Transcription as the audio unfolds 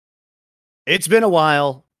It's been a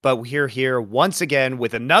while, but we're here once again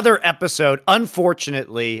with another episode,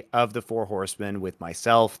 unfortunately, of The Four Horsemen with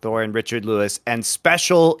myself, Thor and Richard Lewis, and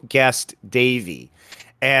special guest Davey.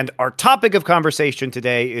 And our topic of conversation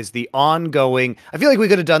today is the ongoing, I feel like we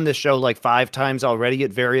could have done this show like 5 times already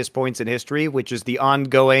at various points in history, which is the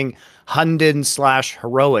ongoing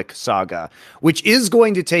Hunden/Heroic saga, which is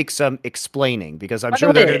going to take some explaining because I'm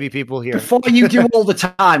sure there are going to be people here. Before you do all the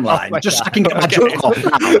timeline, just so I can get my joke off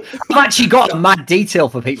now, I've actually got a mad detail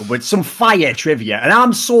for people with some fire trivia, and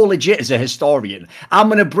I'm so legit as a historian. I'm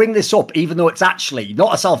going to bring this up, even though it's actually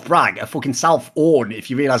not a self-brag, a fucking self-own, if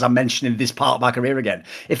you realise I'm mentioning this part of my career again.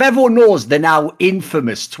 If everyone knows the now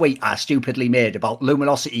infamous tweet I stupidly made about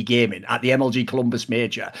Luminosity Gaming at the MLG Columbus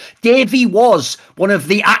Major, Davey was one of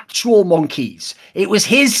the actual monkeys. It was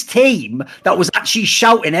his team that was actually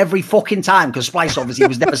shouting every fucking time, because Splice obviously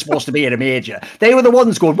was never supposed to be in a major. They were the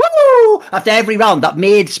ones going woo after every round that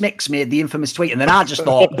made Smix made the infamous tweet, and then I just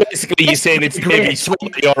thought, basically you're saying it's Davey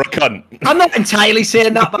Sweaty or a cunt. I'm not entirely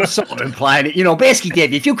saying that, but I'm sort of implying it. You know, basically,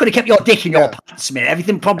 Davey, if you could have kept your dick in your pants, mate,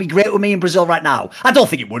 everything probably great with me in Brazil right now. I don't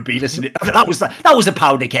think it would be. Listen, that was a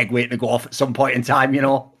pound of keg waiting to go off at some point in time, you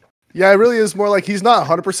know. Yeah, it really is more like he's not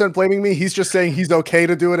 100% blaming me. He's just saying he's okay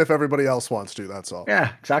to do it if everybody else wants to. That's all.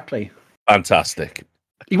 Yeah, exactly. Fantastic.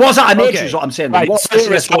 He was at a major, is what I'm saying. Right,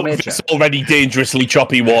 it's already dangerously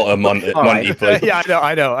choppy water, Monty. Right. Yeah,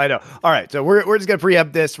 I know. All right, so we're just going to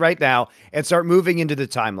preempt this right now and start moving into the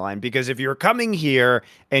timeline, because if you're coming here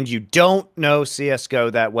and you don't know CSGO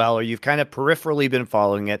that well, or you've kind of peripherally been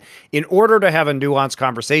following it, in order to have a nuanced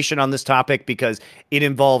conversation on this topic, because it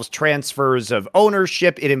involves transfers of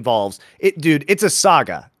ownership, it's a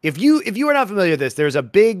saga. If you are not familiar with this, there's a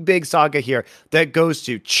big saga here that goes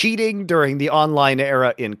to cheating during the online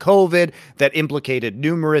era in COVID that implicated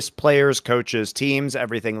numerous players, coaches, teams,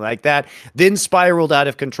 everything like that, then spiraled out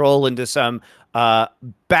of control into some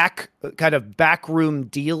backroom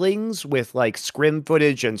dealings with like scrim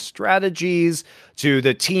footage and strategies, to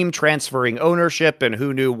the team transferring ownership and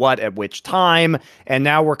who knew what at which time. And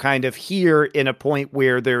now we're kind of here in a point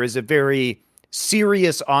where there is a very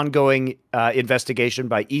serious ongoing investigation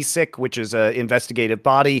by ESIC, which is an investigative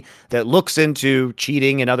body that looks into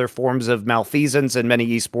cheating and other forms of malfeasance in many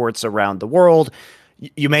esports around the world.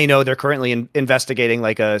 You may know they're currently investigating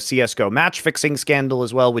like a CSGO match fixing scandal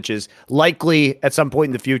as well, which is likely at some point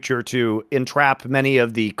in the future to entrap many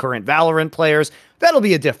of the current Valorant players. That'll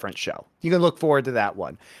be a different show. You can look forward to that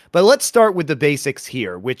one. But let's start with the basics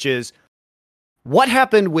here, which is what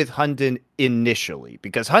happened with Hunden initially,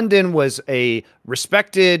 because Hunden was a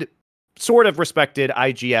sort of respected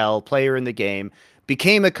IGL player in the game,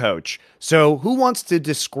 became a coach. So who wants to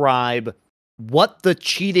describe what the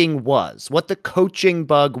cheating was, what the coaching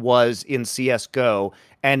bug was in CSGO,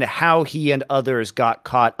 and how he and others got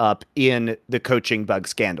caught up in the coaching bug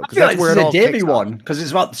scandal? Because that's where it all Davey one, because it's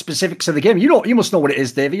about the specifics of the game. You must know what it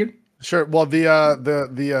is, Davey. Sure. Well,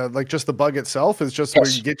 the like just the bug itself is just where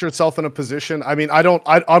you get yourself in a position. I mean, I'm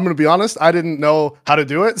going to be honest. I didn't know how to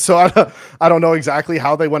do it, so I don't know exactly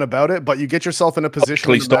how they went about it. But you get yourself in a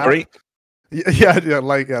position. Story. Yeah,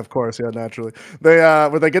 of course, naturally. They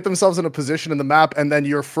where they get themselves in a position in the map, and then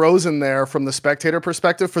you're frozen there from the spectator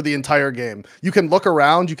perspective for the entire game. You can look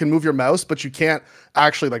around, you can move your mouse, but you can't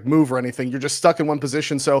actually like move or anything. You're just stuck in one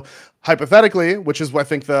position. So hypothetically, which is I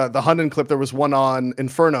think the Hunden clip, there was one on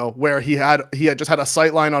Inferno where he had just had a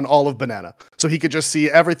sight line on all of Banana, so he could just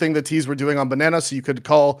see everything the T's were doing on Banana. So you could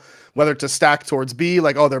call whether to stack towards B,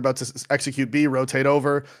 like, oh, they're about to execute B, rotate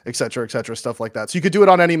over, etc., stuff like that. So you could do it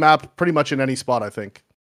on any map, pretty much in any spot, I think.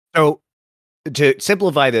 So to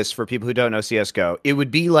simplify this for people who don't know CSGO, it would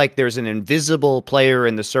be like there's an invisible player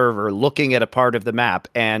in the server looking at a part of the map,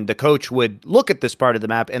 and the coach would look at this part of the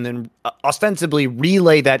map and then ostensibly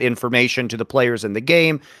relay that information to the players in the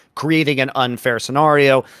game, creating an unfair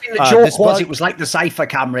scenario. I mean, the joke it was like the Cypher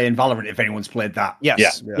camera in Valorant, if anyone's played that.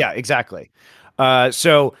 Yes. Yeah, exactly.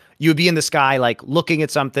 So you would be in the sky, like looking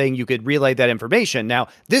at something, you could relay that information. Now,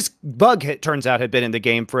 this bug, it turns out, had been in the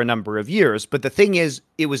game for a number of years, but the thing is,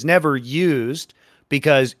 it was never used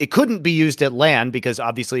because it couldn't be used at LAN, because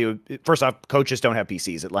obviously, first off, coaches don't have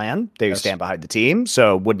PCs at LAN. They stand behind the team,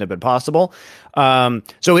 so it wouldn't have been possible.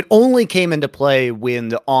 So it only came into play when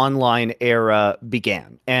the online era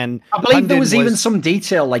began. And I believe there was even some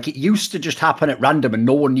detail, like it used to just happen at random and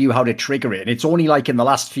no one knew how to trigger it. And it's only like in the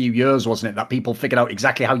last few years, wasn't it, that people figured out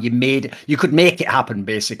exactly how you could make it happen,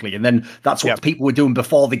 basically. And then that's what people were doing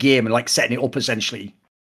before the game and like setting it up, essentially.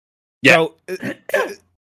 Yeah. So,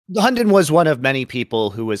 Hunden was one of many people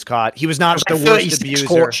who was caught. He was not the worst abuser.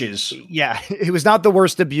 Torches. Yeah, he was not the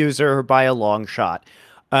worst abuser by a long shot.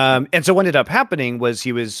 And so what ended up happening was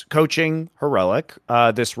he was coaching Heroic,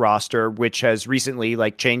 this roster, which has recently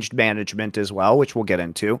like changed management as well, which we'll get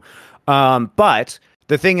into. But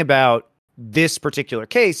the thing about this particular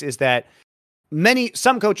case is that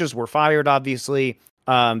some coaches were fired, obviously.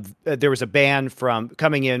 There was a ban from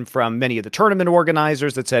coming in from many of the tournament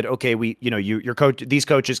organizers that said, okay, these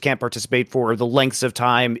coaches can't participate for the lengths of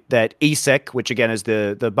time that ESIC, which again is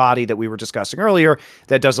the body that we were discussing earlier,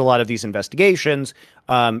 that does a lot of these investigations,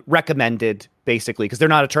 recommended, basically, because they're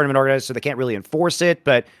not a tournament organizer, so they can't really enforce it.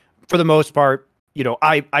 But for the most part,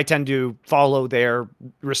 I tend to follow their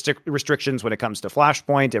restrictions when it comes to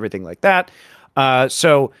Flashpoint, everything like that.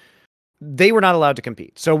 So they were not allowed to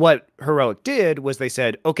compete. So what Heroic did was they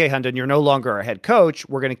said, okay, Hunden, you're no longer our head coach.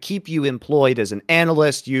 We're going to keep you employed as an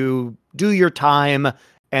analyst. You do your time.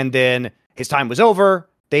 And then his time was over.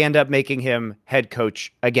 They end up making him head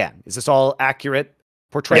coach again. Is this all accurate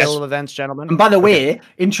portrayal of events, gentlemen? And by the way,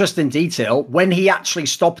 interesting detail, when he actually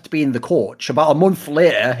stopped being the coach, about a month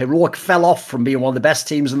later, Heroic fell off from being one of the best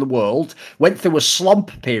teams in the world, went through a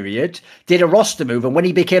slump period, did a roster move, and when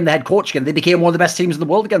he became the head coach again, they became one of the best teams in the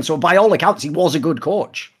world again. So by all accounts, he was a good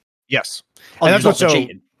coach. Yes. And that's what's so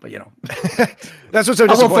cheating, but that's what's so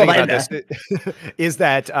disappointing about this is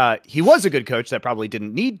that he was a good coach that probably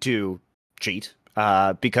didn't need to cheat.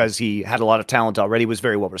 Because he had a lot of talent already, was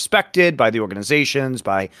very well respected by the organizations,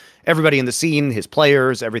 by everybody in the scene, his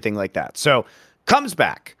players, everything like that. So comes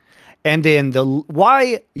back. And then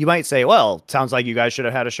why you might say, well, sounds like you guys should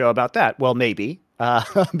have had a show about that. Well, maybe,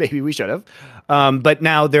 maybe we should have. But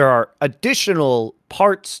now there are additional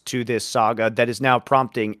parts to this saga that is now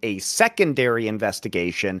prompting a secondary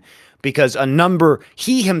investigation because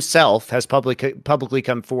he himself has publicly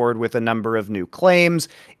come forward with a number of new claims.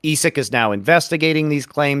 ESIC is now investigating these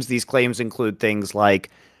claims. These claims include things like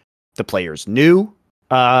the players knew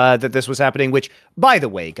that this was happening, which, by the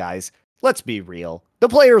way, guys, let's be real. The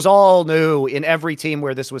players all knew in every team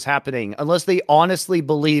where this was happening, unless they honestly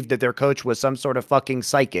believed that their coach was some sort of fucking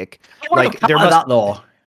psychic. Like there must that though.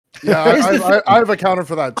 Yeah, I've accounted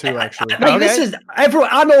for that too, actually. This is everyone.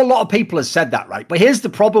 I know a lot of people have said that, right? But here's the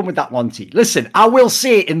problem with that, Monty. Listen, I will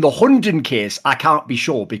say in the Hunden case, I can't be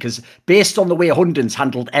sure because based on the way Hunden's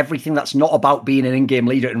handled everything that's not about being an in-game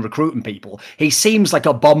leader and recruiting people, he seems like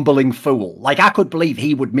a bumbling fool. Like I could believe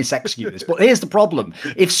he would misexecute this. But here's the problem.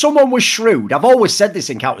 If someone was shrewd, I've always said this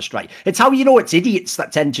in Counter-Strike, it's how you know it's idiots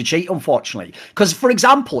that tend to cheat, unfortunately. Because, for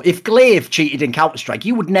example, if Glaive cheated in Counter-Strike,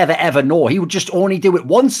 you would never ever know. He would just only do it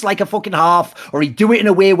once, like a fucking half, or he'd do it in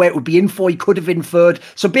a way where it would be info he could have inferred.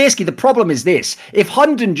 So basically the problem is this: if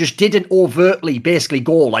Hunden just didn't overtly basically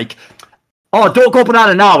go like, oh, don't go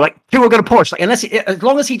banana now, like who are going to push, like as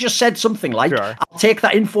long as he just said something like, sure, I'll take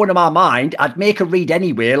that info into my mind, I'd make a read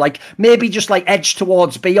anyway, like maybe just like edge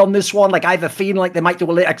towards B on this one, like I have a feeling like they might do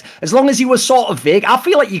a little as long as he was sort of vague, I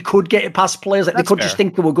feel like you could get it past players, like that's they could fair. Just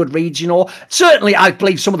think they were good reads, certainly I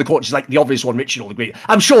believe some of the coaches, like the obvious one, Richard, all agree.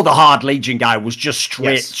 I'm sure the hard Legion guy was just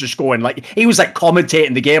straight, just going like, he was like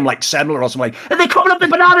commentating the game like Semler or something, like, are they coming up the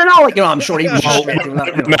banana now, like, I'm sure he was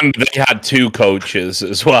remember they had two coaches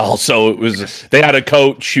as well, so it was, they had a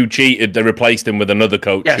coach who cheated, they replaced him with another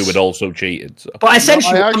coach who had also cheated. So. But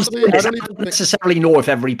essentially, I don't necessarily know if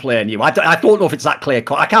every player knew. I don't know if it's that clear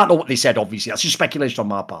cut. I can't know what they said, obviously. That's just speculation on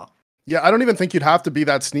my part. Yeah, I don't even think you'd have to be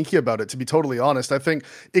that sneaky about it, to be totally honest. I think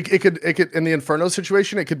it could in the Inferno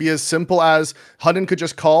situation, it could be as simple as Hunden could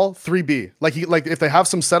just call 3B. Like if they have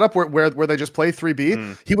some setup where they just play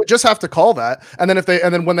 3B, he would just have to call that. And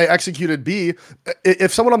then when they executed B,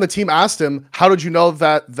 if someone on the team asked him, how did you know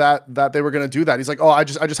that they were going to do that? He's like, oh, I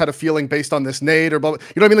just had a feeling based on this nade or blah, blah.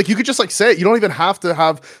 You know what I mean? Like you could just like say it. You don't even have to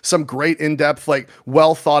have some great in-depth, like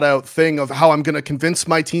well thought out thing of how I'm going to convince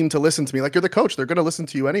my team to listen to me. Like you're the coach. They're going to listen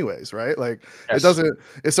to you anyways. Right? Like yes. It doesn't.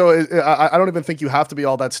 So I don't even think you have to be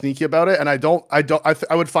all that sneaky about it. And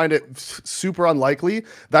I would find it super unlikely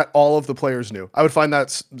that all of the players knew. I would find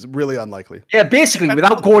that really unlikely. Yeah, basically,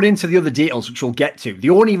 without going into the other details, which we'll get to,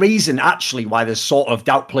 the only reason actually why there's sort of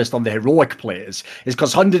doubt placed on the heroic players is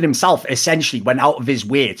because Hunden himself essentially went out of his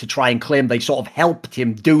way to try and claim they sort of helped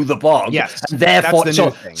him do the bug. Yes, and therefore,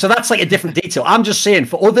 so that's like a different detail. I'm just saying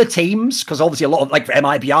for other teams, because obviously a lot of like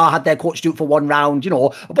MIBR had their coach do it for one round.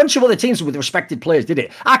 A bunch of other teams with respected players did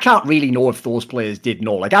it. I can't really know if those players did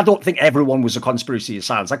know. Like, I don't think everyone was a conspiracy of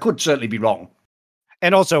science. I could certainly be wrong.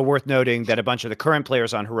 And also worth noting that a bunch of the current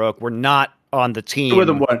players on Heroic were not on the team. Two of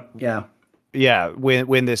them weren't. Yeah. Yeah,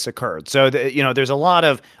 when this occurred. So there's a lot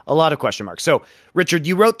of question marks. So Richard,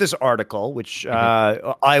 you wrote this article, which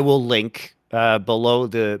I will link below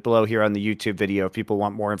here on the YouTube video if people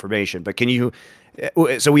want more information. But can you?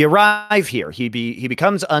 So we arrive here. He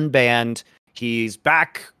becomes unbanned. He's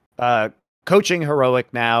back coaching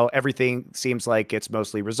Heroic now. Everything seems like it's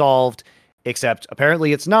mostly resolved, except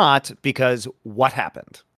apparently it's not, because what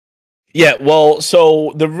happened? Yeah, well,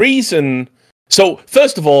 so the reason... So,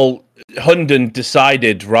 first of all, Hunden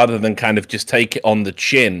decided, rather than kind of just take it on the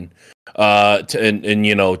chin, and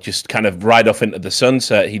you know, just kind of ride off into the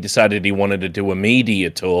sunset, he decided he wanted to do a media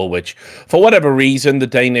tour, which, for whatever reason, the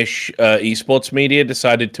Danish esports media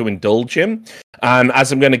decided to indulge him. And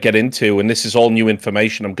as I'm going to get into, and this is all new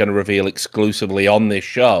information I'm going to reveal exclusively on this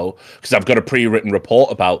show, because I've got a pre-written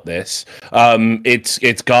report about this,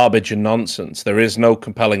 it's garbage and nonsense. There is no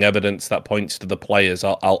compelling evidence that points to the players.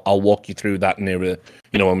 I'll walk you through that nearer,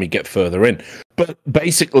 you know, when we get further in. But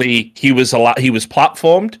basically, he was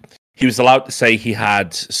platformed. He was allowed to say he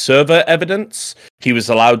had server evidence. He was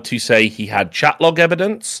allowed to say he had chat log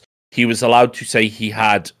evidence. He was allowed to say he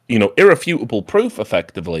had, you know, irrefutable proof,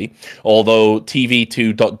 effectively. Although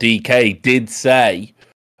TV2.dk did say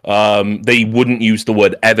they wouldn't use the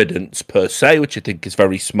word evidence per se, which I think is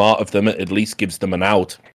very smart of them. It at least gives them an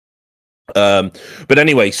out. But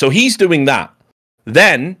anyway, so he's doing that.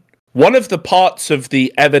 Then one of the parts of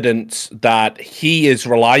the evidence that he is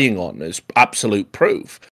relying on as absolute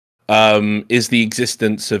proof is the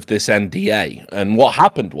existence of this NDA. And what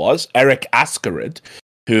happened was Eric Askerud,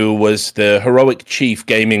 who was the Heroic Chief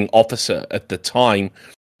Gaming Officer at the time,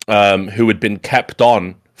 who had been kept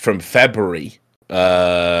on from February.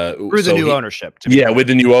 Through the new ownership. With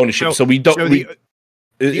the new ownership. So we don't...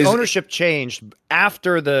 The ownership changed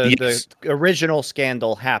after the original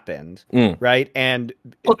scandal happened, right? And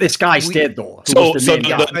but this guy stayed though.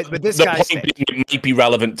 But this guy point being, might be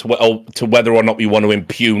relevant to whether or not we want to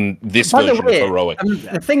impugn this version of Heroic.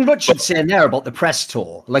 The thing Richard's saying there about the press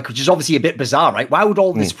tour, like, which is obviously a bit bizarre, right? Why would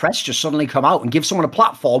all this press just suddenly come out and give someone a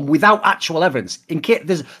platform without actual evidence? In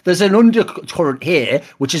case there's an undercurrent here,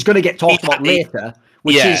 which is going to get talked about later,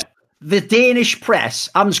 which is the Danish press,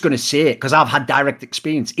 I'm just going to say it because I've had direct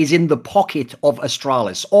experience, is in the pocket of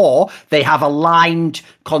Astralis, or they have aligned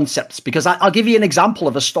concepts. Because I'll give you an example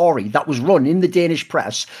of a story that was run in the Danish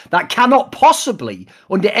press that cannot possibly,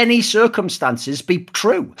 under any circumstances, be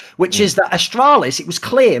true, which is that Astralis, it was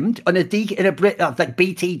claimed on like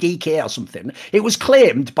BTDK or something, it was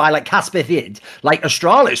claimed by like Casper Vid, like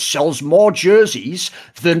Astralis sells more jerseys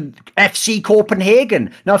than FC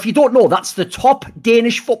Copenhagen. Now, if you don't know, that's the top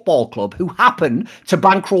Danish football club who happened to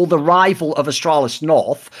bankroll the rival of Astralis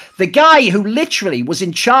North. The guy who literally was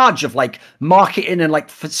in charge of like marketing and like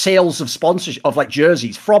sales of sponsorship of like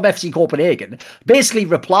jerseys from FC Copenhagen basically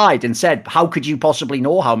replied and said, how could you possibly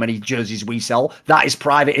know how many jerseys we sell? That is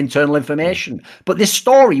private internal information. But this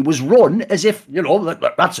story was run as if, you know,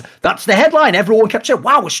 that's the headline. Everyone kept saying,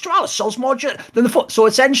 wow, Astralis sells more jerseys than the foot. So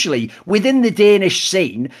essentially within the Danish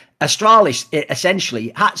scene, Astralis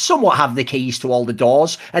essentially somewhat have the keys to all the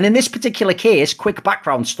doors. And in this particular case, quick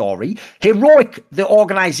background story, Heroic, the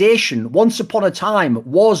organization, once upon a time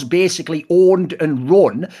was basically owned and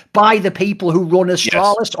run by the people who run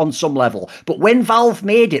Astralis on some level. But when Valve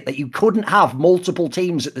made it that you couldn't have multiple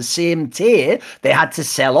teams at the same tier, they had to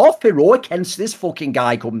sell off Heroic, hence this fucking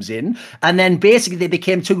guy comes in. And then basically they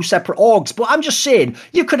became two separate orgs. But I'm just saying,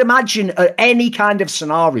 you could imagine any kind of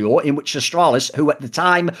scenario in which Astralis, who at the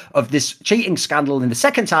time of this cheating scandal in the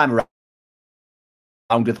second time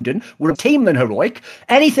around with Hunden, were a team than Heroic.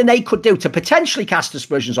 Anything they could do to potentially cast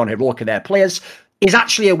aspersions on Heroic and their players is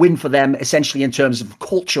actually a win for them, essentially, in terms of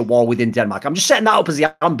culture war within Denmark. I'm just setting that up as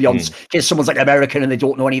the ambience, in case someone's like American and they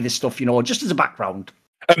don't know any of this stuff, you know, just as a background.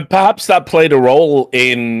 And perhaps that played a role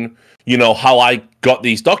in, you know, how I got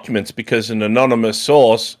these documents, because an anonymous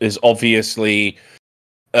source is obviously...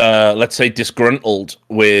 let's say, disgruntled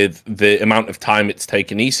with the amount of time it's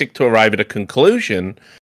taken ESIC to arrive at a conclusion.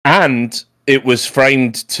 And it was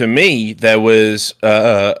framed to me, there was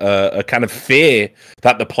a kind of fear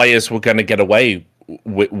that the players were going to get away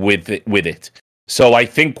with it. So I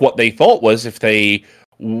think what they thought was, if they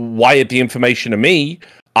wired the information to me,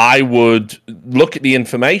 I would look at the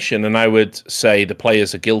information and I would say the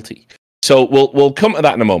players are guilty. So we'll come to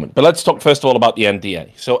that in a moment. But let's talk first of all about the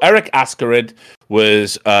NDA. So Eric Askerud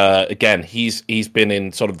was, again, he's been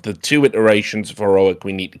in sort of the two iterations of Heroic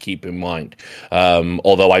we need to keep in mind,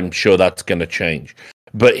 although I'm sure that's going to change.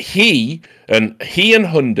 But he and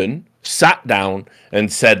Hunden sat down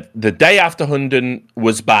and said, the day after Hunden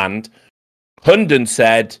was banned, Hunden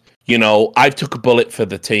said, you know, I took a bullet for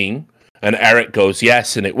the team. And Eric goes,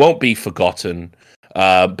 yes, and it won't be forgotten.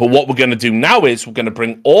 But what we're going to do now is we're going to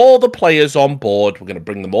bring all the players on board. We're going to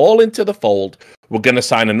bring them all into the fold. We're going to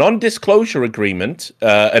sign a non-disclosure agreement,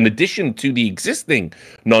 in addition to the existing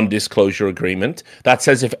non-disclosure agreement, that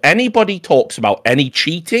says if anybody talks about any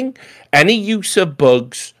cheating, any use of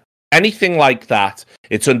bugs, anything like that,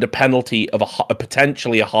 it's under penalty of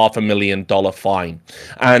potentially a $500,000 fine.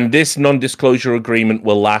 And this non-disclosure agreement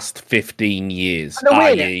will last 15 years,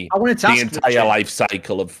 i.e. the entire life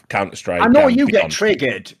cycle of Counter-Strike. I know you get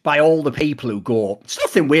triggered by all the people who go, it's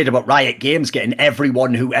nothing weird about Riot Games getting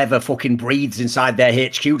everyone who ever fucking breathes inside their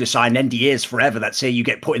HQ to sign NDAs forever that say you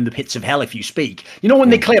get put in the pits of hell if you speak. You know, when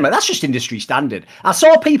they claim it, that's just industry standard. I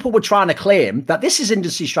saw people were trying to claim that this is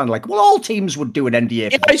industry standard. Like, well, all teams would do an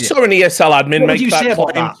NDA. Yeah, I saw an ESL admin make that claim.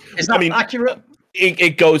 Is that accurate?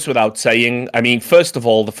 It goes without saying. I mean, first of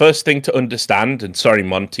all, the first thing to understand, and sorry,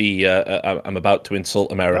 Monty, I'm about to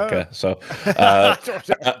insult America. So,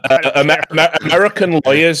 American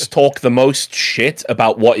lawyers talk the most shit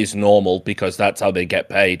about what is normal because that's how they get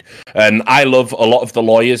paid. And I love a lot of the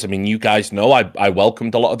lawyers. I mean, you guys know I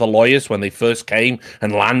welcomed a lot of the lawyers when they first came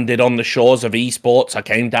and landed on the shores of esports. I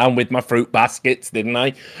came down with my fruit baskets, didn't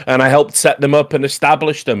I? And I helped set them up and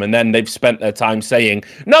establish them. And then they've spent their time saying,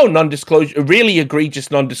 no, non-disclosure, really egregious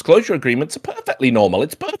non-disclosure agreements are perfectly normal.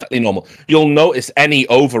 It's perfectly normal. You'll notice any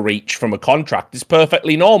overreach from a contract is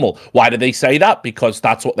perfectly normal. Why do they say that? Because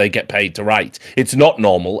that's what they get paid to write. It's not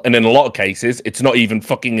normal, and in a lot of cases, it's not even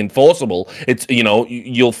fucking enforceable. It's, you know,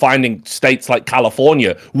 you'll find in states like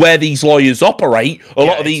California where these lawyers operate, a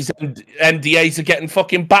lot of these NDAs are getting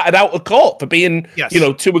fucking battered out of court for being, you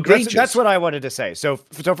know, too egregious. That's what I wanted to say. So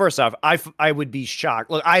first off, I would be shocked.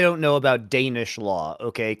 Look, I don't know about Danish law.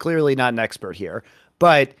 Okay, clearly not an expert here.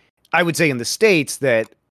 But I would say in the States that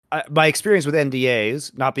my experience with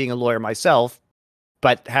NDAs, not being a lawyer myself,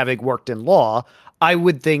 but having worked in law, I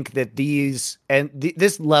would think that this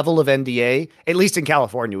level of NDA, at least in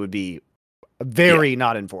California, would be very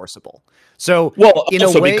not enforceable. So, well, in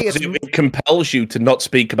also a way, because it compels you to not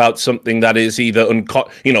speak about something that is either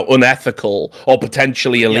unethical or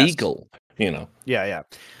potentially illegal. You know. Yeah.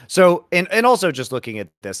 So, and also just looking at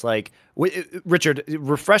this, like, Richard,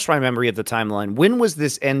 refresh my memory of the timeline. When was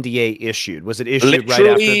this NDA issued? Was it issued right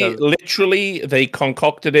after Literally, they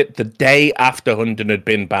concocted it the day after Hunden had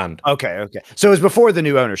been banned. Okay. So it was before the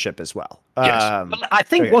new ownership as well. Yes. I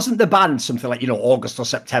think wasn't the ban something like, August or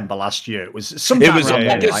September last year? It was sometime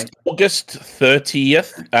around August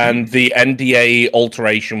 30th, and the NDA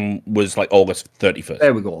alteration was like August 31st.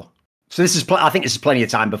 There we go. So I think this is plenty of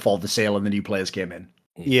time before the sale and the new players came in.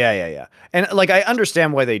 Yeah. And like, I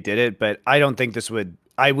understand why they did it, but I don't think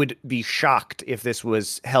I would be shocked if this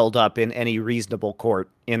was held up in any reasonable court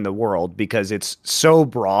in the world, because it's so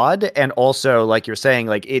broad. And also, like you're saying,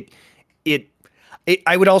 like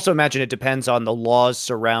I would also imagine it depends on the laws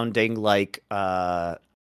surrounding like,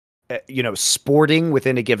 sporting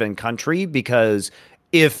within a given country, because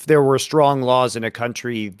if there were strong laws in a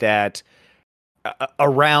country that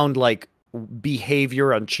around like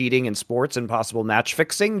behavior on cheating in sports and possible match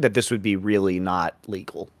fixing, that this would be really not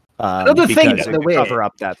legal. Another thing that cover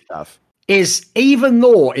up that stuff is, even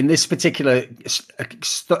though in this particular,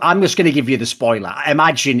 I'm just going to give you the spoiler. I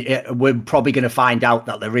imagine we're probably going to find out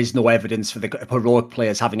that there is no evidence for the heroic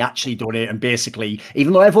players having actually done it. And basically,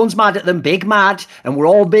 even though everyone's mad at them, big mad, and we're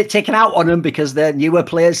all a bit taken out on them because they're newer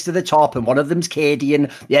players to the top, and one of them's Cadian.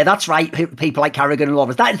 Yeah, that's right. People like Carrigan and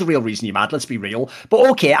Lovers. That is the real reason you're mad. Let's be real. But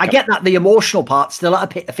okay, I get that the emotional part's still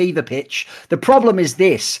at a fever pitch. The problem is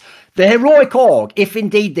this. The heroic org, if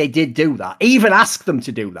indeed they did do that, even ask them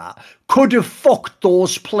to do that, could have fucked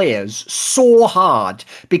those players so hard,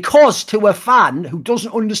 because to a fan who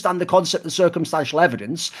doesn't understand the concept of circumstantial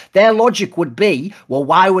evidence, their logic would be, well,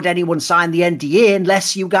 why would anyone sign the NDA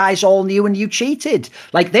unless you guys all knew and you cheated?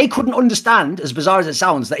 Like, they couldn't understand, as bizarre as it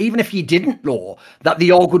sounds, that even if you didn't know, that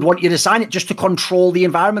the org would want you to sign it just to control the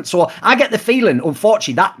environment. So I get the feeling,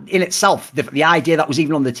 unfortunately, that in itself, the idea that was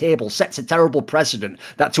even on the table sets a terrible precedent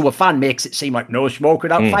that to a fan makes it seem like no smoke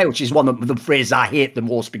without fire, which is one of the phrases I hate the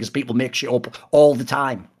most, because people make shit up all the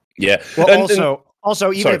time. Yeah. Well,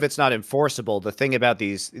 also, even if it's not enforceable, the thing about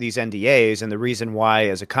these NDAs, and the reason why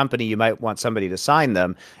as a company you might want somebody to sign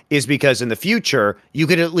them, is because in the future you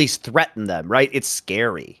could at least threaten them, right? It's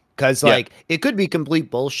scary because it could be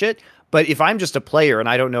complete bullshit. But if I'm just a player and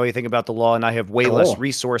I don't know anything about the law and I have way less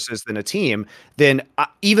resources than a team, then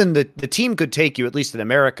even the team could take you, at least in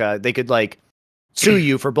America, they could like sue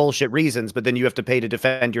you for bullshit reasons, but then you have to pay to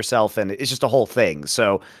defend yourself, and it's just a whole thing.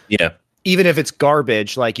 So even if it's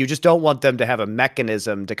garbage, like, you just don't want them to have a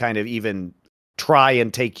mechanism to kind of even try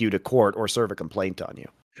and take you to court or serve a complaint on you.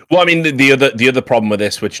 Well, I mean, the other problem with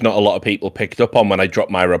this, which not a lot of people picked up on when I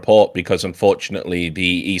dropped my report, because unfortunately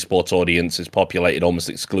the esports audience is populated almost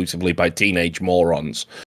exclusively by teenage morons.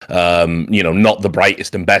 Not the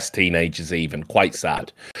brightest and best teenagers, even. Quite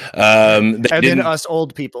sad. And then us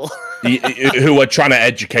old people who are trying to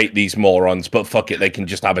educate these morons, but fuck it, they can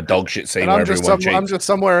just have a dog shit scene where everyone cheats. I'm just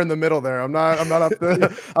somewhere in the middle there. I'm not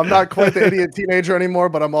I'm not quite the idiot teenager anymore,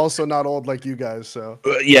 but I'm also not old like you guys. So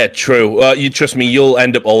yeah, true. You trust me, you'll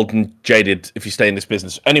end up old and jaded if you stay in this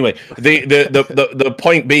business. Anyway, the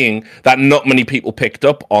point being that not many people picked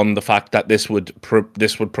up on the fact that this would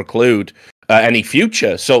preclude any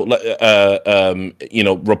future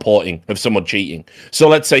reporting of someone cheating. So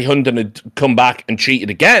let's say Hunden had come back and cheated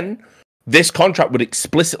again, this contract would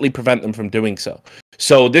explicitly prevent them from doing so.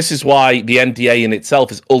 So this is why the NDA in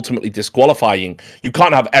itself is ultimately disqualifying. You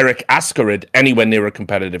can't have Eric Askerid anywhere near a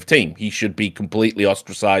competitive team. He should be completely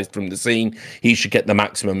ostracized from the scene. He should get the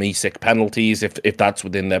maximum ESIC penalties if that's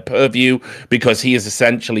within their purview, because he has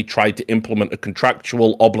essentially tried to implement a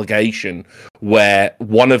contractual obligation where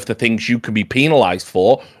one of the things you can be penalized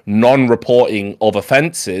for, non-reporting of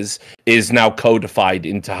offenses, is now codified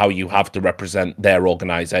into how you have to represent their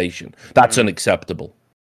organization. That's unacceptable.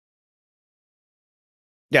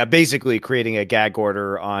 Yeah, basically creating a gag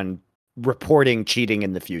order on reporting cheating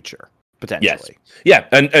in the future, potentially. Yes.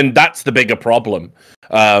 Yeah, and that's the bigger problem.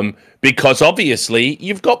 Because obviously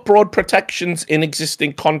you've got broad protections in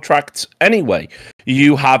existing contracts anyway.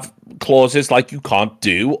 You have clauses like you can't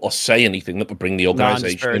do or say anything that would bring the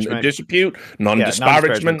organization into dispute,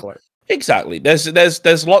 non-disparagement. Exactly.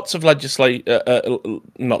 There's lots of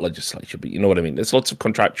not legislation, but you know what I mean. There's lots of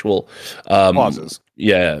contractual clauses.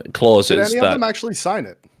 Yeah, clauses. Did any of them actually sign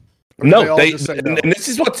it? No, and this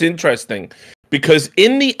is what's interesting, because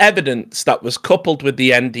in the evidence that was coupled with the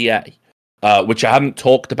NDA, which I haven't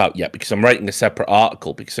talked about yet because I'm writing a separate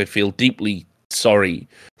article because I feel deeply sorry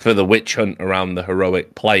for the witch hunt around the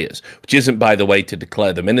heroic players, which isn't, by the way, to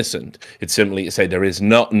declare them innocent. It's simply to say there is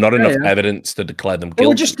not enough evidence to declare them guilty. They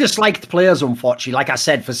were just disliked players, unfortunately, like I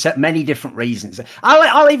said, for many different reasons.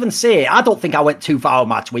 I'll even say, I don't think I went too far on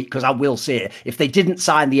my tweet, because I will say, if they didn't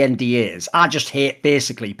sign the NDAs, I just hate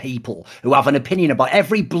basically people who have an opinion about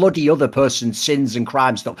every bloody other person's sins and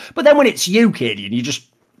crime stuff. But then when it's you, Katie, and you just,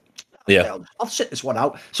 I'll sit this one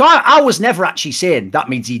out. So I was never actually saying that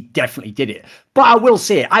means he definitely did it. But I will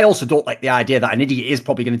say, I also don't like the idea that an idiot is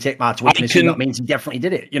probably going to take my tweet and assume that means he definitely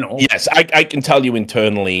did it, Yes, I can tell you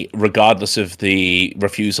internally, regardless of the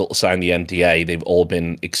refusal to sign the NDA, they've all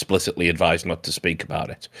been explicitly advised not to speak about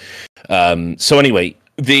it. So anyway,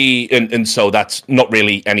 so that's not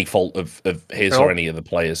really any fault of his or any of the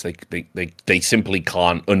players. They simply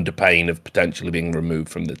can't, under pain of potentially being removed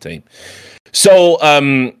from the team.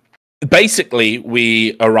 So basically,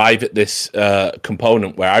 we arrive at this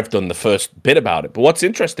component where I've done the first bit about it. But what's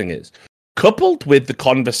interesting is, coupled with the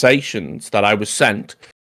conversations that I was sent,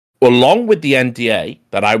 along with the NDA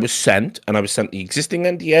that I was sent, and I was sent the existing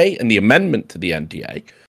NDA and the amendment to the NDA,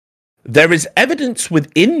 there is evidence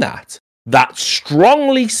within that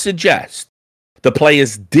strongly suggests the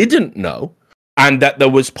players didn't know, and that there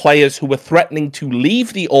was players who were threatening to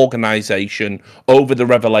leave the organization over the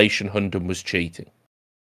revelation Hunden was cheating.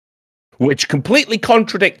 Which completely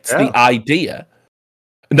contradicts the idea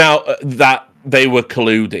now that they were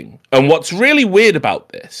colluding. And what's really weird about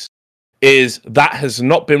this is that has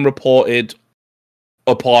not been reported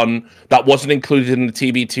upon. That wasn't included in the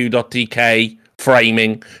TV2.dk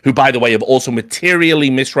framing, who, by the way, have also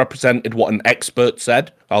materially misrepresented what an expert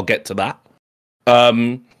said. I'll get to that.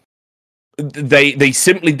 They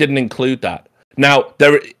simply didn't include that. Now,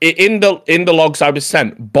 there in the logs I was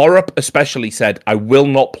sent, Borup especially said, "I will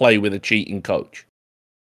not play with a cheating coach."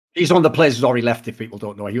 He's one of the players who's already left, if people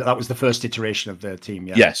don't know. That was the first iteration of the team,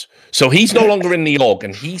 yeah. Yes. So he's no longer in the org,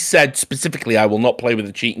 and he said specifically, "I will not play with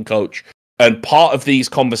a cheating coach." And part of these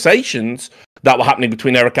conversations that were happening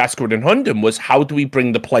between Eric Askerid and Hunden was, how do we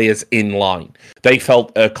bring the players in line? They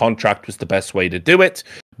felt a contract was the best way to do it,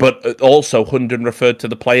 but also Hunden referred to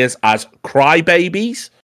the players as crybabies.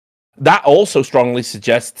 That also strongly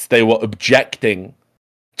suggests they were objecting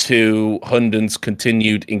to Hunden's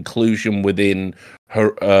continued inclusion within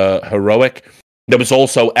heroic. There was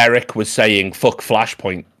also Eric was saying "fuck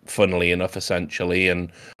Flashpoint," funnily enough, essentially, and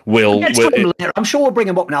I'm sure we'll bring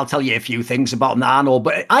him up and I'll tell you a few things about him, Arnold.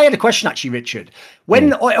 But I had a question actually, Richard.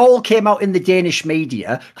 When it all came out in the Danish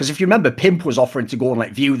media, because if you remember, Pimp was offering to go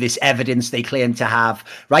and view this evidence they claim to have,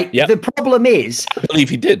 right? Yeah. The problem is, I believe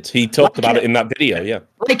he did. He talked about it in that video. Yeah.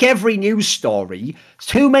 Like every news story,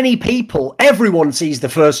 too many people. Everyone sees the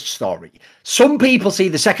first story. Some people see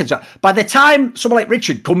the second story. By the time someone like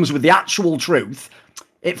Richard comes with the actual truth,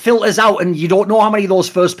 It filters out, and you don't know how many of those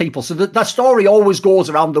first people. So that story always goes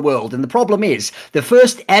around the world. And the problem is, the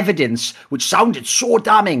first evidence, which sounded so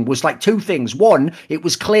damning, was like two things. One, it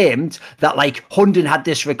was claimed that like Hunden had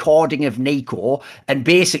this recording of Nico, and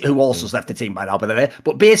basically, who also left the team by now, by the way.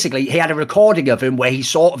 But basically, he had a recording of him where he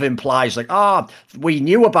sort of implies like, we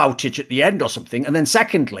knew about it at the end or something. And then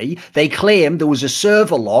secondly, they claimed there was a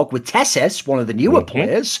server log with Tesses, one of the newer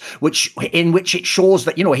players, in which it shows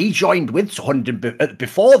that, he joined with Hunden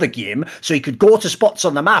before the game, so he could go to spots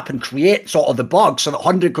on the map and create sort of the bog so that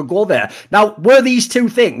Hunden could go there. Now, were these two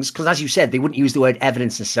things, because as you said, they wouldn't use the word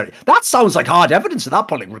evidence necessarily. That sounds like hard evidence at that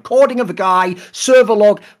point. Like recording of a guy, server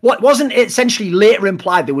log. What wasn't it essentially later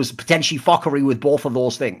implied there was potentially fuckery with both of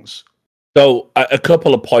those things? So a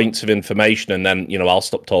couple of points of information, and then I'll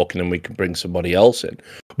stop talking and we can bring somebody else in.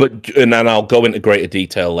 And then I'll go into greater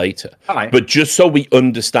detail later. Right. But just so we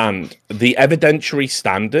understand, the evidentiary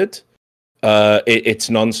standard, it's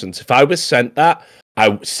nonsense. If I was sent that,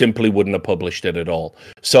 I simply wouldn't have published it at all.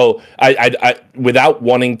 So I without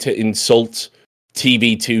wanting to insult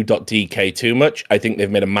TV2.dk too much, I think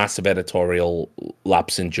they've made a massive editorial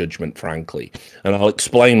lapse in judgment, frankly. And I'll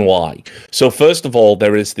explain why. So first of all,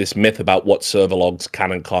 there is this myth about what server logs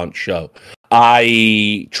can and can't show.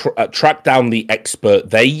 I tracked down the expert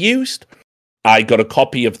they used. I got a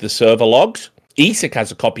copy of the server logs. ESIC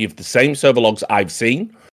has a copy of the same server logs I've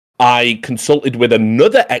seen. I consulted with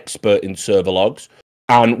another expert in server logs,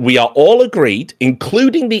 and we are all agreed,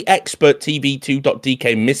 including the expert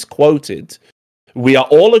TV2.dk misquoted, we are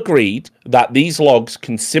all agreed that these logs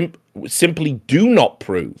can simply do not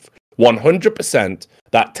prove 100%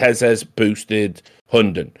 that Tesses boosted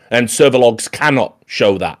Hunden, and server logs cannot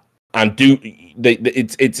show that, and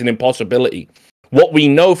it's an impossibility. What we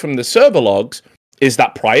know from the server logs is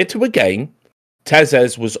that prior to a game,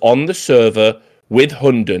 Tesses was on the server with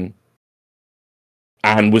Hunden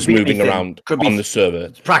and was moving around on the server,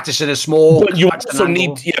 practicing a small. But you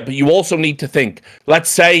also need to think. Let's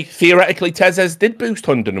say theoretically Tesses did boost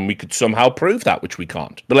Hunden, and we could somehow prove that, which we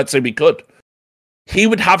can't. But let's say we could. He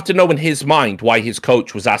would have to know in his mind why his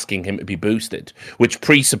coach was asking him to be boosted, which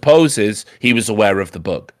presupposes he was aware of the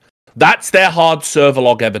bug. That's their hard server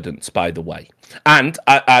log evidence, by the way. And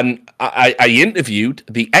I interviewed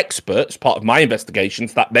the experts, part of my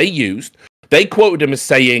investigations that they used. They quoted him as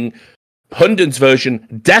saying Hunden's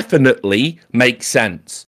version definitely makes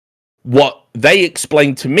sense. What they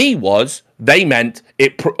explained to me was they meant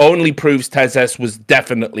it only proves Tesses was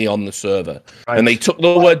definitely on the server. Right. And they took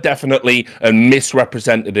the word definitely and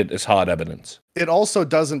misrepresented it as hard evidence. It also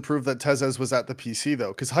doesn't prove that Tesses was at the PC, though,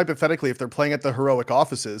 because hypothetically, if they're playing at the heroic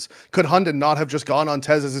offices, could Hunden not have just gone on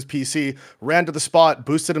Tesses' PC, ran to the spot,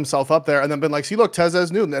 boosted himself up there, and then been like, see, look, Tesses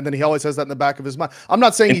knew, and then he always has that in the back of his mind. I'm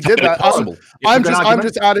not saying he did that. I'm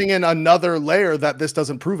just adding in another layer that this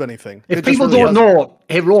doesn't prove anything. If people don't know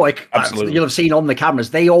heroic, you'll have seen on the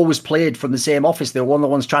cameras, they always played from the same office. They were one of the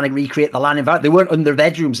ones trying to recreate the LAN environment. They weren't in their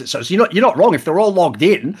bedrooms. So you're not wrong. If they're all logged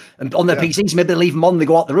in and on their PCs, maybe they leave them on, they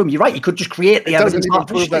go out the room. You're right. You could just create the evidence. It doesn't even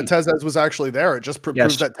prove that Tesses was actually there. It just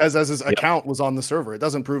proves that Tesses' account was on the server. It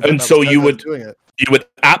doesn't prove and that so was you would doing it. You would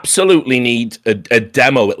absolutely need a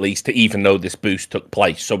demo at least to even know this boost took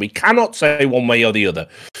place. So we cannot say one way or the other.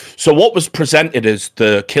 So what was presented as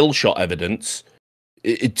the kill shot evidence,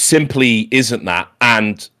 it simply isn't that,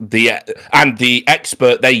 and the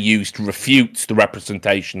expert they used refutes the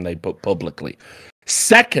representation they put publicly.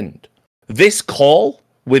 Second, this call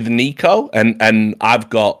with Nico, and I've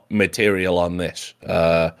got material on this,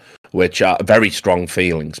 which are very strong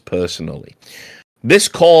feelings personally. This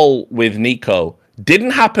call with Nico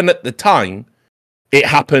didn't happen at the time. It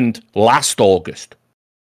happened last August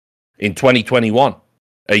in 2021,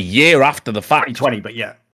 a year after the fact. 2020, but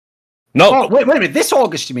yeah. No. Oh, wait a minute. This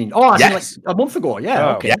August, you mean? Oh, yes. Like a month ago.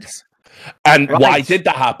 Yeah. Okay. Yes. And why did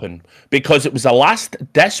that happen? Because it was a last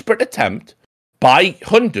desperate attempt by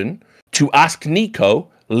Hunden to ask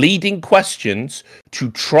Nico leading questions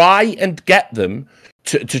to try and get them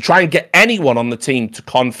to try and get anyone on the team to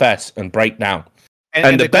confess and break down.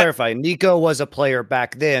 And to clarify, Nico was a player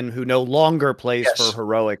back then who no longer plays for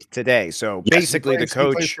Heroic today. So basically, the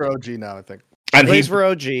coach plays for OG now, I think. And he plays for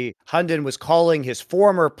OG. Hunden was calling his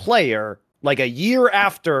former player like a year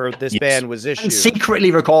after this ban was issued, and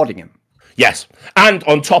secretly recording him. Yes, and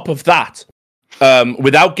on top of that,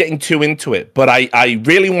 without getting too into it, but I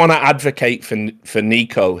really want to advocate for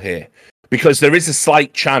Nico here, because there is a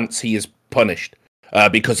slight chance he is punished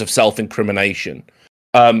because of self-incrimination.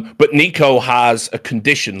 But Nico has a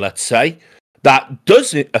condition, let's say, that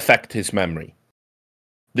does affect his memory.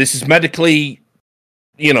 This is medically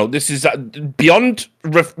this is beyond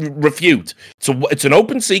refute. So it's an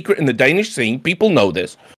open secret in the Danish scene. People know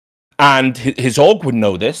this. And his org would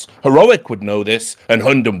know this, Heroic would know this, and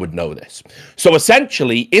Hunden would know this. So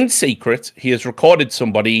essentially, in secret, he has recorded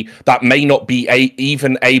somebody that may not be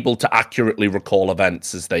even able to accurately recall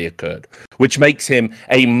events as they occurred, which makes him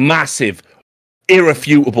a massive,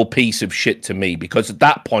 irrefutable piece of shit to me, because at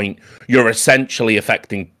that point, you're essentially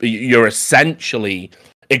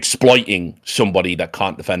exploiting somebody that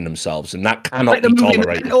can't defend themselves, and that cannot be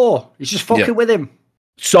tolerated. He's just fucking with him.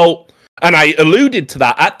 So... And I alluded to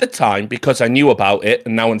that at the time because I knew about it,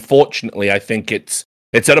 and now, unfortunately, I think it's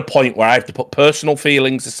at a point where I have to put personal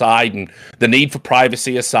feelings aside and the need for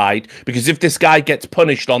privacy aside, because if this guy gets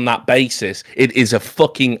punished on that basis, it is a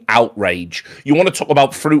fucking outrage. You want to talk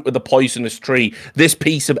about fruit of the poisonous tree? This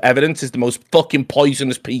piece of evidence is the most fucking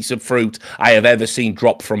poisonous piece of fruit I have ever seen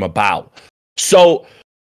drop from a bough. So,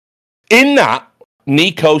 in that,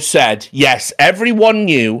 Nico said, yes, everyone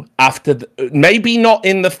knew after, maybe not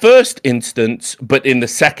in the first instance, but in the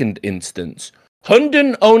second instance.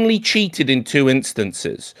 Hunden only cheated in 2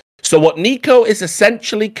 instances. So what Nico is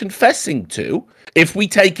essentially confessing to, if we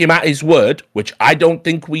take him at his word, which I don't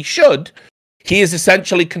think we should, he is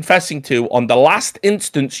essentially confessing to, on the last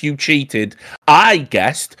instance you cheated, I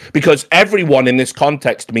guessed, because everyone in this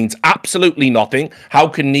context means absolutely nothing. How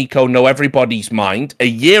can Nico know everybody's mind? A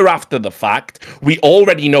year after the fact, we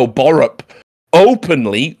already know Borup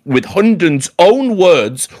openly, with Hunden's own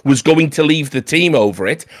words, was going to leave the team over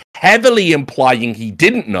it, heavily implying he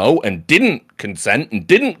didn't know and didn't consent and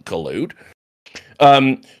didn't collude.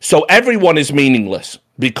 So everyone is meaningless,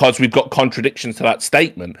 because we've got contradictions to that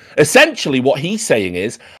statement. Essentially, what he's saying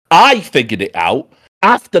is, I figured it out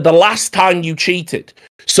after the last time you cheated.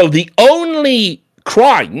 So the only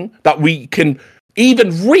crime that we can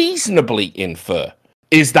even reasonably infer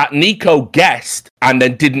is that Nico guessed and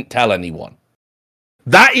then didn't tell anyone.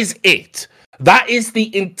 That is it. That is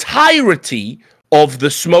the entirety of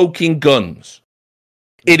the smoking guns.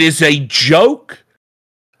 It is a joke,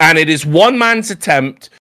 and it is one man's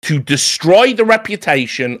attempt to destroy the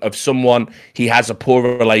reputation of someone he has a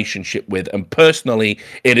poor relationship with. And personally,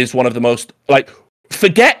 it is one of the most,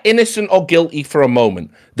 forget innocent or guilty for a moment.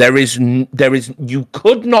 There is, you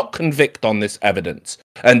could not convict on this evidence.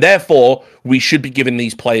 And therefore, we should be giving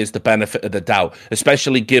these players the benefit of the doubt,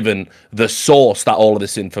 especially given the source that all of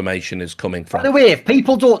this information is coming from. By the way, if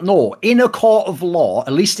people don't know, in a court of law,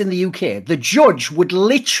 at least in the UK, the judge would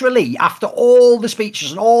literally, after all the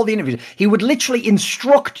speeches and all the interviews, he would literally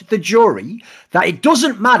instruct the jury that it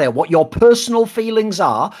doesn't matter what your personal feelings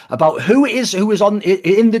are about who is on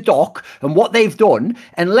in the dock and what they've done,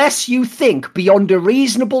 unless you think beyond a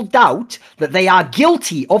reasonable doubt that they are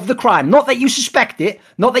guilty of the crime. Not that you suspect it,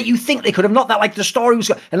 not that you think they could have, not that the story was.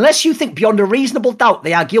 Unless you think beyond a reasonable doubt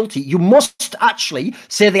they are guilty, you must actually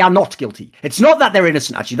say they are not guilty. It's not that they're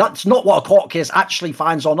innocent, actually. That's not what a court case actually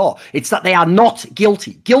finds or not. It's that they are not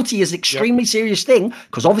guilty. Guilty is an extremely serious thing,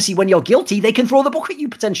 because obviously when you're guilty, they can throw the book at you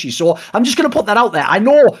potentially. So I'm just going to put that out there. I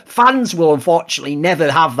know fans will unfortunately never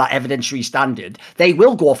have that evidentiary standard. They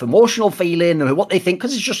will go off emotional feeling and what they think,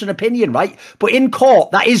 because it's just an opinion, right? But in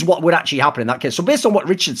court, that is what would actually happen in that case. So based on what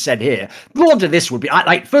Richard said here, loads of this would be,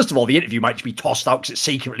 first of all, the interview might just be tossed out because it's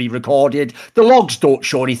secretly recorded. The logs don't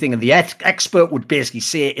show anything, and the expert would basically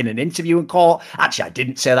say it in an interview in court. Actually, I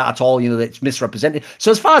didn't say that at all. It's misrepresented.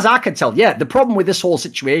 So as far as I can tell, the problem with this whole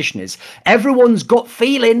situation is everyone's gut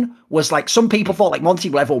feeling was some people thought Monty,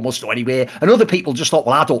 well, everyone must know anyway, and other people just thought,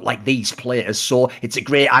 well, I don't like these players, so it's a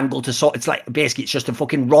great angle to sort. It's basically it's just a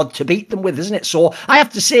fucking rod to beat them with, isn't it? So I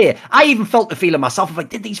have to say, I even felt the feeling myself of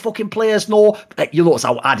did these fucking players know? You notice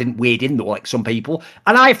how I didn't wade in though, like some people.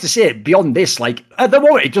 And I have to say, beyond this, at the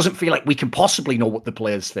moment, it doesn't feel like we can possibly know what the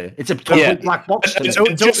players say. It's a total black box.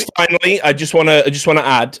 Just finally, I just want to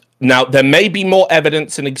add. Now, there may be more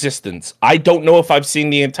evidence in existence. I don't know if I've seen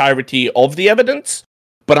the entirety of the evidence,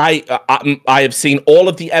 but I have seen all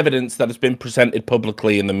of the evidence that has been presented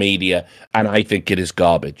publicly in the media, and I think it is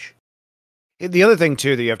garbage. The other thing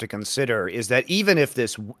too that you have to consider is that even if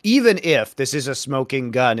this is a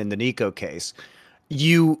smoking gun in the Nico case,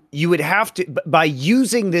 you would have to, by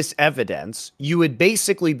using this evidence, you would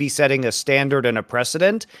basically be setting a standard and a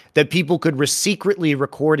precedent that people could secretly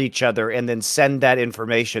record each other and then send that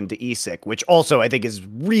information to ESIC, which also I think is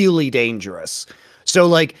really dangerous. So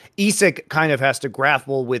ESIC kind of has to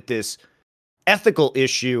grapple with this ethical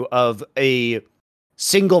issue of a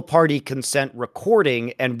single party consent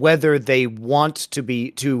recording and whether they want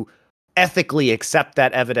to ethically accept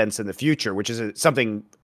that evidence in the future, which is something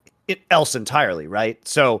else entirely, right?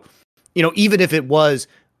 So, even if it was,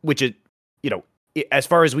 which it, as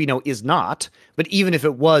far as we know, is not. But even if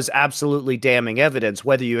it was absolutely damning evidence,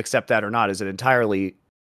 whether you accept that or not is an entirely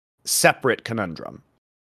separate conundrum.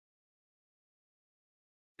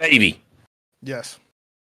 Davey, Yes.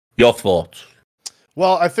 your thoughts?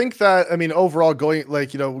 Well, I think that, I mean, overall, going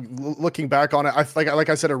looking back on it, like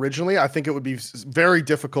I said originally, I think it would be very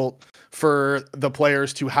difficult for the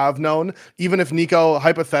players to have known, even if Nico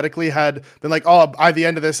hypothetically had been like, oh, by the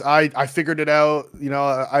end of this, I figured it out.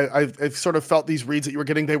 I sort of felt these reads that you were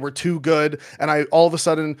getting, they were too good. And I all of a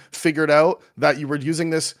sudden figured out that you were using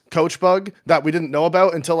this coach bug that we didn't know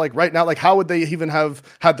about until like right now. Like, how would they even have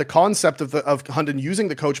had the concept of Hunden using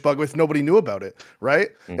the coach bug if nobody knew about it, right?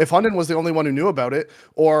 If Hunden was the only one who knew about it,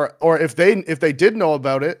 or if they did know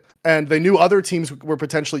about it and they knew other teams were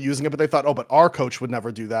potentially using it, but they thought, oh, but our coach would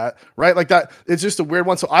never do that, right? Like that, it's just a weird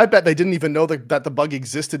one. So I bet they didn't even know that the bug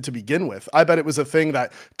existed to begin with. I bet it was a thing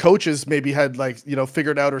that coaches maybe had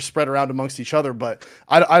figured out or spread around amongst each other, but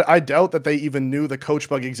I doubt that they even knew the coach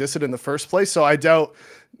bug existed in the first place. So I doubt.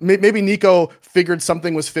 Maybe Nico figured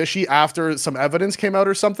something was fishy after some evidence came out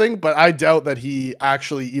or something, but I doubt that he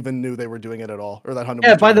actually even knew they were doing it at all, or that Hunden.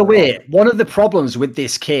 Yeah, by the way, one of the problems with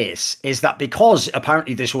this case is that because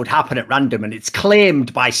apparently this would happen at random and it's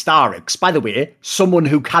claimed by Starix, by the way, someone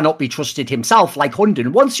who cannot be trusted himself like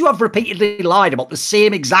Hunden, once you have repeatedly lied about the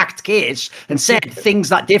same exact case and said things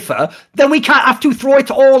that differ, then we can't have to throw it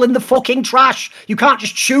all in the fucking trash. You can't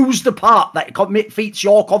just choose the part that fits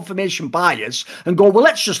your confirmation bias and go, well,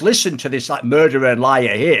 let's just listen to this like murderer and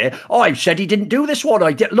liar here. Oh, I said he didn't do this one.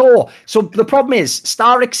 I did. No. So the problem is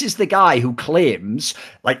Starix is the guy who claims,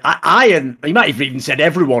 like and he might have even said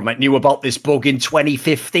everyone knew about this bug in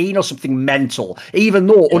 2015 or something mental, even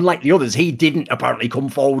though unlike the others, he didn't apparently come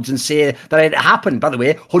forwards and say that it happened. By the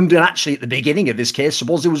way, Hunden actually at the beginning of this case,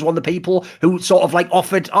 suppose he was one of the people who sort of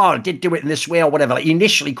offered, oh, I did do it in this way or whatever. He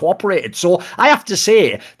initially cooperated. So I have to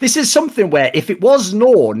say, this is something where if it was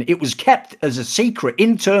known, it was kept as a secret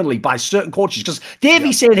internally by certain coaches, because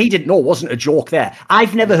Davey saying he didn't know wasn't a joke there.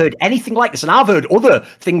 I've never heard anything like this, and I've heard other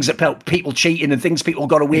things about people cheating and things people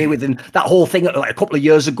got away with, and that whole thing a couple of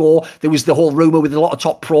years ago, there was the whole rumor with a lot of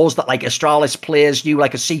top pros that Astralis players knew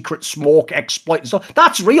a secret smoke exploit and stuff.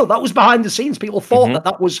 That's real. That was behind the scenes. People thought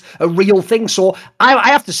that was a real thing. So I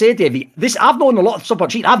have to say, Davey, I've known a lot of stuff about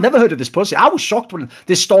cheating. I've never heard of this person. I was shocked when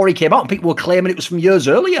this story came out and people were claiming it was from years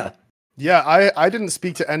earlier. Yeah, I didn't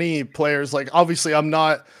speak to any players. Obviously you're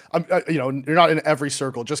not in every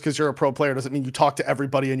circle. Just because you're a pro player doesn't mean you talk to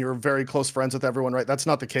everybody and you're very close friends with everyone, right? That's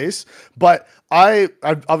not the case. But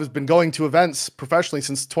I've been going to events professionally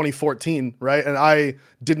since 2014, right? And I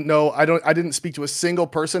didn't know, I didn't speak to a single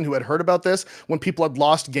person who had heard about this. When people had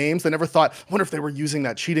lost games, they never thought, I wonder if they were using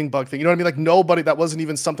that cheating bug thing. You know what I mean? Nobody, that wasn't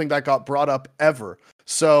even something that got brought up ever.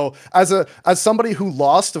 So as somebody who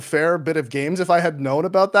lost a fair bit of games, if I had known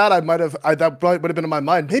about that, that probably would have been in my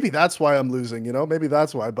mind. Maybe that's why I'm losing, maybe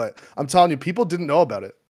that's why. But I'm telling you, people didn't know about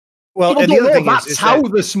it. Well, and the other thing is how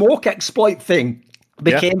the smoke exploit thing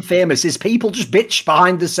became famous, is people just bitched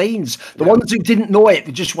behind the scenes. The ones who didn't know it,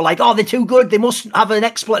 they just were like, oh, they're too good, they must have an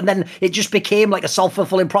exploit. And then it just became a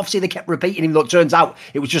self-fulfilling prophecy. They kept repeating, even though it turns out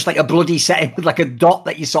it was just a bloody setting with a dot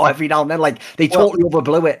that you saw every now and then. They totally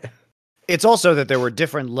overblew it. It's also that there were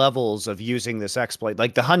different levels of using this exploit.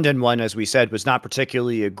 The Hunden one, as we said, was not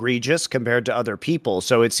particularly egregious compared to other people.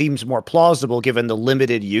 So it seems more plausible, given the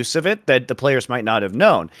limited use of it, that the players might not have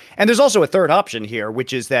known. And there's also a third option here,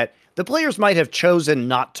 which is that the players might have chosen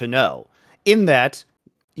not to know. In that,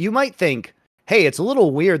 you might think, hey, it's a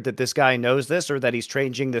little weird that this guy knows this, or that he's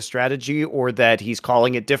changing this strategy, or that he's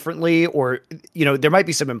calling it differently, or, there might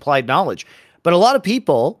be some implied knowledge. But a lot of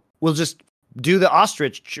people will just do the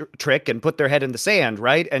ostrich trick and put their head in the sand,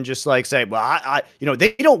 right? And just say, well,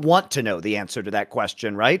 they don't want to know the answer to that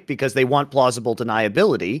question, right? Because they want plausible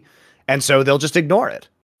deniability. And so they'll just ignore it.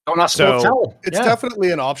 It's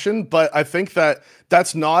definitely an option, but I think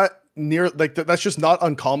that's not that's just not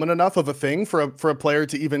uncommon enough of a thing for a player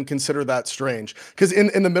to even consider that strange. Because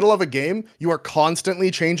in the middle of a game, you are constantly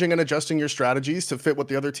changing and adjusting your strategies to fit what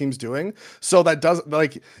the other team's doing. So that does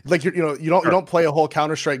you don't play a whole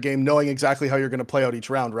Counter-Strike game knowing exactly how you're going to play out each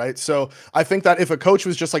round, right? So I think that if a coach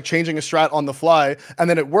was just changing a strat on the fly and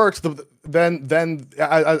then it works, then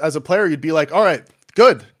as a player you'd be like, all right,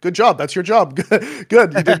 Good job. That's your job.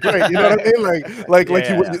 Good. You did great. You know what I mean? Like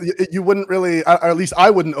you wouldn't really, or at least I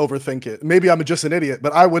wouldn't overthink it. Maybe I'm just an idiot,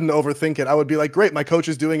 but I wouldn't overthink it. I would be like, great, my coach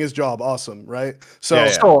is doing his job. Awesome, right?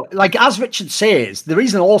 So, like as Richard says, the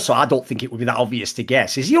reason also I don't think it would be that obvious to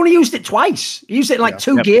guess is he only used it twice. He used it in like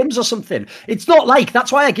 2 games or something. It's not like,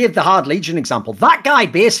 that's why I gave the Hard Legion example. That guy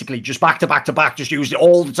basically just back to back just used it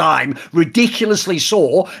all the time, ridiculously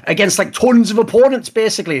so, against like tons of opponents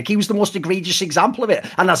basically. Like he was the most egregious example of it.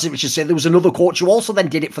 And as Richard said, there was another coach who also then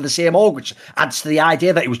did it for the same org, which adds to the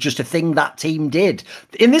idea that it was just a thing that team did.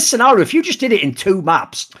 In this scenario, if you just did it in 2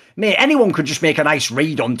 maps, mate, anyone could just make a nice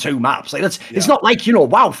read on 2 maps. Like it's not like, you know,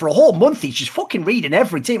 wow, for a whole month he's just fucking reading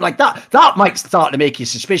every team like that. That might start to make you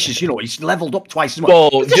suspicious. You know, he's leveled up twice as much.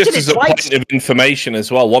 Well, just as a point of information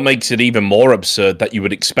as well, what makes it even more absurd that you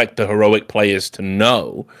would expect the heroic players to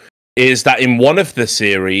know is that in one of the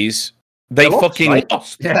series they fucking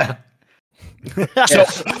lost. Yeah. So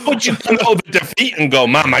how would you come over defeat and go,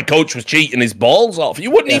 man, my coach was cheating his balls off?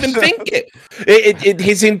 You wouldn't even think it.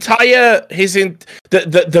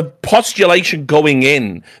 The postulation going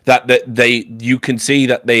in that you can see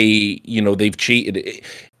that they've cheated.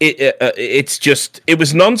 It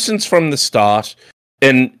was nonsense from the start,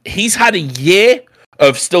 and he's had a year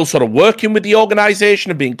of still sort of working with the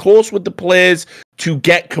organization and being close with the players to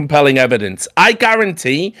get compelling evidence. I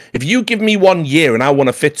guarantee if you give me 1 year and I want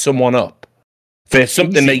to fit someone up for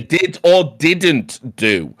something they did or didn't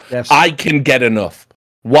do, I can get enough.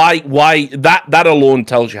 Why that alone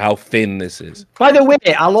tells you how thin this is. By the way,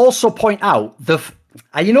 I'll also point out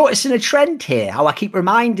are you noticing a trend here? How I keep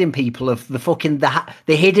reminding people of the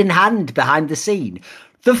hidden hand behind the scene.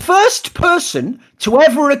 The first person to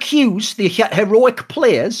ever accuse the heroic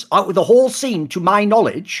players out of the whole scene, to my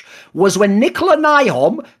knowledge, was when Nicola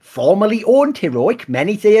Nyholm, formerly owned Heroic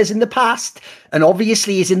many years in the past, and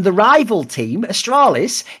obviously is in the rival team,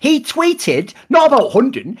 Astralis, he tweeted, not about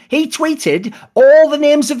Hunden, he tweeted all the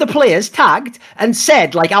names of the players tagged and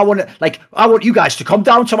said, I want you guys to come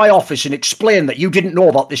down to my office and explain that you didn't know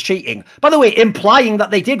about this cheating. By the way, implying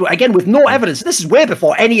that they did, again, with no evidence. This is way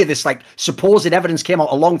before any of this, supposed evidence came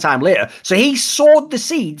out a long time later. So he sowed the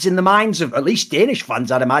seeds in the minds of at least Danish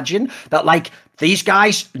fans, I'd imagine, that, these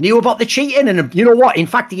guys knew about the cheating, and you know what? In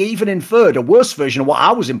fact, he even inferred a worse version of what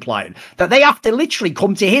I was implying, that they have to literally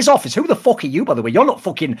come to his office. Who the fuck are you, by the way? You're not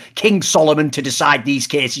fucking King Solomon to decide these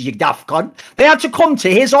cases, you daft cunt. They had to come to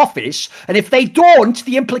his office, and if they don't,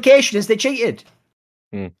 the implication is they cheated.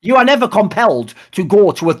 You are never compelled to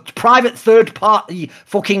go to a private third-party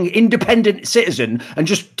fucking independent citizen and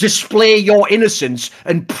just display your innocence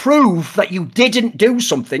and prove that you didn't do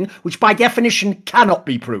something, which by definition cannot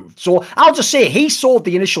be proved. So I'll just say he sowed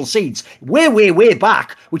the initial seeds way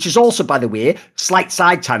back, which is also, by the way, slight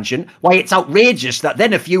side tangent, why it's outrageous that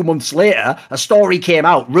then a few months later, a story came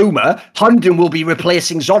out, rumour, Hunden will be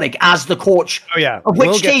replacing Zonic as the coach of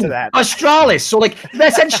which team? Astralis. So,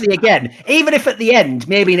 essentially, again, even if at the end,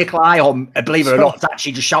 maybe Nikolai, believe it or not, it's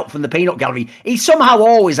actually just shout from the peanut gallery, he somehow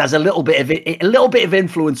always has a little bit of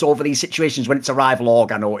influence over these situations when it's a rival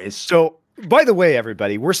org, I notice. So, by the way,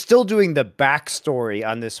 everybody, we're still doing the backstory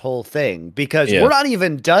on this whole thing because we're not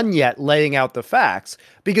even done yet laying out the facts,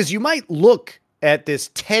 because you might look at this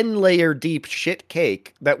 10-layer deep shit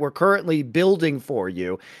cake that we're currently building for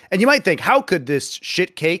you, and you might think, how could this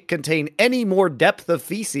shit cake contain any more depth of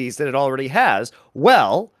feces than it already has?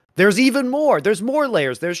 Well, there's even more. There's more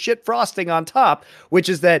layers. There's shit frosting on top, which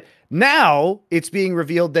is that now it's being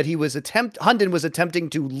revealed that Hunden was attempting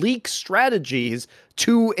to leak strategies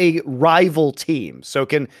to a rival team. So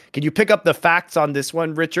can you pick up the facts on this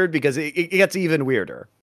one, Richard? Because it gets even weirder.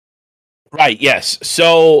 Right, yes.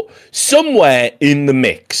 So somewhere in the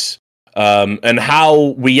mix, and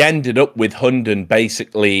how we ended up with Hunden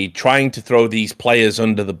basically trying to throw these players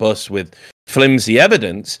under the bus with flimsy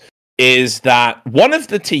evidence, is that one of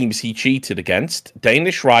the teams he cheated against,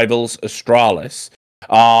 Danish rivals Astralis,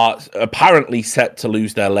 are apparently set to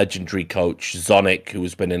lose their legendary coach, Zonic, who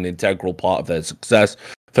has been an integral part of their success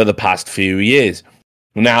for the past few years.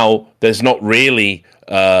 Now, there's not really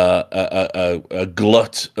a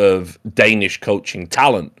glut of Danish coaching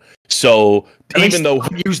talent. So even though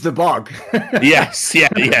use the bug, yes,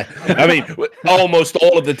 yeah. I mean, almost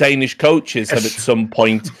all of the Danish coaches have at some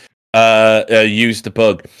point used the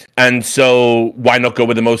bug, and so why not go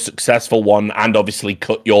with the most successful one and obviously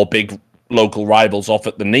cut your big local rivals off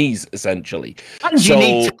at the knees, essentially. And you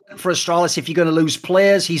need talent for Astralis if you're going to lose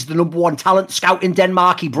players. He's the #1 talent scout in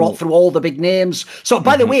Denmark. He brought through all the big names. So,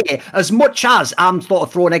 by the way, as much as I'm sort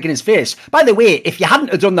of throwing egg in his face, by the way, if you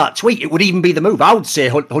hadn't have done that tweet, it would even be the move. I would say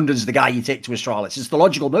Hunden's the guy you take to Astralis. It's the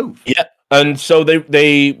logical move. Yeah. And so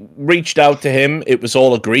they reached out to him. It was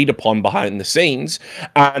all agreed upon behind the scenes.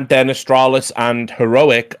 And then Astralis and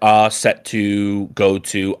Heroic are set to go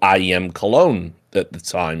to IEM Cologne at the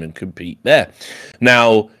time and compete there.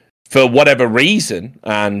 Now, for whatever reason,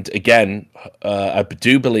 and again, I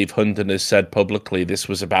do believe Hunden has said publicly this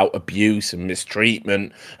was about abuse and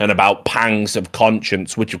mistreatment and about pangs of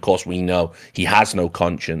conscience, which of course we know he has no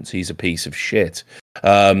conscience. He's a piece of shit.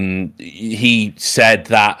 He said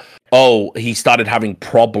that, he started having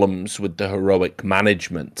problems with the Heroic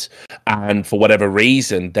management. And for whatever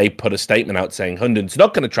reason, they put a statement out saying Hunden's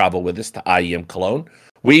not going to travel with us to IEM Cologne.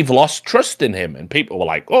 We've lost trust in him. And people were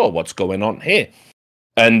like, what's going on here?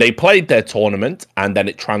 And they played their tournament, and then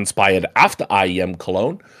it transpired after IEM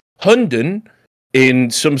Cologne. Hunden, in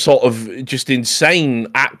some sort of just insane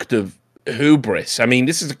act of hubris, I mean,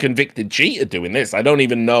 this is a convicted cheater doing this. I don't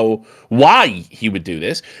even know why he would do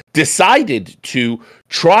this. Decided to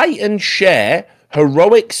try and share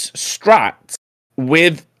Heroic's strats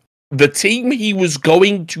with the team he was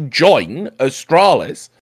going to join, Astralis,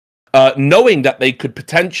 knowing that they could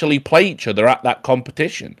potentially play each other at that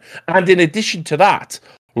competition. And in addition to that,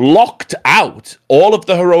 locked out all of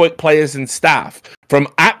the Heroic players and staff from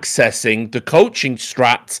accessing the coaching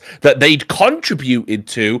strats that they'd contributed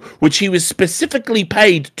to, which he was specifically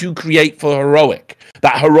paid to create for Heroic,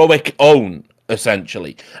 that Heroic own,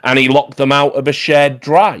 essentially. And he locked them out of a shared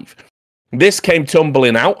drive. This came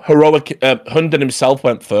tumbling out. Heroic, Hunden himself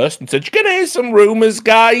went first and said, "You're going to hear some rumors,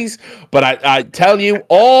 guys." But I tell you,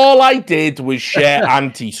 all I did was share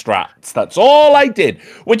anti-strats. That's all I did.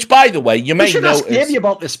 Which, by the way, you may notice... We should ask Davey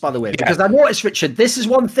about this, by the way, because I noticed, Richard, this is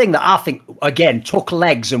one thing that I think, again, took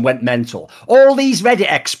legs and went mental. All these Reddit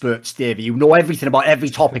experts, Davey, who know everything about every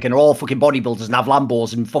topic and are all fucking bodybuilders and have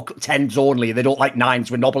Lambos and fuck 10s only, and they don't like 9s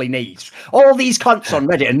with knobbly knees. All these cunts on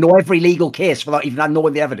Reddit and know every legal case without even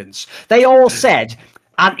knowing the evidence. They all said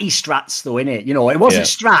anti-strats, though, innit? You know, it wasn't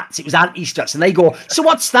strats, it was anti-strats. And they go, so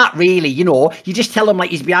what's that really? You know, you just tell him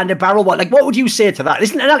like he's behind a barrel. What would you say to that?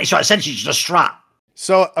 Isn't an anti-strat essentially just a strat?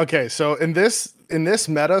 So, okay, so in this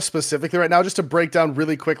meta specifically right now, just to break down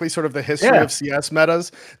really quickly sort of the history of CS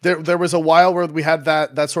metas, there was a while where we had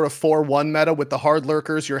that sort of 4-1 meta with the hard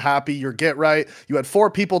lurkers, you're happy, you're get right. You had 4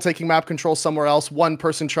 people taking map control somewhere else, 1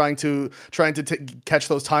 person trying to catch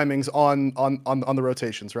those timings on the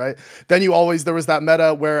rotations, right? Then there was that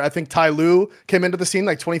meta where I think Tai Lu came into the scene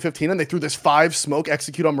like 2015 and they threw this 5 smoke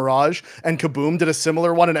execute on Mirage, and Kaboom did a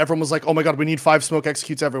similar one, and everyone was like, oh my god, we need 5 smoke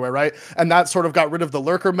executes everywhere, right? And that sort of got rid of the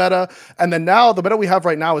lurker meta. And then now the meta we have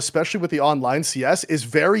right now, especially with the online CS, is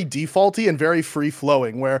very defaulty and very free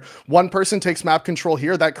flowing, where one person takes map control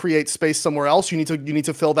here, that creates space somewhere else. You need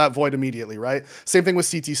to fill that void immediately, right? Same thing with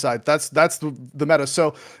CT side. That's the meta.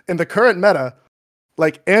 So in the current meta,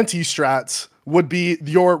 like anti-strats would be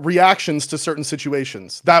your reactions to certain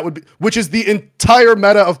situations. That would be, which is the entire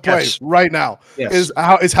meta of play right now. Is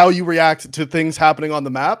how you react to things happening on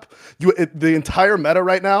the map. The entire meta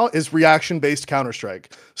right now is reaction-based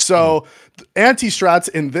Counter-Strike. So anti-strats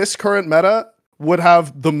in this current meta would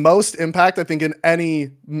have the most impact, I think, in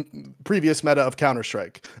any previous meta of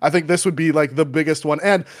Counter-Strike. I think this would be like the biggest one.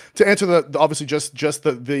 And to answer the obviously just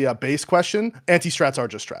the base question, anti-strats are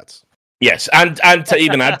just strats. Yes, and to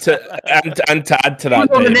even add to that,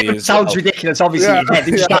 it sounds ridiculous. Obviously,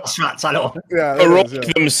 strats. I know.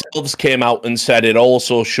 Heroic themselves came out and said it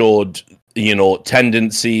also showed, you know,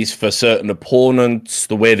 tendencies for certain opponents,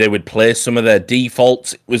 the way they would play some of their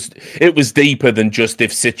defaults. It was deeper than just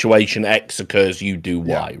if situation X occurs, you do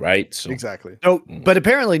Y, right? So, exactly. So, but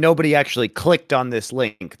apparently nobody actually clicked on this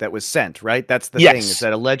link that was sent, right? That's the thing, is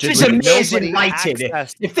that allegedly it's amazing writing.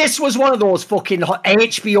 If this was one of those fucking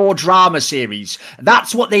HBO drama series,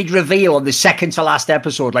 that's what they'd reveal on the second to last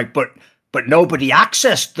episode. Like, but nobody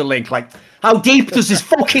accessed the link. Like, how deep does this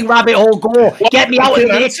fucking rabbit hole go? Get me out of the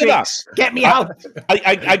Matrix. Get me out.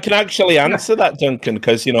 I can actually answer that, Duncan,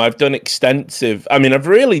 because, you know, I've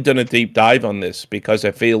really done a deep dive on this because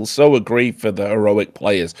I feel so aggrieved for the Heroic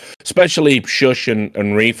players, especially Shush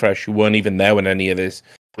and Refresh, who weren't even there when any of this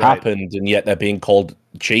happened, and yet they're being called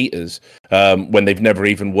cheaters when they've never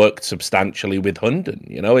even worked substantially with Hunden.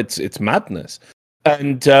 You know, it's madness.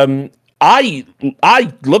 And I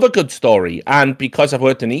love a good story, and because I've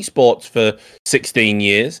worked in esports for 16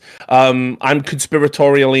 years, I'm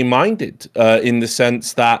conspiratorially minded in the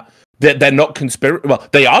sense that they're not well,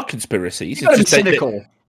 they are conspiracies. It's just cynical.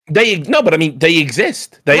 But I mean, they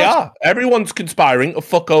exist. They are. Everyone's conspiring to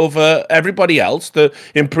fuck over everybody else to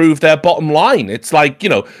improve their bottom line. It's like, you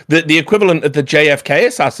know, the equivalent of the JFK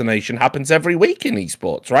assassination happens every week in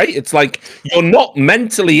esports, right? It's like you're not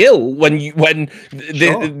mentally ill when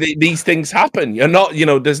these things happen. You're not, you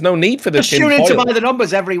know, there's no need for this. Just tune into By the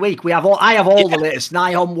Numbers every week. I have all the latest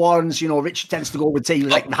Nihon ones. You know, Richard tends to go with teams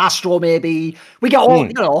like Astro, maybe. We get all,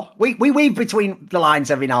 you know, we weave between the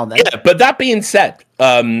lines every now and then. Yeah, but that being said,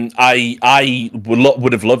 I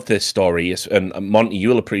would have loved this story, and Monty,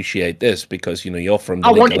 you'll appreciate this because you know you're from the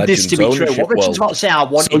I wanted this to be true. What Richard's about to say, I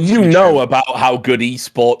wanted. So you know about how good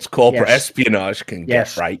esports corporate espionage can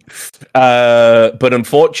get, right? But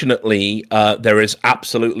unfortunately, there is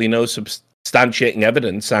absolutely no substantiating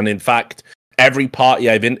evidence, and in fact, every party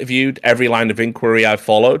I've interviewed, every line of inquiry I've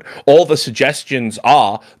followed, all the suggestions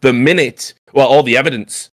are all the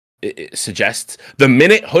evidence. It suggests the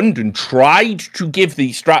minute Hunden tried to give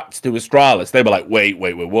these strats to Astralis, they were like, wait,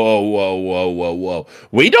 whoa.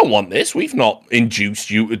 We don't want this. We've not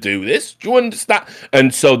induced you to do this. Do you understand?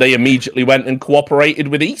 And so they immediately went and cooperated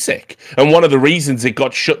with ESIC. And one of the reasons it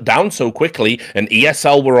got shut down so quickly, and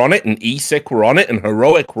ESL were on it, and ESIC were on it, and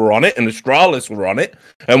Heroic were on it, and Astralis were on it.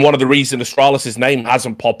 And one of the reasons Astralis' name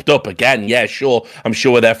hasn't popped up again, yeah, sure, I'm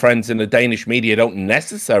sure their friends in the Danish media don't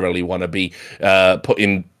necessarily want to be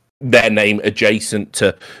putting their name adjacent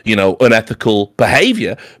to, you know, unethical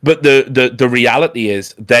behavior, but the reality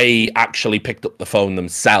is they actually picked up the phone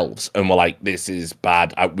themselves and were like, this is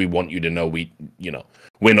bad, we want you to know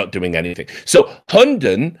we're not doing anything. So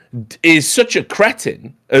Hunden is such a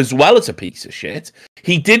cretin as well as a piece of shit.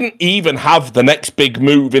 He didn't even have the next big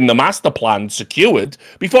move in the master plan secured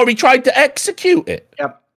before he tried to execute it.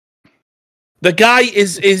 Yep. The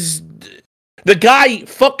guy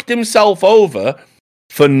fucked himself over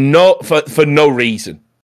for no reason,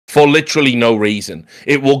 for literally no reason.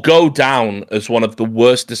 It will go down as one of the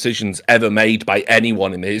worst decisions ever made by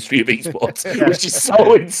anyone in the history of esports, which is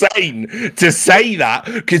so insane to say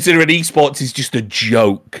that, considering esports is just a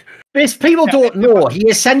joke. This people don't know. He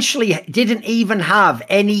essentially didn't even have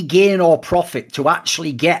any gain or profit to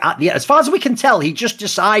actually get at the. As far as we can tell, he just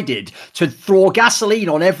decided to throw gasoline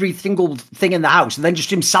on every single thing in the house, and then just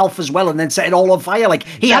himself as well, and then set it all on fire. Like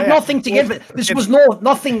he had nothing to give. This was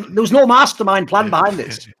nothing. There was no mastermind plan behind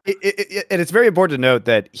this. And it's very important to note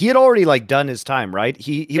that he had already done his time, right?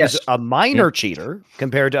 He was a minor cheater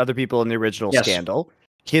compared to other people in the original scandal.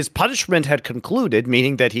 His punishment had concluded,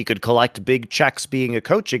 meaning that he could collect big checks being a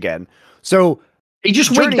coach again. So he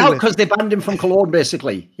just wigged out because they banned him from Cologne,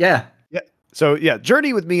 basically. Yeah. So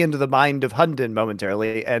journey with me into the mind of Hunden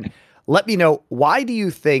momentarily, and let me know, why do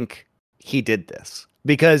you think he did this?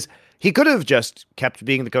 Because he could have just kept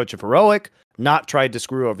being the coach of Heroic, not tried to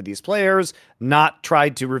screw over these players, not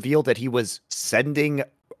tried to reveal that he was sending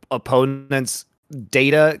opponents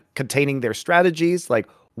data containing their strategies. Like,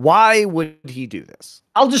 why would he do this?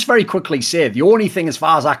 I'll just very quickly say, the only thing as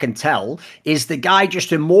far as I can tell is the guy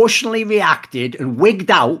just emotionally reacted and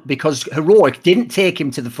wigged out because Heroic didn't take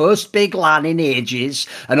him to the first big LAN in ages.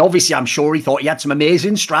 And obviously, I'm sure he thought he had some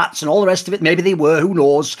amazing strats and all the rest of it. Maybe they were, who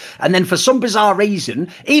knows? And then for some bizarre reason,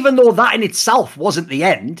 even though that in itself wasn't the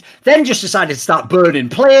end, then just decided to start burning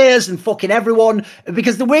players and fucking everyone.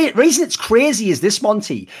 Because the reason it's crazy is this,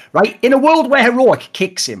 Monty, right? In a world where Heroic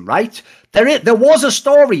kicks him, right? There was a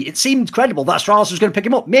story. It seemed credible that Astralis was going to pick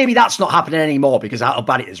him up. Maybe that's not happening anymore because of how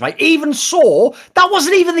bad it is, right? Even so, that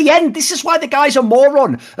wasn't even the end. This is why the guy's a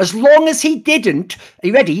moron. As long as he didn't, are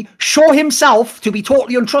you ready, show himself to be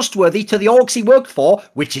totally untrustworthy to the orgs he worked for,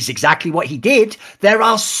 which is exactly what he did, there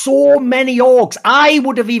are so many orgs. I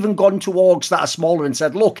would have even gone to orgs that are smaller and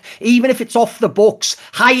said, look, even if it's off the books,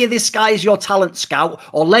 hire this guy as your talent scout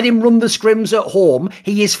or let him run the scrims at home.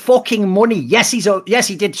 He is fucking money. Yes,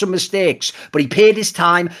 he did some mistakes, but he paid his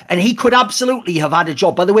time and he could absolutely have had a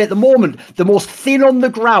job. By the way, at the moment, the most thin on the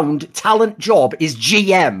ground talent job is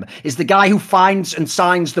GM, is the guy who finds and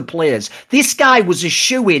signs the players. This guy was a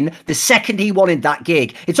shoo-in the second he wanted that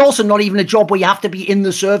gig. It's also not even a job where you have to be in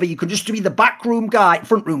the server. You can just be the backroom guy,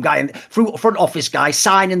 front room guy, and front office guy,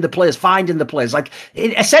 signing the players, finding the players.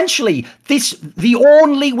 Essentially, the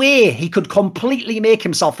only way he could completely make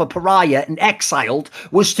himself a pariah and exiled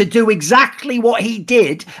was to do exactly what he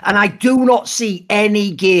did, and I do not see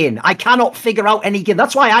any gain. I cannot figure out any gain.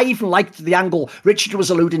 That's why I even liked the angle Richard was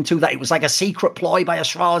alluding to, that it was like a secret ploy by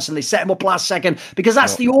Astralis and they set him up last second, because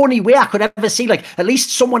that's the only way I could ever see. Like, at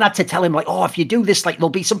least someone had to tell him, like, oh, if you do this, like, there'll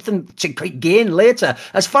be something to gain later.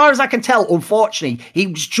 As far as I can tell, unfortunately, he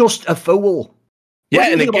was just a fool.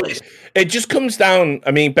 Yeah, and it just comes down.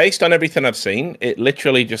 I mean, based on everything I've seen, it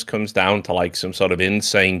literally just comes down to like some sort of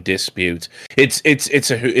insane dispute. It's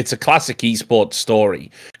a classic esports story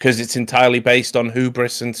because it's entirely based on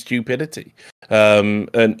hubris and stupidity.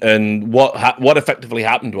 And what effectively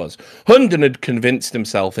happened was Hunden had convinced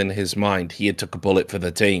himself in his mind he had took a bullet for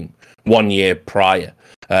the team 1 year prior,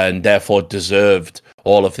 and therefore deserved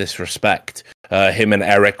all of this respect. Him and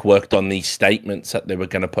Eric worked on these statements that they were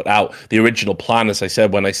going to put out. The original plan, as I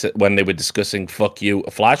said, when they were discussing "fuck you" a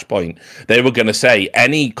Flashpoint, they were going to say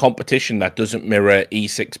any competition that doesn't mirror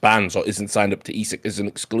ESIC's bans or isn't signed up to ESIC as an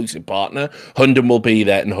exclusive partner, Hunden will be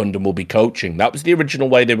there and Hunden will be coaching. That was the original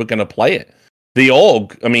way they were going to play it. The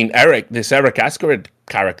org, I mean, Eric Askerid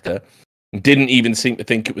character, didn't even seem to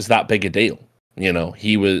think it was that big a deal. You know,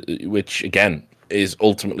 he was, which again is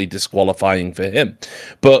ultimately disqualifying for him.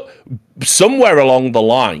 But somewhere along the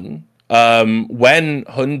line, when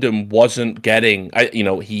Hunden wasn't getting,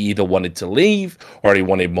 he either wanted to leave or he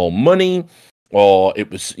wanted more money, or it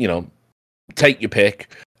was, take your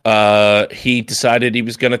pick. He decided he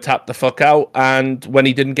was going to tap the fuck out, and when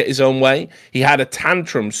he didn't get his own way, he had a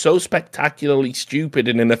tantrum so spectacularly stupid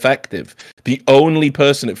and ineffective. The only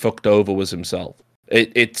person it fucked over was himself.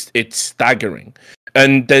 It's staggering,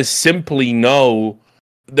 and there's simply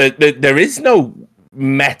there is no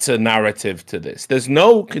meta narrative to this. There's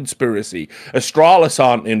no conspiracy. Astralis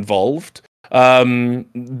aren't involved.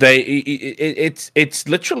 It's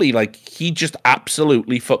literally like he just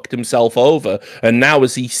absolutely fucked himself over, and now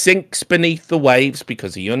as he sinks beneath the waves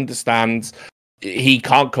because he understands he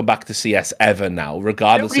can't come back to CS ever now,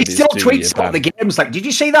 regardless. He still tweets about the games. Like, did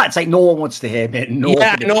you see that? It's like no one wants to hear me.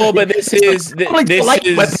 But this is when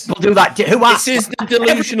people do that. Who asked? This is the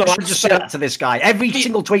delusional. Just say that to this guy. Every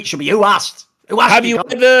single tweet should be who asked. Have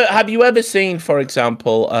you ever seen, for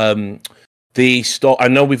example, the story? I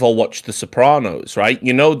know we've all watched The Sopranos, right?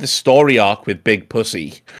 You know the story arc with Big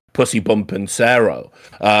Pussy Bump and Cero,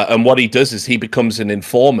 and what he does is he becomes an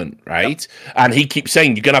informant, right? Yep. And he keeps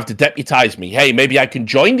saying, "You're gonna have to deputize me. Hey, maybe I can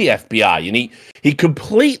join the FBI." And he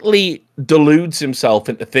completely deludes himself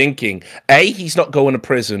into thinking: A, he's not going to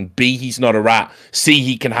prison. B, he's not a rat. C,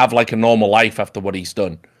 he can have like a normal life after what he's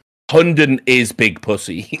done. Hunden is Big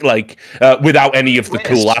Pussy, like without any of the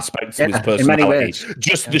cool aspects of his personality.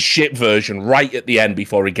 Just the shit version right at the end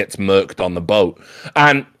before he gets murked on the boat.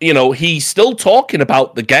 And, he's still talking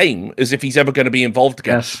about the game as if he's ever going to be involved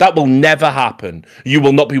again. Yes. That will never happen. You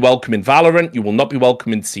will not be welcome in Valorant. You will not be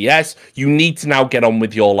welcome in CS. You need to now get on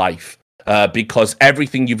with your life. Because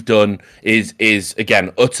everything you've done is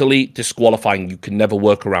again utterly disqualifying. You can never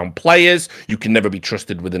work around players. You can never be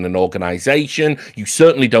trusted within an organization. You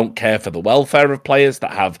certainly don't care for the welfare of players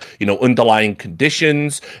that have underlying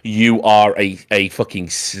conditions. You are a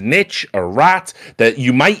fucking snitch, a rat. That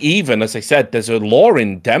you might even, as I said, there's a law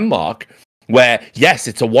in Denmark where, yes,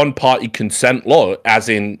 it's a one-party consent law, as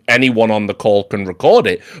in anyone on the call can record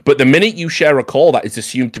it. But the minute you share a call that is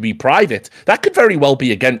assumed to be private, that could very well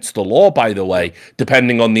be against the law, by the way,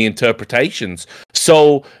 depending on the interpretations.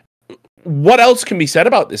 So what else can be said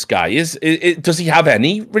about this guy? Does he have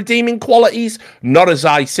any redeeming qualities? Not as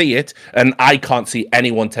I see it, and I can't see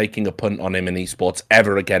anyone taking a punt on him in esports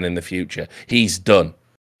ever again in the future. He's done.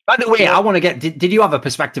 By the way, I want to get... Did you have a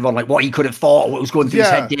perspective on what he could have thought, what was going through his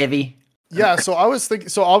head, Davey? Yeah, so I was thinking.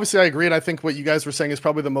 So obviously, I agree, and I think what you guys were saying is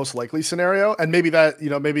probably the most likely scenario, and maybe that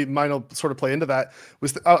maybe mine will sort of play into that.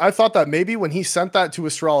 I thought that maybe when he sent that to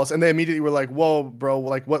Astralis, and they immediately were like, "Whoa, bro!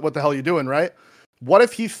 Like, what the hell are you doing?" Right? What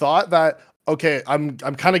if he thought that? Okay, I'm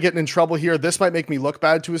kind of getting in trouble here. This might make me look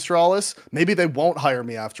bad to Astralis. Maybe they won't hire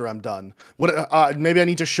me after I'm done. Maybe I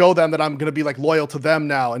need to show them that I'm gonna be like loyal to them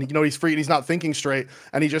now. And he's free and he's not thinking straight.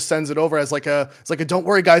 And he just sends it over as like a don't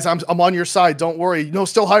worry guys, I'm on your side. Don't worry.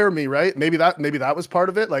 Still hire me, right? Maybe that was part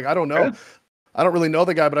of it. Like I don't know. Yeah. I don't really know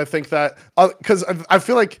the guy, but I think that because I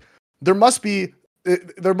feel like there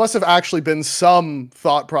must have actually been some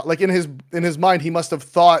thought like in his mind, he must have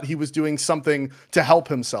thought he was doing something to help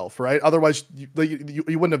himself, right? Otherwise you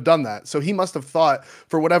wouldn't have done that. So he must have thought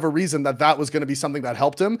for whatever reason that was going to be something that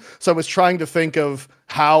helped him. So I was trying to think of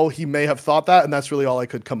how he may have thought that, and that's really all I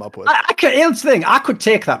could come up with. Here's the thing, I could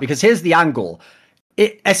take that because here's the angle.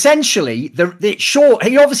 Essentially,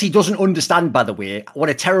 he obviously doesn't understand, by the way, what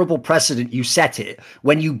a terrible precedent you set it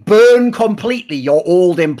when you burn completely your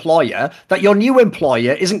old employer, that your new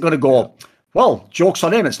employer isn't going to go, Well, joke's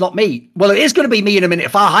on him. It's not me. Well, it is going to be me in a minute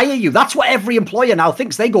if I hire you. That's what every employer now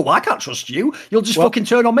thinks. They go, well, I can't trust you. You'll just fucking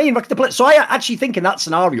turn on me and wreck the place. So I actually think in that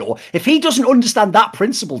scenario, if he doesn't understand that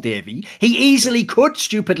principle, Davey, he easily could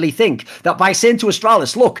stupidly think that by saying to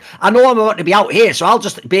Astralis, look, I know I'm about to be out here, so I'll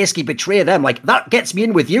just basically betray them. Like, that gets me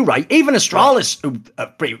in with you, right? Even Astralis, who are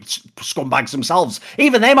pretty scumbags themselves,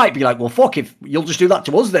 even they might be like, well, fuck, if you'll just do that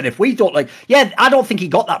to us then. If we don't, like, yeah, I don't think he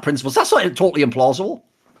got that principle. That's not totally implausible.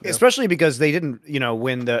 Especially because they didn't,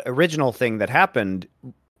 when the original thing that happened,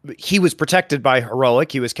 he was protected by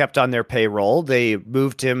Heroic. He was kept on their payroll. They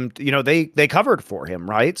moved him, they covered for him,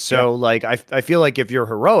 right? So like, I feel like if you're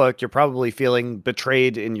Heroic, you're probably feeling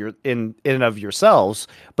betrayed in and of yourselves.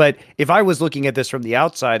 But if I was looking at this from the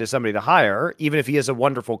outside as somebody to hire, even if he is a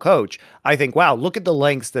wonderful coach, I think, wow, look at the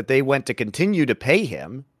lengths that they went to continue to pay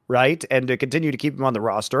him, right? And to continue to keep him on the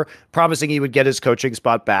roster, promising he would get his coaching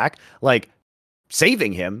spot back. Like,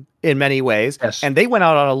 saving him in many ways. Yes. And they went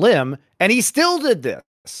out on a limb and he still did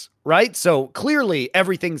this, right? So clearly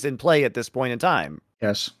everything's in play at this point in time.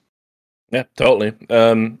 Yes. Yeah, totally.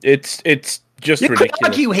 It's just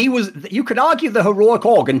ridiculous. You could argue the Heroic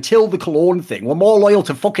org until the Cologne thing were more loyal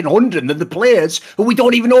to fucking Hunden than the players who we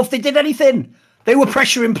don't even know if they did anything. They were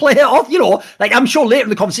pressuring player off, like I'm sure later in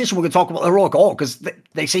the conversation we're going to talk about the Heroic org because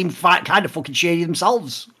they seem kind of fucking shady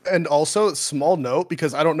themselves. And also, small note,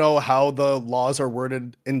 because I don't know how the laws are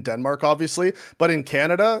worded in Denmark, obviously, but in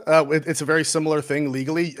Canada, it's a very similar thing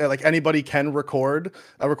legally. Like anybody can record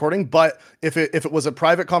a recording, but if it was a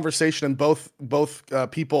private conversation and both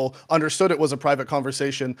people understood it was a private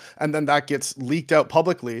conversation, and then that gets leaked out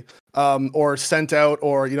publicly, or sent out,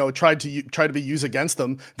 or tried to be used against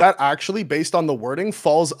them, that actually, based on the wording,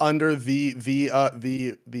 falls under the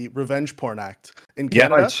Revenge Porn Act in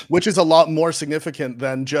Canada, which is a lot more significant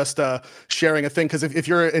than just sharing a thing. Because if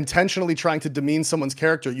you're intentionally trying to demean someone's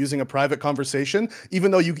character using a private conversation,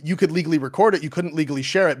 even though you could legally record it, you couldn't legally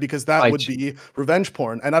share it because that would be revenge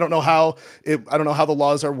porn. And I don't know how the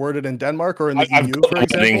laws are worded in Denmark or in the EU, for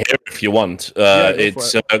example. Here if you want.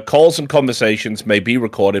 It's calls and conversations may be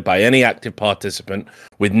recorded by any active participant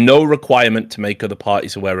with no requirement to make other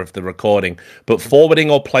parties aware of the recording, but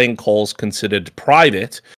forwarding or playing calls considered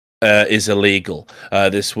private is illegal.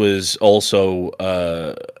 This was also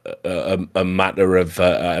a matter of,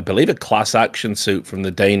 I believe, a class action suit from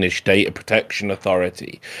the Danish Data Protection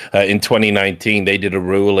Authority. In 2019, they did a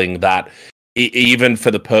ruling that even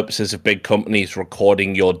for the purposes of big companies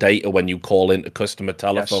recording your data when you call into customer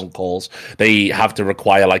telephone calls, they have to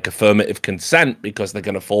require like affirmative consent because they're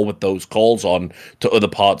going to forward those calls on to other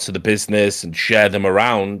parts of the business and share them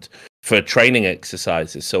around for training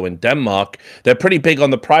exercises. So in Denmark, they're pretty big on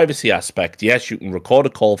the privacy aspect. Yes, you can record a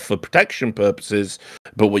call for protection purposes,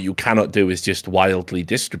 but what you cannot do is just wildly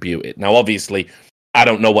distribute it. Now, obviously, I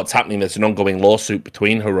don't know what's happening. There's an ongoing lawsuit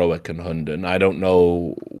between Heroic and Hunden. I don't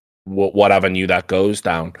know what avenue that goes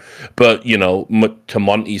down. But, to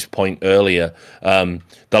Monty's point earlier, the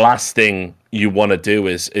last thing you want to do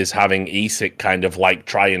is having ESIC kind of like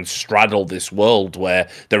try and straddle this world where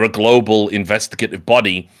they're a global investigative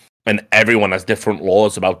body and everyone has different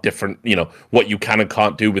laws about different, what you can and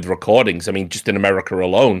can't do with recordings. I mean, just in America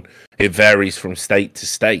alone, it varies from state to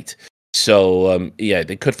state. So,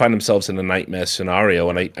 they could find themselves in a nightmare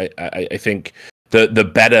scenario. And I think the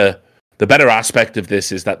better aspect of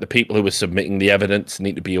this is that the people who are submitting the evidence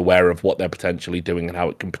need to be aware of what they're potentially doing and how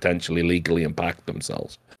it can potentially legally impact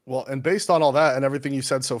themselves. Well, and based on all that and everything you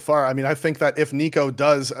said so far, I mean, I think that if Nico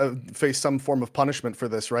does face some form of punishment for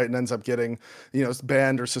this, right, and ends up getting,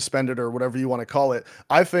 banned or suspended or whatever you want to call it,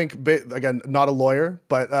 I think, again, not a lawyer,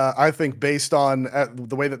 but I think based on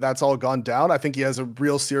the way that that's all gone down, I think he has a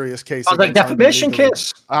real serious case. Oh, like defamation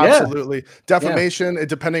case. Absolutely. Yeah. Defamation,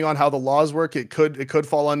 depending on how the laws work, it could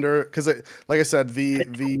fall under, because like I said,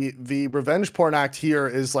 the Revenge Porn Act here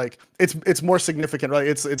is like, it's more significant, right?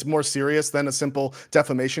 It's more serious than a simple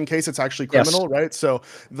defamation case. It's actually criminal, right? So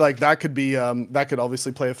like that could be that could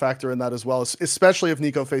obviously play a factor in that as well, especially if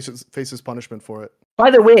Nico faces punishment for it. By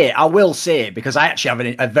the way, I will say, because I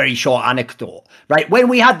actually have a very short anecdote, right? When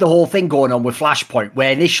we had the whole thing going on with Flashpoint,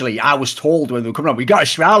 where initially I was told when they were coming on, we got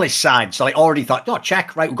Astralis signed. So I already thought,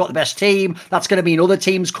 check, right? We've got the best team. That's going to mean other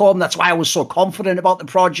teams come. That's why I was so confident about the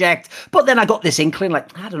project. But then I got this inkling,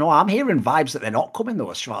 like, I don't know, I'm hearing vibes that they're not coming though,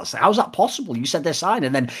 Astralis. How's that possible? You said they're signed.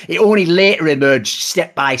 And then it only later emerged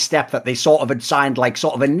step by step that they sort of had signed like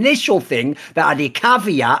sort of initial thing that had a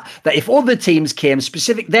caveat that if other teams came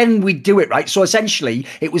specific, then we'd do it, right? So essentially,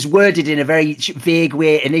 initially, it was worded in a very vague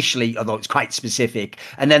way initially, although it's quite specific.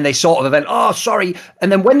 And then they sort of went, oh, sorry.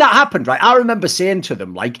 And then when that happened, right, I remember saying to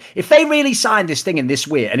them, like, if they really signed this thing in this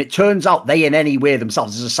way, and it turns out they in any way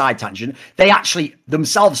themselves, as a side tangent, they actually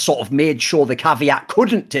themselves sort of made sure the caveat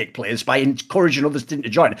couldn't take place by encouraging others to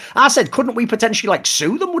join. I said, couldn't we potentially like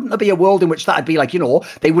sue them? Wouldn't there be a world in which that'd be like, you know,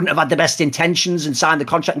 they wouldn't have had the best intentions and signed the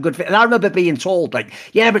contract in good faith? And I remember being told, like,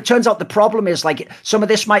 yeah, but it turns out the problem is like some of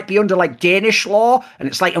this might be under like Danish law, and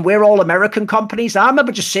it's like, and we're all American companies. And I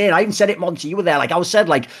remember just saying, I even said it, Monty, you were there, like I was said,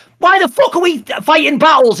 like, why the fuck are we fighting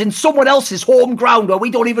battles in someone else's home ground where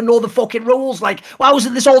we don't even know the fucking rules? Like, why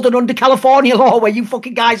wasn't this all done under California law where you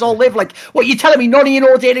fucking guys all live? Like, what, you telling me none of you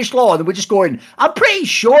know Danish law? And then we're just going, I'm pretty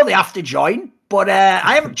sure they have to join. But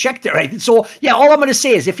I haven't checked it or anything. So, yeah, all I'm going to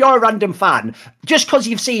say is if you're a random fan, just because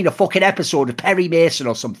you've seen a fucking episode of Perry Mason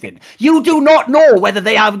or something, you do not know whether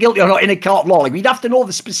they are guilty or not in a court of law. Like, we'd have to know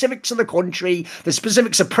the specifics of the country, the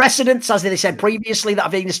specifics of precedents, as they said previously, that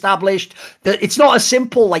have been established. It's not as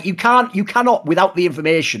simple. Like, you cannot, without the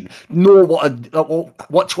information, know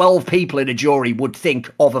what 12 people in a jury would think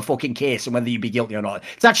of a fucking case and whether you'd be guilty or not.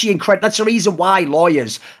 It's actually incredible. That's the reason why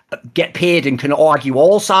lawyers get paid and can argue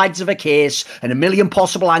all sides of a case and a million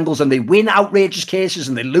possible angles, and they win outrageous cases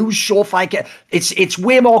and they lose surefire cases. It's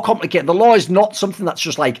way more complicated. The law is not something that's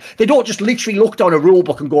just like, they don't just literally look down a rule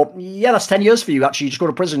book and go, yeah, that's 10 years for you, actually, you just go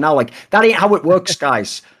to prison now. Like, that ain't how it works,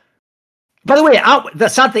 guys. By the way, the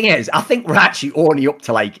sad thing is, I think we're actually only up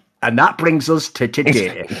to like, and that brings us to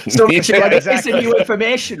today. So, what is the new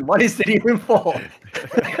information? What is the new info?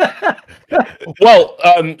 Well,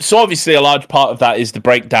 so obviously a large part of that is the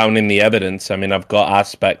breakdown in the evidence. I mean, I've got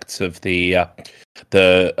aspects of I've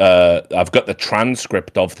got the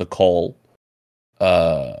transcript of the call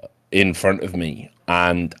in front of me,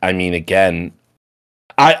 and I mean, again,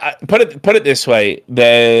 I put it this way: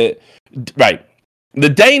 the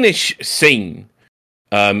Danish scene,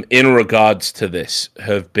 in regards to this,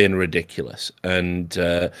 have been ridiculous, and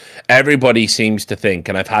everybody seems to think,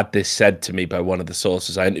 and I've had this said to me by one of the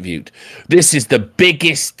sources I interviewed, this is the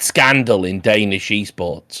biggest scandal in Danish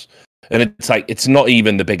esports. And it's like, it's not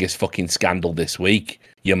even the biggest fucking scandal this week,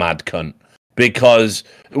 you mad cunt. Because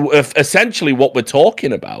essentially what we're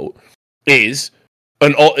talking about is,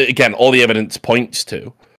 and again, all the evidence points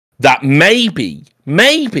to, that maybe,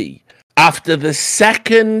 after the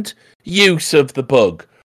second use of the bug,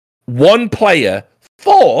 one player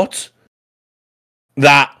thought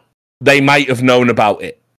that they might have known about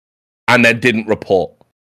it and then didn't report.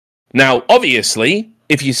 Now, obviously,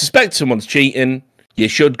 if you suspect someone's cheating, you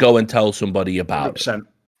should go and tell somebody about 100%. It,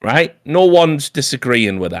 right? No one's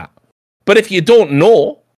disagreeing with that. But if you don't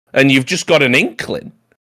know and you've just got an inkling,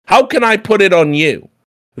 how can I put it on you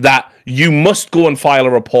that you must go and file a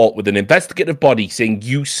report with an investigative body saying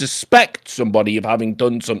you suspect somebody of having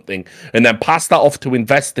done something, and then pass that off to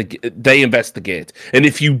they investigate. And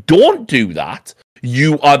if you don't do that,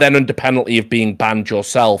 you are then under penalty of being banned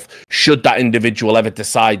yourself, should that individual ever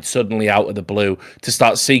decide suddenly out of the blue to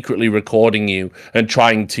start secretly recording you and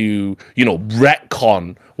trying to,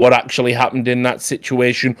 retcon what actually happened in that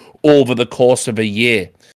situation over the course of a year.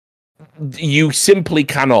 You simply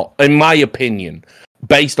cannot, in my opinion,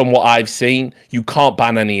 based on what I've seen, you can't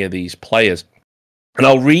ban any of these players. And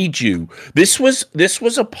I'll read you. This was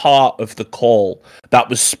a part of the call that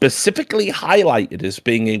was specifically highlighted as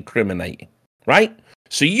being incriminating, right?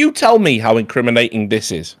 So you tell me how incriminating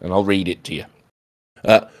this is, and I'll read it to you.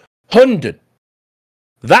 Hunden.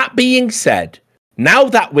 That being said, now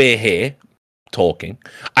that we're here talking,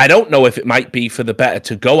 I don't know if it might be for the better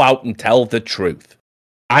to go out and tell the truth.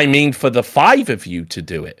 I mean, for the 5 of you to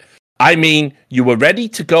do it. I mean, you were ready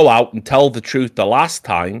to go out and tell the truth the last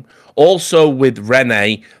time. Also with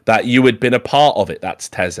Rene, that you had been a part of it. That's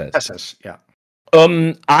Tezes. Tezes, yeah.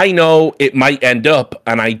 I know it might end up,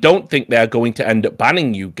 and I don't think they're going to end up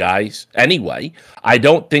banning you guys anyway. I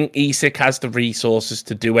don't think ESIC has the resources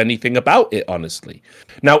to do anything about it, honestly.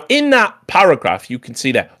 Now, in that paragraph, you can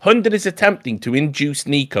see that Hunden is attempting to induce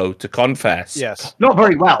Nico to confess. Yes. Not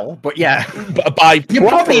very well, but yeah. You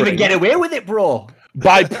probably even get away with it, bro.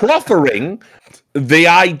 By proffering the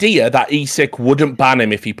idea that ESIC wouldn't ban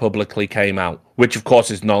him if he publicly came out, which of course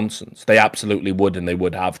is nonsense. They absolutely would, and they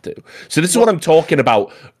would have to. So this is what I'm talking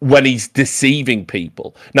about when he's deceiving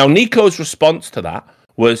people. Now, Nico's response to that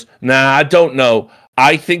was, nah, I don't know.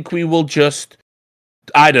 I think we will just,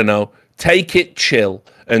 I don't know, take it chill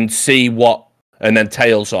and see what, and then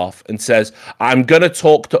tails off and says, I'm going to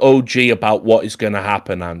talk to OG about what is going to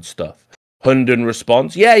happen and stuff. Hunden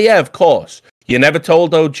responds, yeah, of course. You never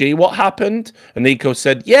told OG what happened? And Nico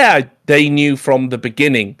said, yeah, they knew from the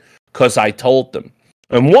beginning because I told them.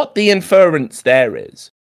 And what the inference there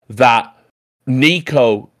is that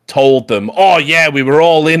Nico told them, oh yeah, we were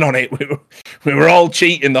all in on it. We were all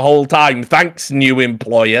cheating the whole time. Thanks, new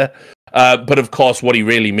employer. But of course, what he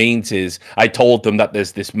really means is, I told them that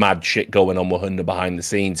there's this mad shit going on with Hunden behind the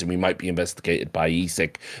scenes and we might be investigated by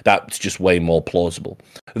ESIC. That's just way more plausible.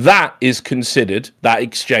 That is considered, that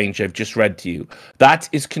exchange I've just read to you, that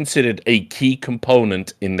is considered a key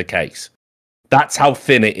component in the case. That's how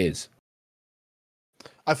thin it is.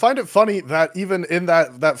 I find it funny that even in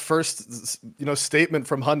that first statement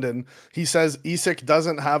from Hunden, he says ESIC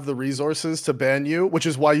doesn't have the resources to ban you, which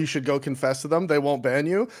is why you should go confess to them. They won't ban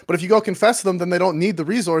you, but if you go confess to them, then they don't need the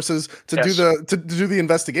resources to do the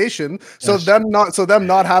investigation. So them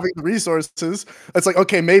not having the resources, it's like,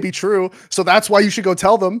 okay, maybe true. So that's why you should go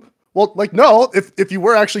tell them. Well, like, no, if you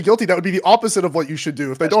were actually guilty, that would be the opposite of what you should do.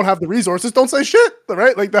 If they don't have the resources, don't say shit,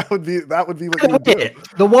 right? Like, that would be what you would do.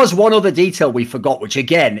 There was one other detail we forgot, which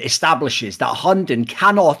again establishes that Hunden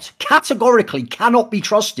categorically cannot be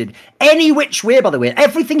trusted any which way, by the way.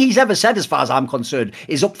 Everything he's ever said, as far as I'm concerned,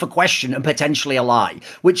 is up for question and potentially a lie,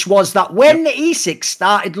 which was that when the ESIC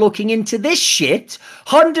started looking into this shit,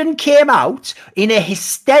 Hunden came out in a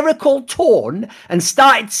hysterical tone and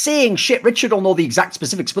started saying shit. Richard will know the exact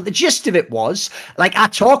specifics, but the gist of it was, like, I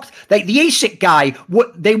talked, like, the ESIC guy,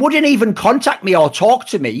 they wouldn't even contact me or talk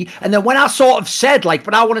to me. And then when I sort of said, like,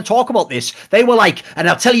 but I want to talk about this, they were like, and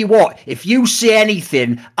I'll tell you what, if you say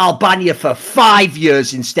anything, I'll ban you for 5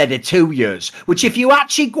 years instead of 2 years. Which, if you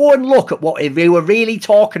actually go and look at what they were really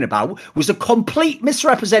talking about, was a complete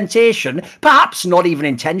misrepresentation, perhaps not even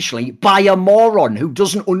intentionally, by a moron who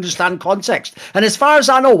doesn't understand context. And as far as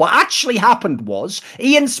I know, what actually happened was,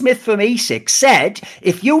 Ian Smith from ESIC said,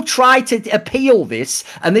 if you try to appeal this,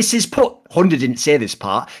 and this is put, Hunden didn't say this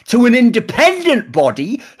part, to an independent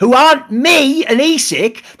body who aren't me and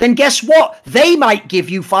ESIC, then guess what? They might give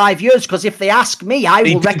you 5 years, because if they ask me, I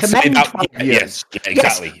will recommend 5 years. Yes,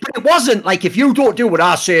 exactly. Yes, but it wasn't like, if you don't do what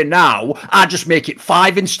I say now, I just make it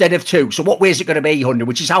 5 instead of 2. So what way is it going to be, Hunden?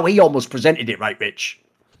 Which is how he almost presented it, right, Rich?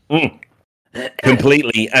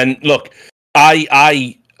 Completely. And look,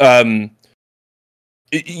 there's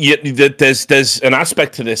an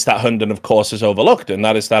aspect to this that Hunden, of course, has overlooked, and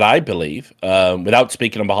that is that I believe, without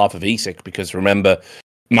speaking on behalf of ESIC, because remember,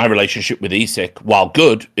 my relationship with ESIC, while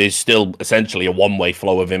good, is still essentially a one-way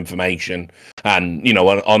flow of information. And,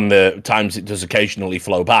 on the times it does occasionally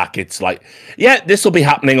flow back, it's like, yeah, this will be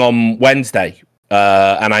happening on Wednesday.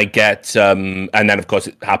 And I get, and then of course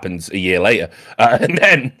it happens a year later. And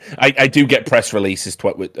then I do get press releases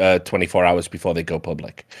 24 hours before they go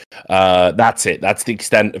public. That's it. That's the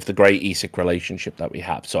extent of the great ESIC relationship that we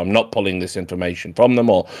have. So I'm not pulling this information from them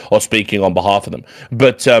or speaking on behalf of them.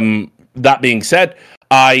 But that being said,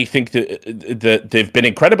 I think that they've been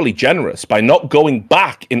incredibly generous by not going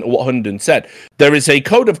back into what Hunden said. There is a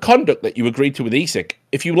code of conduct that you agreed to with ESIC.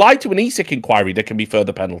 If you lie to an ESIC inquiry, there can be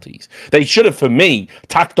further penalties. They should have, for me,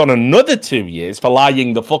 tacked on another 2 years for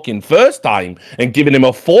lying the fucking first time and given him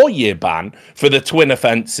a 4-year ban for the twin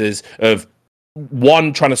offences of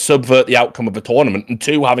 1, trying to subvert the outcome of a tournament, and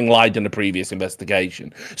 2, having lied in a previous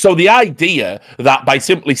investigation. So the idea that by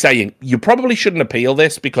simply saying, you probably shouldn't appeal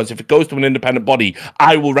this, because if it goes to an independent body,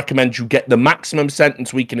 I will recommend you get the maximum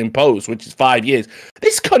sentence we can impose, which is 5 years.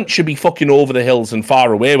 This cunt should be fucking over the hills and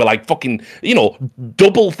far away with, like, fucking,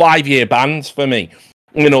 double 5-year bans for me.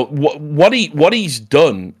 What he's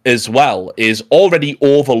done as well is already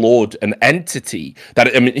overload an entity that,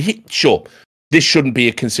 sure, this shouldn't be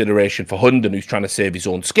a consideration for Hunden, who's trying to save his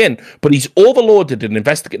own skin, but he's overloaded an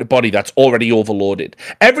investigative body that's already overloaded.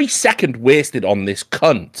 Every second wasted on this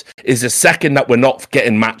cunt is a second that we're not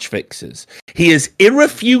getting match fixes. He has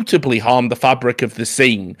irrefutably harmed the fabric of the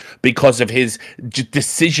scene because of his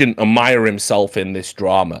decision to mire himself in this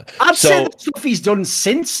drama. I'd say the stuff he's done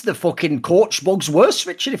since the fucking coach bug's worse,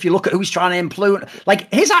 Richard, if you look at who he's trying to employ. Like,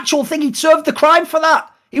 his actual thing, he'd served the crime for that.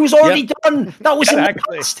 He was already done. That was in the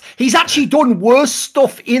past. He's actually done worse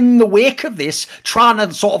stuff in the wake of this, trying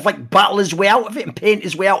to sort of like battle his way out of it and paint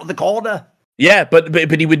his way out of the corner. Yeah, but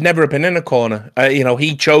he would never have been in a corner.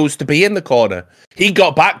 He chose to be in the corner. He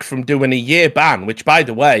got back from doing a year ban, which, by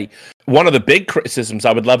the way, one of the big criticisms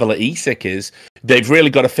I would level at ESIC is they've really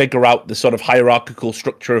got to figure out the sort of hierarchical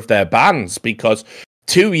structure of their bans, because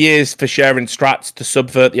 2 years for sharing strats to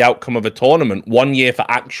subvert the outcome of a tournament, 1 year for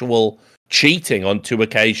actual cheating on 2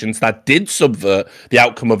 occasions that did subvert the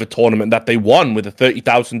outcome of a tournament that they won with a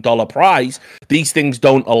 $30,000 prize. These things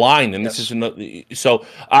don't align, and this is another. So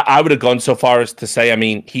I would have gone so far as to say, I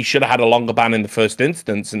mean, he should have had a longer ban in the first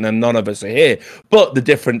instance, and then none of us are here. But the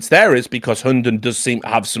difference there is because Hunden does seem to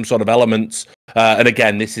have some sort of elements, and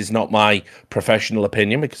again, this is not my professional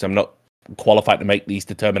opinion because I'm not qualified to make these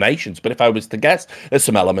determinations. But if I was to guess, there's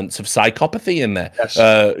some elements of psychopathy in there. Yes.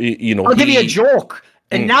 I'll give you a joke.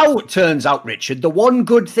 And now it turns out, Richard, the one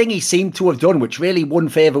good thing he seemed to have done, which really won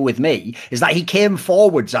favour with me, is that he came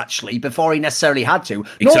forwards, actually, before he necessarily had to.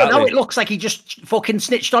 Exactly. No, now it looks like he just fucking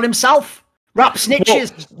snitched on himself. Rap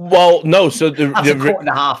snitches. Well, no, so that's a cut and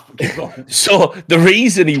a half. So the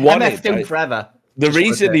reason he wanted... MF'd him forever. The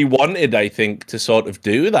reason he wanted, I think, to sort of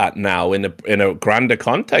do that now in a grander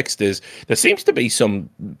context is there seems to be some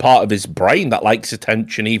part of his brain that likes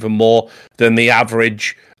attention even more than the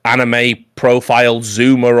average anime profile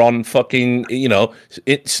zoomer on fucking,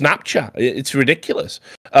 Snapchat. It's ridiculous.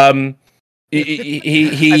 I think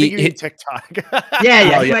you mean TikTok. He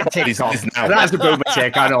went TikTok. That's a boomer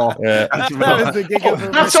take, I know. Yeah.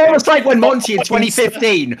 That's almost like when Monty in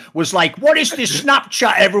 2015 was like, "What is this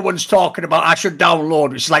Snapchat everyone's talking about? I should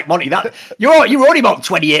download." It's like, Monty, that you're only about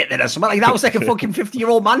 28 then or something. Like that was like a fucking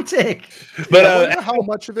 50-year-old man take. But I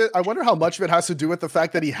wonder how much of it has to do with the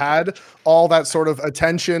fact that he had all that sort of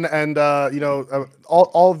attention and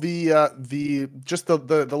all the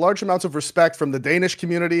large amounts of respect from the Danish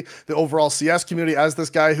community, the overall CS community, as this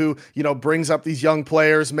guy who brings up these young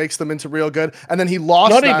players, makes them into real good, and then he lost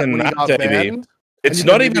not that even when he got banned. It's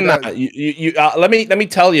not even that. You let me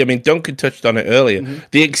tell you. I mean, Duncan touched on it earlier. Mm-hmm.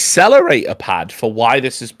 The accelerator pad for why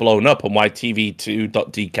this has blown up and why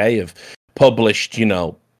TV2.dk have published,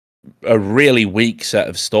 a really weak set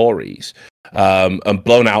of stories. And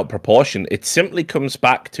blown out proportion. It simply comes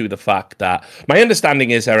back to the fact that my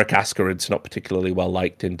understanding is Eric Askerid's not particularly well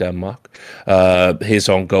liked in Denmark. His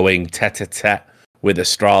ongoing tete-a-tete with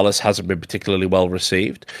Astralis hasn't been particularly well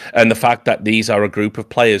received. And the fact that these are a group of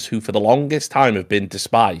players who for the longest time have been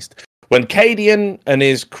despised. When Cadian and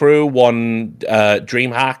his crew won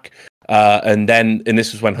DreamHack, and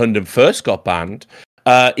this was when Hunden first got banned,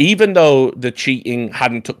 even though the cheating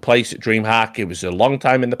hadn't took place at DreamHack, it was a long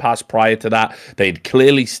time in the past prior to that. They'd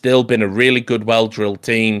clearly still been a really good, well-drilled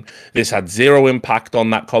team. This had zero impact on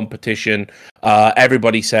that competition.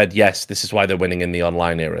 Everybody said, yes, this is why they're winning in the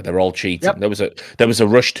online era. They're all cheating. Yep. There was a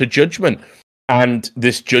rush to judgment. And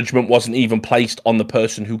this judgment wasn't even placed on the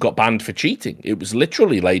person who got banned for cheating. It was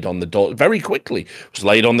literally laid on the door very quickly. It was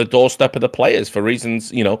laid on the doorstep of the players for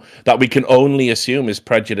reasons, that we can only assume is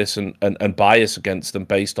prejudice and bias against them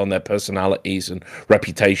based on their personalities and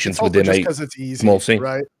reputations within a small scene.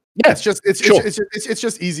 Right? Yeah, it's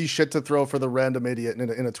just easy shit to throw for the random idiot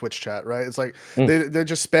in a Twitch chat, right? It's like they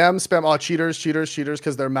just spam, cheaters,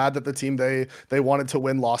 because they're mad that the team they wanted to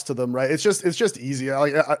win lost to them, right? It's just easy.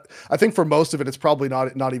 I think for most of it, it's probably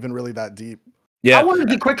not even really that deep. Yeah, I wanted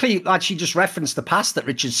to quickly actually just reference the past that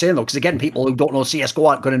Richard's saying, though, because again, people who don't know CSGO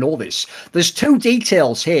aren't going to know this. There's 2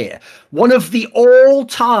 details here. One of the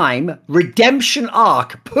all-time redemption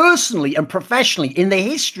arc, personally and professionally, in the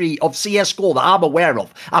history of CSGO that I'm aware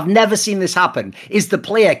of, I've never seen this happen, is the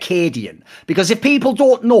player Cadian. Because if people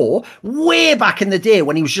don't know, way back in the day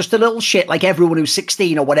when he was just a little shit, like everyone who's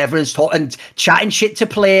 16 or whatever is taught, and chatting shit to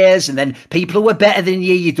players, and then people who are better than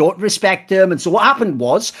you don't respect them. And so what happened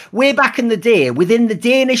was, way back in the day, within the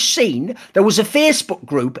Danish scene, there was a Facebook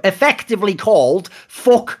group effectively called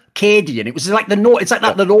Fuck Cadian. It was like the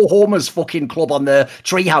no homers fucking club on the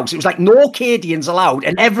treehouse. It was like no Cadians allowed,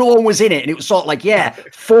 and everyone was in it, and it was sort of like, yeah,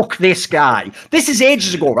 fuck this guy. This is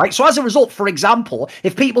ages ago, right? So as a result, for example,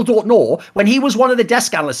 if people don't know, when he was one of the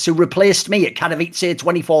desk analysts who replaced me at Katowice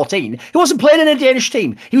 2014, he wasn't playing in a Danish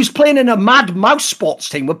team. He was playing in a mad mouse sports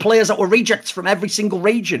team with players that were rejects from every single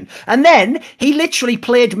region. And then he literally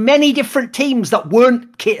played many different teams that weren't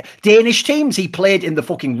Danish teams. He played in the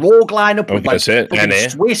fucking Rogue lineup with like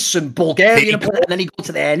Swiss and Bulgarian, and then he got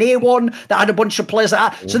to the NA one that had a bunch of players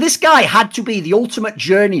like that. So this guy had to be the ultimate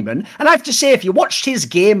journeyman. And I have to say, if you watched his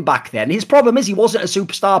game back then, his problem is he wasn't a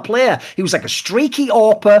superstar player. He was like a streaky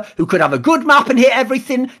AWPer who could have a good map and hit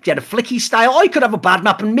everything. He had a flicky style, or he could have a bad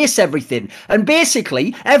map and miss everything. And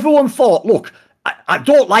basically, everyone thought, look, I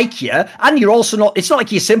don't like you, and you're also not, it's not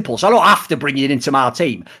like you're simple, so I don't have to bring you into my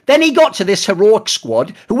team. Then he got to this heroic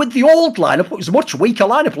squad, who with the old lineup, it was a much weaker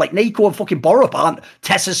lineup, like Nico and fucking Borup aren't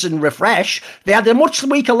Tessus and Refresh. They had a much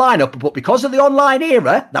weaker lineup, but because of the online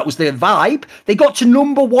era, that was the vibe, they got to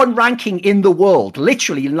 #1 ranking in the world,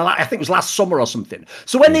 literally, I think it was last summer or something.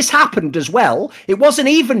 So when this happened as well, it wasn't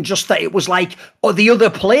even just that it was like, the other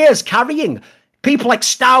players carrying. People like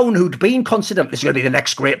Stown, who'd been considered, this is going to be the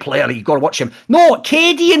next great player, you've got to watch him. No,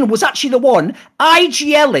 Cadian was actually the one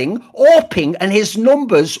IGLing, AWPing, and his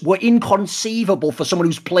numbers were inconceivable for someone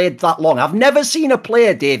who's played that long. I've never seen a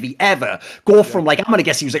player, Davey, ever go from like, I'm going to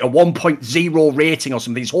guess he was like a 1.0 rating or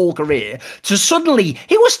something his whole career, to suddenly,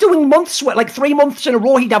 he was doing months, like 3 months in a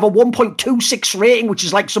row, he'd have a 1.26 rating, which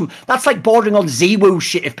is like that's like bordering on Z-Woo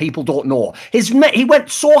shit if people don't know. He went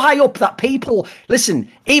so high up that people,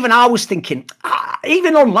 listen, even I was thinking,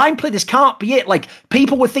 even online play, this can't be it. Like,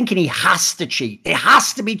 people were thinking he has to cheat. It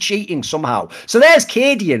has to be cheating somehow. So there's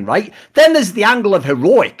Cadian, right? Then there's the angle of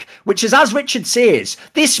Heroic, which is, as Richard says,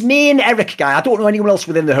 this main Eric guy, I don't know anyone else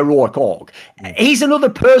within the Heroic org, he's another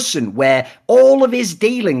person where all of his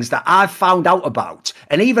dealings that I've found out about,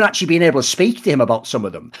 and even actually being able to speak to him about some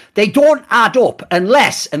of them, they don't add up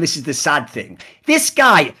unless, and this is the sad thing, this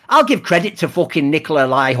guy, I'll give credit to fucking Nicola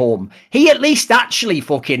Lyholm. He at least actually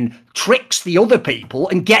fucking tricks the other people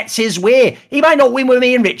and gets his way. He might not win with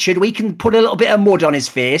me and Richard. We can put a little bit of mud on his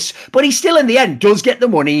face, but he still in the end does get the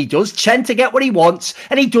money. He does tend to get what he wants,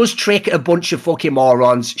 and he does trick a bunch of fucking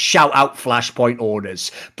morons, shout out Flashpoint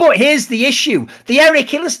orders. But here's the issue. The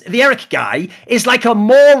Eric guy is like a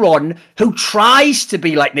moron who tries to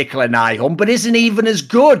be like Nicola Nyholm, but isn't even as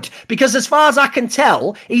good. Because as far as I can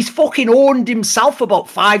tell, he's fucking owned himself about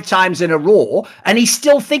 5 times in a row, and he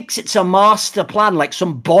still thinks it's a master plan, like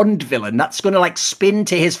some Bond villain that's going to like spin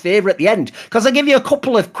to his favour at the end. Because I'll give you a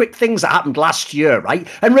couple of quick things that happened last year, right?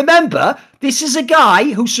 And remember, this is a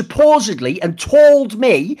guy who supposedly and told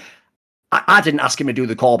me, I didn't ask him to do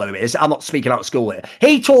the call, by the way. I'm not speaking out of school here.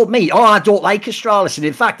 He told me, I don't like Astralis, and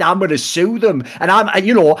in fact, I'm going to sue them.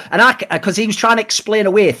 Because he was trying to explain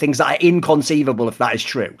away things that are inconceivable if that is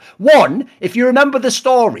true. One, if you remember the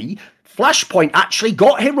story, Flashpoint actually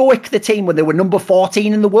got Heroic the team when they were number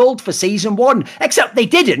 14 in the world for season 1. Except they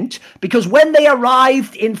didn't, because when they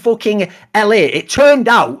arrived in fucking LA, it turned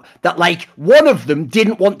out that like one of them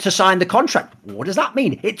didn't want to sign the contract. What does that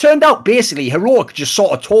mean? It turned out basically Heroic just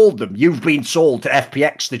sort of told them, you've been sold to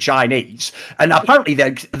FPX, the Chinese. And apparently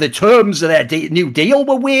the terms of their new deal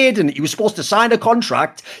were weird, and you were supposed to sign a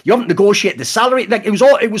contract. You haven't negotiated the salary. Like it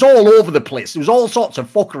was all over the place. There was all sorts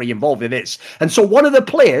of fuckery involved in this. And so one of the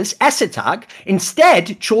players, ESIC,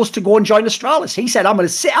 instead chose to go and join Astralis. He said, I'm going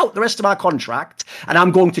to sit out the rest of my contract and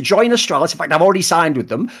I'm going to join Astralis. In fact, I've already signed with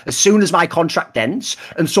them as soon as my contract ends.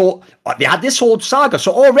 And so they had this whole saga.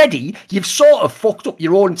 So already you've sort of fucked up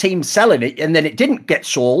your own team selling it, and then it didn't get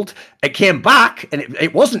sold. It came back and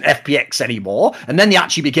it wasn't FPX anymore. And then they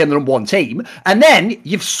actually became the number 1 team. And then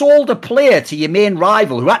you've sold a player to your main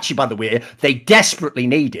rival, who actually, by the way, they desperately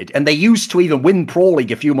needed. And they used to even win Pro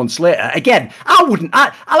League a few months later. Again, I'm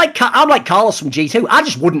like Carlos from G2. I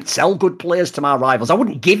just wouldn't sell good players to my rivals. I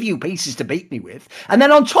wouldn't give you pieces to beat me with. And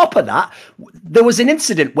then on top of that, there was an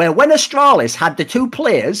incident where when Astralis had the 2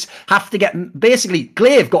 players have to get, basically,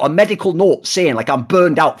 Glaive got a medical note saying, like, I'm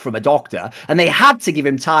burned out from a doctor, and they had to give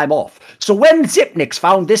him time off. So when Zipnix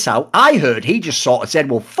found this out, I heard he just sort of said,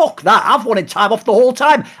 well, fuck that. I've wanted time off the whole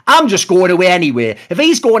time. I'm just going away anyway. If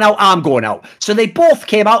he's going out, I'm going out. So they both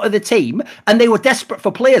came out of the team, and they were desperate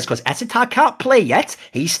for players because Esitar can't play yet.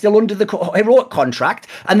 He's still under the Heroic contract,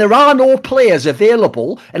 and there are no players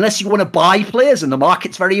available unless you want to buy players, and the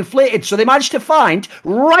market's very inflated. So they managed to find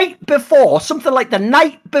right before, something like the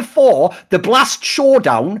night before the Blast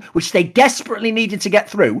Showdown, which they desperately needed to get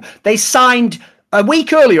through, they signed a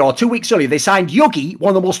week earlier or 2 weeks earlier, they signed Yugi, one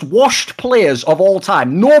of the most washed players of all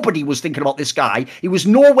time. Nobody was thinking about this guy. He was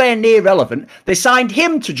nowhere near relevant. They signed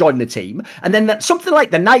him to join the team. And then something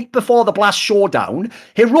like the night before the Blast Showdown,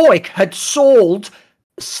 Heroic had sold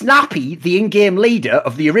Snappy, the in-game leader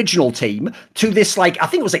of the original team, to this, like, I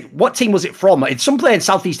think it was like, what team was it from? It's some player in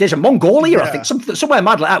Southeast Asia, Mongolia, yeah. I think, somewhere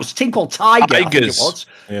mad like that. It was a team called Tiger, I think it was.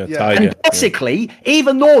 Yeah, Tiger. And basically,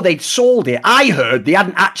 even though they'd sold it, I heard they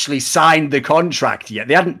hadn't actually signed the contract yet.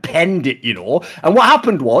 They hadn't penned it, you know. And what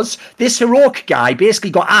happened was, this Heroic guy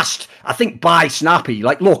basically got asked, I think by Snappy,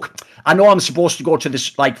 like, look, I know I'm supposed to go to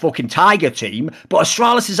this, like, fucking Tiger team, but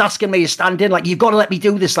Astralis is asking me to stand in. Like, you've got to let me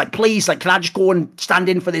do this. Like, please, like, can I just go and stand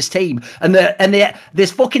in for this team? And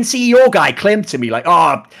this fucking CEO guy claimed to me, like,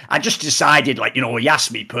 oh, I just decided, like, you know, he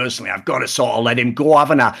asked me personally, I've got to sort of let him go,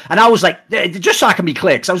 haven't I? And I was like, just so I can be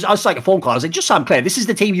clear, because I was like a phone call. I was like, just so I'm clear, this is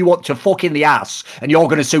the team you want to fuck in the ass, and you're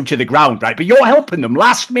going to sue to the ground, right? But you're helping them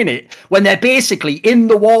last minute when they're basically in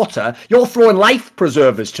the water. You're throwing life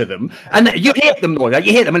preservers to them, and you hate them, though. Like,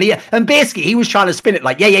 you hate them, And basically, he was trying to spin it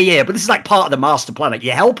like, yeah, but this is like part of the master plan. Like,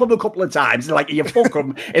 you help him a couple of times, like you fuck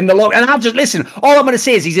him in the long. And I'll just listen. All I'm going to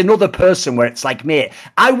say is he's another person where it's like, mate,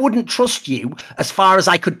 I wouldn't trust you as far as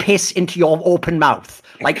I could piss into your open mouth.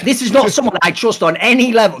 Like, this is not someone I trust on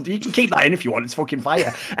any level. You can keep that in if you want. It's fucking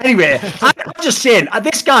fire. Anyway, I'm just saying,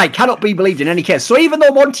 this guy cannot be believed in any case. So even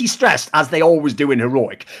though Monty's stressed, as they always do in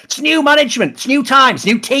Heroic, it's new management, it's new times,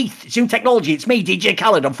 new teeth, it's new technology. It's me, DJ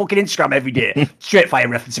Khaled, on fucking Instagram every day. Straight fire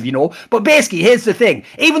reference, if you know. But basically, here's the thing.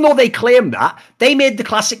 Even though they claim that, they made the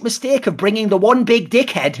classic mistake of bringing the one big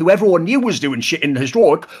dickhead who everyone knew was doing shit in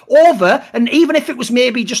Heroic over, and even if it was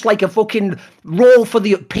maybe just like a fucking role for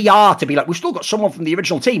the PR to be like, we've still got someone from the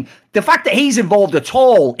original team. The fact that he's involved at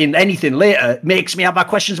all in anything later makes me have my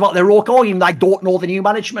questions about their Heroic, or even I don't know the new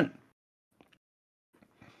management.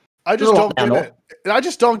 I just don't get it. I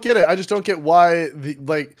just don't get it. I just don't get why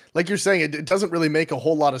like you're saying, it doesn't really make a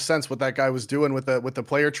whole lot of sense what that guy was doing with the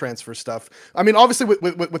player transfer stuff. I mean, obviously with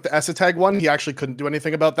the ESIC one, he actually couldn't do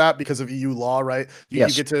anything about that because of EU law, right? You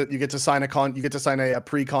get to sign a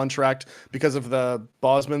pre-contract because of the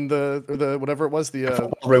Bosman the whatever it was,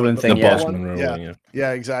 the ruling thing. The Bosman ruling,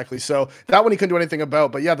 yeah, exactly. So that one he couldn't do anything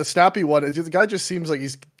about. But yeah, the Snappy one, the guy just seems like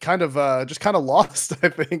he's kind of lost, I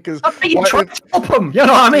think. You try to help him, you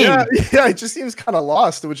know what I mean? Yeah, it just seems kind of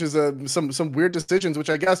lost, which is some weird decisions, which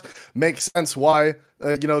I guess makes sense why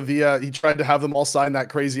he tried to have them all sign that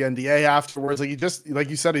crazy NDA afterwards. Like, he just, like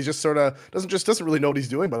you said, he just sort of doesn't really know what he's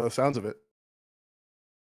doing by the sounds of it.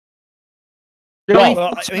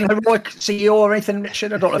 Well, Heroic CEO or anything,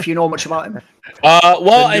 Richard? I don't know if you know much about him.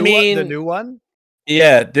 The new one.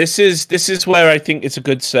 Yeah, this is where I think it's a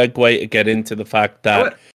good segue to get into the fact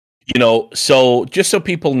that, so just so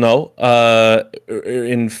people know,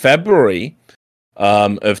 in February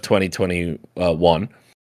of 2021,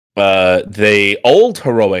 the old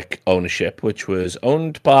Heroic ownership, which was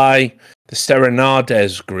owned by the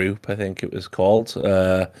Serenades Group, I think it was called.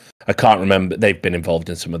 I can't remember. They've been involved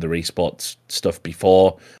in some of the esports stuff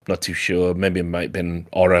before. I'm not too sure. Maybe it might have been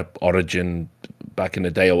Origin back in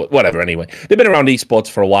the day or whatever. Anyway, they've been around esports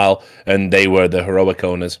for a while, and they were the Heroic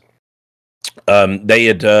owners. They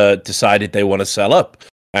had decided they want to sell up.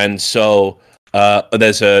 And so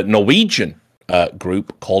there's a Norwegian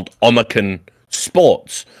group called Omicron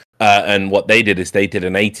Sports. And what they did is they did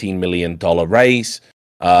an $18 million raise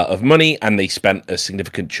of money, and they spent a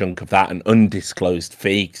significant chunk of that, an undisclosed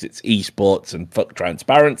fee, because it's esports and fuck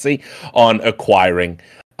transparency, on acquiring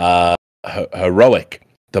Heroic,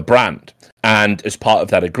 the brand. And as part of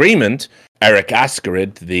that agreement, Eric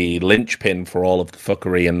Askerid, the linchpin for all of the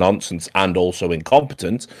fuckery and nonsense and also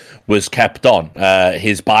incompetence, was kept on.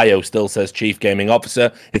 His bio still says Chief Gaming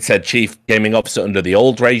Officer. It said Chief Gaming Officer under the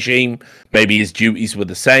old regime. Maybe his duties were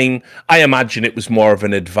the same. I imagine it was more of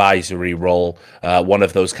an advisory role, one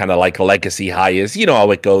of those kind of like legacy hires. You know how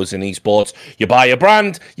it goes in esports. You buy a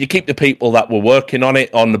brand, you keep the people that were working on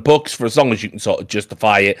it on the books for as long as you can sort of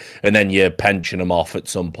justify it, and then you pension them off at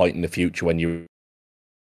some point in the future when you're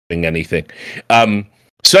anything.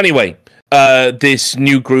 So anyway, this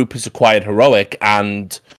new group has acquired Heroic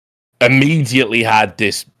and immediately had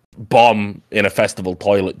this bomb in a festival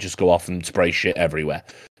toilet just go off and spray shit everywhere.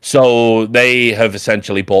 So they have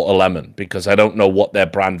essentially bought a lemon, because I don't know what their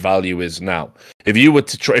brand value is now. If you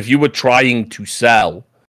were trying to sell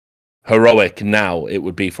Heroic now, it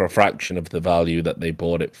would be for a fraction of the value that they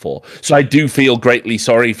bought it for. So I do feel greatly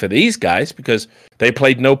sorry for these guys, because they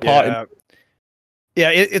played no part in. Yeah,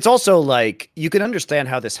 it's also like, you can understand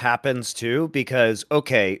how this happens too, because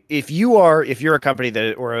if you're a company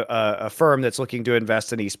that, or a firm that's looking to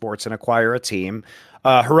invest in esports and acquire a team,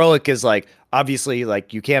 Heroic is like, obviously,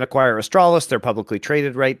 like, you can't acquire Astralis. They're publicly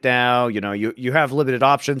traded right now. You have limited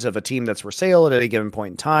options of a team that's for sale at any given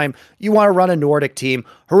point in time. You want to run a Nordic team.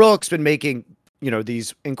 Heroic's been making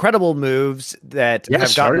these incredible moves that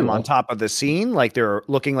have gotten them on top of the scene. Like, they're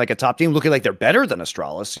looking like a top team, looking like they're better than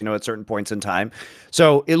Astralis, at certain points in time.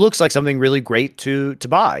 So it looks like something really great to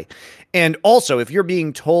buy. And also, if you're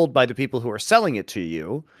being told by the people who are selling it to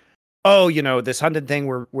you, this Hunden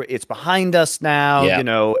thing, it's behind us now,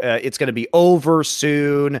 it's going to be over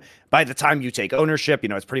soon. By the time you take ownership,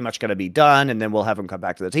 it's pretty much going to be done. And then we'll have him come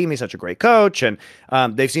back to the team. He's such a great coach. And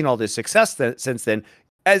they've seen all this success since then.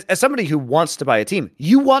 As somebody who wants to buy a team,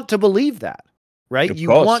 you want to believe that. right? Of You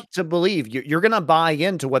course. want to believe. You're going to buy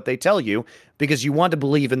into what they tell you because you want to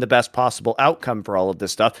believe in the best possible outcome for all of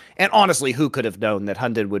this stuff. And honestly, who could have known that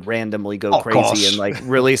Hunden would randomly go crazy and like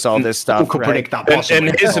release all this stuff? Who could predict that possibly?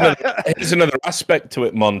 And here's another aspect to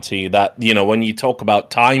it, Monty, that, you know, when you talk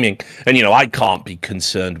about timing, and, you know, I can't be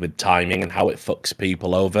concerned with timing and how it fucks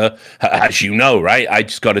people over, as you know, right? I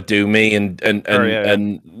just got to do me and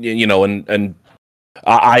you know, and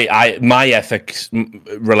I my ethics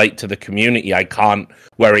relate to the community. I can't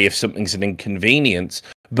worry if something's an inconvenience.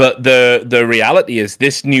 But the reality is,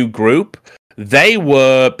 this new group, they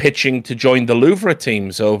were pitching to join the Louvre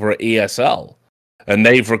teams over at ESL. And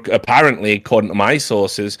they've apparently, according to my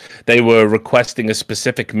sources, they were requesting a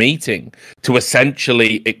specific meeting to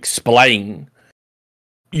essentially explain,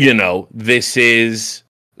 you know, this is,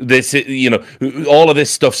 you know, all of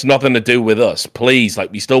this stuff's nothing to do with us. Please,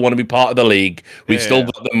 like, we still want to be part of the league. We've still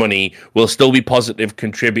got the money. We'll still be positive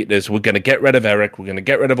contributors. We're going to get rid of Eric. We're going to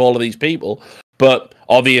get rid of all of these people. But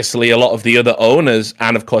obviously, a lot of the other owners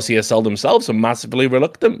and, of course, ESL themselves are massively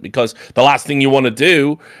reluctant, because the last thing you want to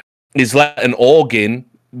do is let an organ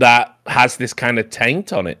that has this kind of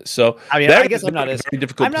taint on it. So I mean, I guess I'm not as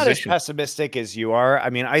position. pessimistic as you are. I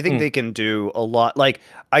mean, I think they can do a lot. Like,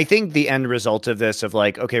 I think the end result of this, of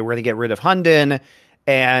like, okay, we're going to get rid of Hunden,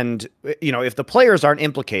 and, you know, if the players aren't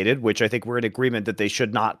implicated, which I think we're in agreement that they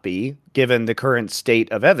should not be, given the current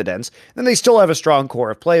state of evidence, then they still have a strong core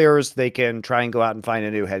of players. They can try and go out and find a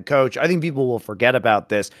new head coach. I think people will forget about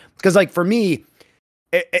this because, like, for me,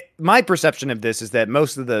 my perception of this is that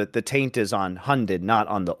most of the taint is on Hunden, not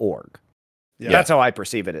on the org. Yeah. That's how I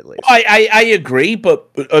perceive it, at least. I agree, but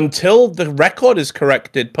until the record is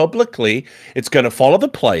corrected publicly, it's going to follow the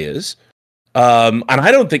players. And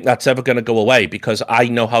I don't think that's ever going to go away, because I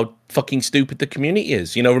know how fucking stupid the community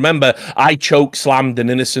is. You know, remember, I choke slammed an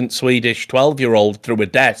innocent Swedish 12-year-old through a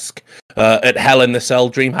desk at Hell in the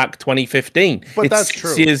Cell DreamHack 2015. But it's that's 6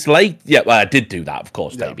 true. years late. Yeah, well, I did do that, of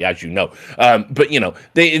course, Davey, as you know. But, you know,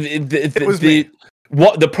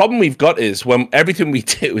 what the problem we've got is, when everything we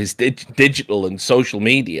do is digital and social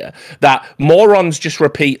media, that morons just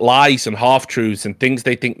repeat lies and half-truths and things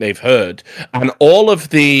they think they've heard. And all of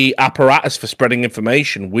the apparatus for spreading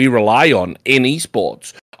information we rely on in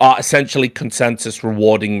esports are essentially consensus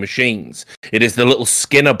rewarding machines. It is the little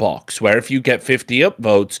Skinner box where if you get 50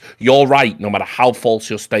 upvotes, you're right, no matter how false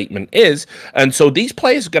your statement is. And so these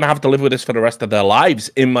players are going to have to live with this for the rest of their lives,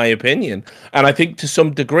 in my opinion. And I think to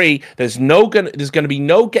some degree, there's going to be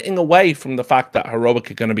no getting away from the fact that Heroic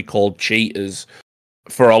are going to be called cheaters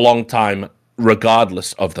for a long time,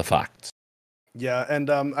 regardless of the facts. Yeah, and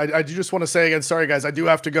I do just want to say again, sorry guys, I do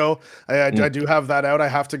have to go. I do have that out. I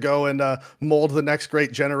have to go and mold the next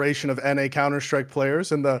great generation of NA Counter-Strike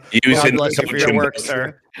players. And God bless you for your work,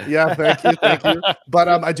 sir. Yeah, thank you. But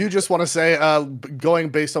I do just want to say, going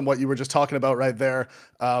based on what you were just talking about right there,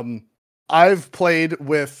 I've played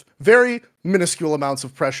with very minuscule amounts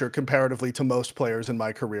of pressure comparatively to most players in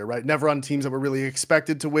my career, right? Never on teams that were really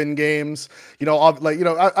expected to win games. You know,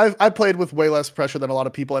 I played with way less pressure than a lot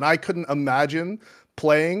of people, and I couldn't imagine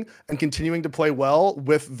playing and continuing to play well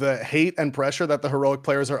with the hate and pressure that the Heroic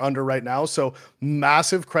players are under right now. So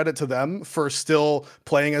massive credit to them for still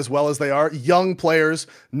playing as well as they are. Young players,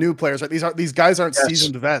 new players, right? These guys aren't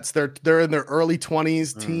seasoned vets. They're in their early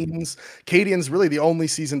 20s, teens. Cadian's really the only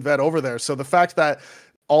seasoned vet over there. So the fact that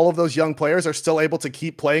all of those young players are still able to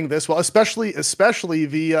keep playing this well, especially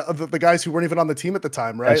the guys who weren't even on the team at the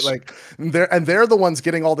time, right? Yes. Like they're the ones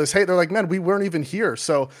getting all this hate. They're like, man, we weren't even here.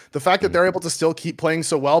 So the fact that they're able to still keep playing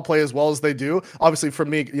so well, play as well as they do, obviously for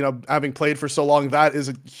me, you know, having played for so long, that is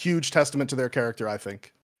a huge testament to their character, I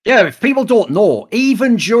think. Yeah, if people don't know,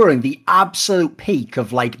 even during the absolute peak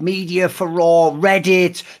of like media furore,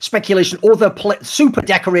 Reddit, speculation, other super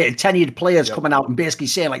decorated, tenured players coming out and basically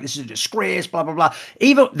saying like, this is a disgrace, blah, blah, blah.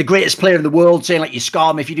 Even the greatest player in the world saying like, you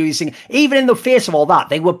scar me if you do this thing. Even in the face of all that,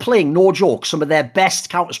 they were playing, no joke, some of their best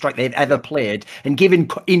Counter-Strike they've ever played and giving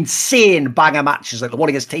insane banger matches like the one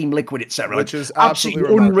against Team Liquid, etc. Which is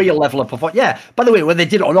absolutely unreal level of performance. Yeah, by the way, whether they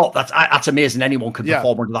did it or not, that's amazing. Anyone can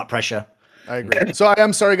perform under that pressure. I agree. So I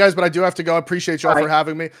am sorry, guys, but I do have to go. I appreciate y'all for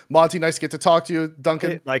having me. Monty, nice to get to talk to you.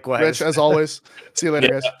 Duncan, likewise. Rich, as always. See you later,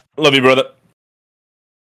 guys. Love you, brother.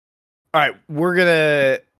 All right, we're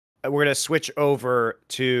gonna switch over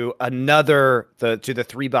to the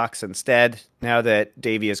 3 box instead. Now that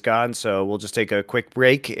Davey is gone, so we'll just take a quick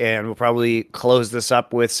break and we'll probably close this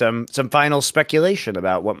up with some final speculation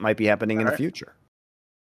about what might be happening in the future.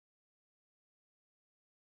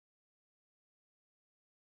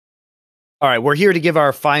 All right, we're here to give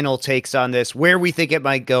our final takes on this, where we think it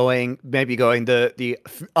might be going, the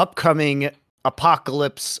upcoming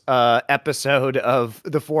apocalypse episode of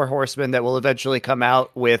the Four Horsemen that will eventually come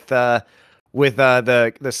out with the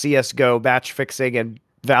CS:GO match fixing and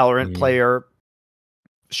Valorant player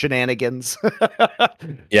shenanigans.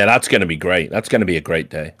 Yeah, that's going to be great. That's going to be a great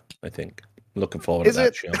day, I think. Looking forward to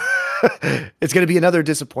that show. It's going to be another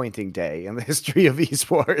disappointing day in the history of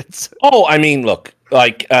esports. Oh, I mean, look,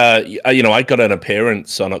 like, I got an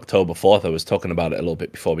appearance on October 4th. I was talking about it a little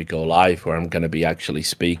bit before we go live, where I'm going to be actually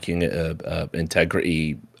speaking at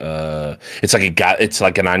Integrity. It's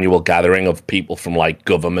like an annual gathering of people from like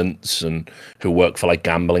governments and who work for like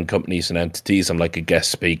gambling companies and entities. I'm like a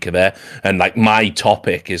guest speaker there, and like my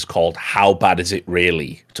topic is called "How Bad Is It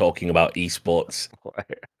Really?" Talking about esports.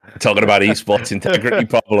 Talking about esports integrity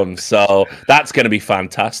problems. So that's going to be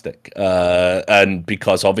fantastic. And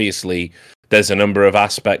because obviously there's a number of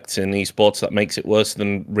aspects in esports that makes it worse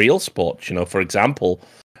than real sports. You know, for example,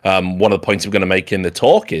 one of the points I'm going to make in the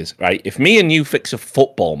talk is, right, if me and you fix a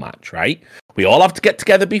football match, right, we all have to get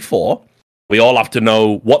together before. We all have to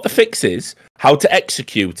know what the fix is, how to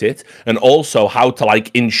execute it, and also how to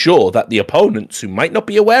like ensure that the opponents who might not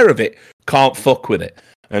be aware of it can't fuck with it.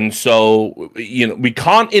 And so, you know, we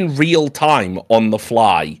can't in real time on the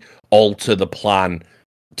fly alter the plan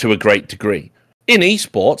to a great degree. In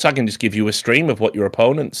esports, I can just give you a stream of what your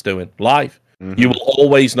opponent's doing live. Mm-hmm. You will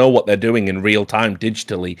always know what they're doing in real time,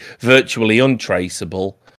 digitally, virtually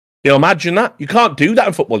untraceable. You know, imagine that. You can't do that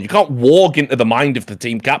in football. You can't walk into the mind of the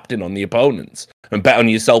team captain on the opponents and bet on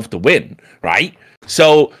yourself to win, right?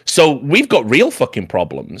 So we've got real fucking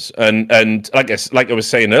problems. And like I was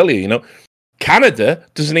saying earlier, you know, Canada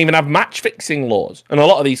doesn't even have match fixing laws, and a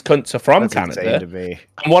lot of these cunts are from Canada.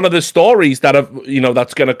 And one of the stories that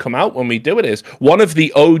that's going to come out when we do it is one of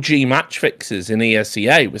the OG match fixers in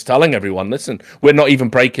ESEA was telling everyone, "Listen, we're not even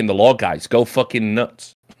breaking the law, guys. Go fucking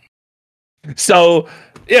nuts." So,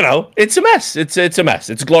 you know, it's a mess. It's a mess.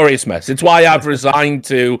 It's a glorious mess. It's why I've resigned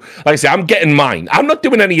to, like I say, I'm getting mine. I'm not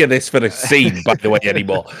doing any of this for the scene, by the way,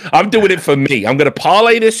 anymore. I'm doing it for me. I'm going to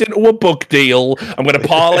parlay this into a book deal. I'm going to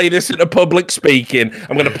parlay this into public speaking.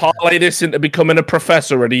 I'm going to parlay this into becoming a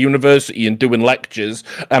professor at a university and doing lectures.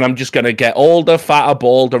 And I'm just going to get older, fatter,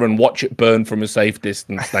 balder, and watch it burn from a safe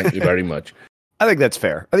distance. Thank you very much. I think that's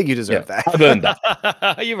fair. I think you deserve that. I've earned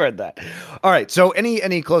that. You've earned that. All right. So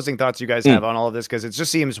any closing thoughts you guys have on all of this? Because it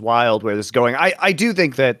just seems wild where this is going. I do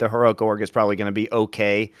think that the Heroic org is probably going to be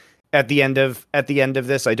okay at the end of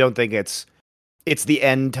this. I don't think it's the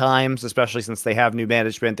end times, especially since they have new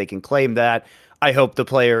management. They can claim that. I hope the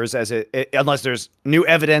players, unless there's new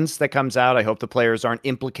evidence that comes out, I hope the players aren't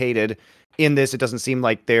implicated in this. It doesn't seem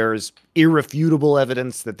like there's irrefutable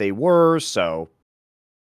evidence that they were. So.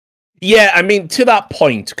 Yeah, I mean, to that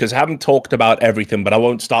point, because I haven't talked about everything, but I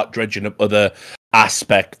won't start dredging up other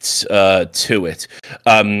aspects to it.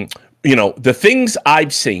 You know, the things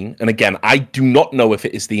I've seen, and again, I do not know if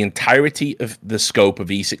it is the entirety of the scope of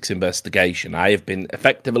ESIC's investigation. I have been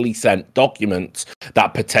effectively sent documents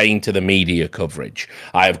that pertain to the media coverage.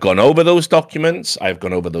 I have gone over those documents. I have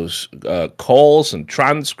gone over those calls and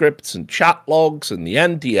transcripts and chat logs and the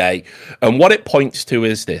NDA. And what it points to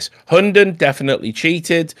is this. Hunden definitely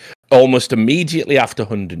cheated. Almost immediately after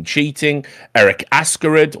Hunden cheating, Eric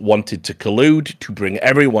Askerud wanted to collude to bring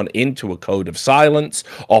everyone into a code of silence,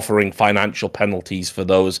 offering financial penalties for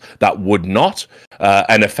those that would not,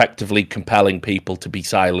 and effectively compelling people to be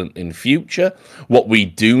silent in future. What we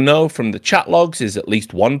do know from the chat logs is at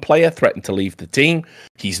least one player threatened to leave the team.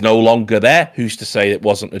 He's no longer there. Who's to say it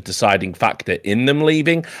wasn't a deciding factor in them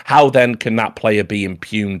leaving? How then can that player be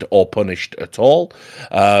impugned or punished at all?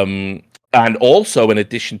 And also, in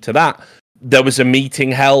addition to that, there was a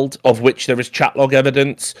meeting held of which there is chat log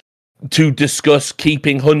evidence to discuss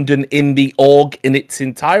keeping Hunden in the org in its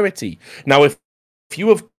entirety. Now, if you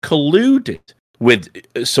have colluded with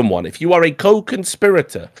someone, if you are a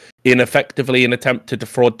co-conspirator in effectively an attempt to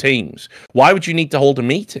defraud teams, why would you need to hold a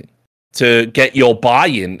meeting to get your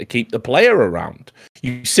buy-in to keep the player around?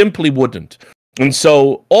 You simply wouldn't. And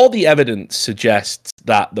so all the evidence suggests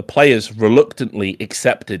that the players reluctantly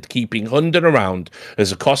accepted keeping Hunden around as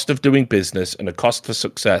a cost of doing business and a cost for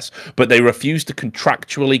success, but they refused to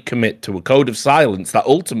contractually commit to a code of silence that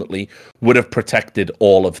ultimately would have protected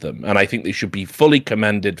all of them. And I think they should be fully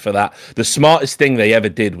commended for that. The smartest thing they ever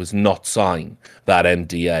did was not sign that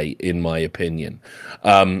NDA, in my opinion.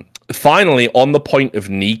 Finally, on the point of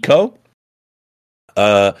Nico,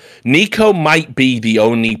 Nico might be the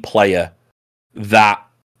only player that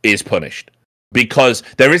is punished, because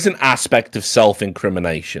there is an aspect of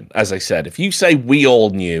self-incrimination. As I said, if you say we all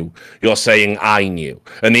knew, you're saying I knew,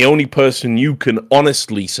 and the only person you can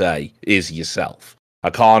honestly say is yourself. I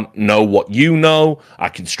can't know what you know. I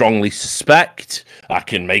can strongly suspect. I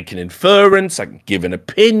can make an inference. I can give an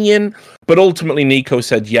opinion. But ultimately, Nico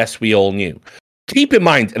said, yes, we all knew. Keep in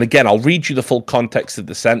mind, and again, I'll read you the full context of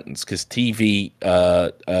the sentence because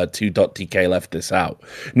TV2.tk left this out.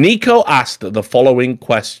 Nico asked the following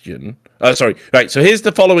question. So here's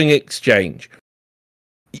the following exchange.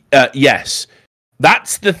 Yes,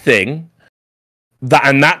 that's the thing.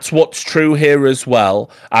 And that's what's true here as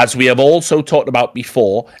well. As we have also talked about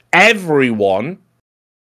before, everyone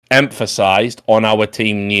emphasized on our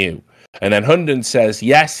team knew. And then Hunden says,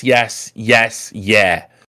 yes, yes, yes, yeah.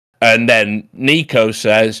 And then Nico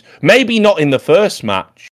says, maybe not in the first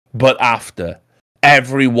match, but after.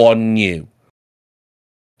 Everyone knew.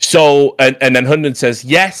 So, and then Hunden says,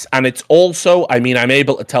 yes, and it's also, I'm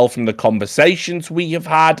able to tell from the conversations we have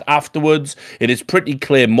had afterwards, it is pretty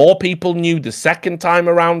clear more people knew the second time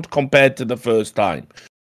around compared to the first time.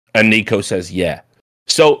 And Nico says, yeah.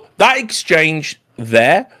 So that exchange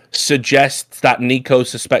there suggests that Nico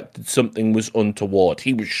suspected something was untoward.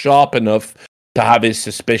 He was sharp enough to have his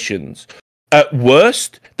suspicions. At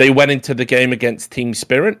worst, they went into the game against Team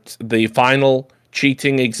Spirit, the final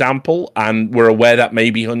cheating example, and we're aware that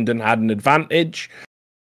maybe Hunden had an advantage.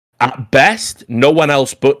 At best, no one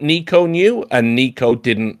else but Nico knew, and Nico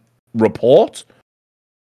didn't report.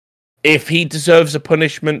 If he deserves a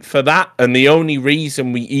punishment for that, and the only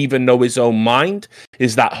reason we even know his own mind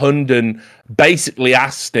is that Hunden basically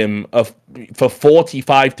asked him for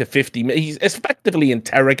 45 to 50 minutes. He's effectively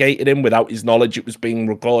interrogated him without his knowledge it was being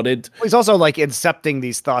recorded. He's also like incepting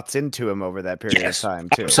these thoughts into him over that period of time,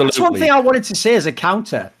 too. Absolutely. That's one thing I wanted to say as a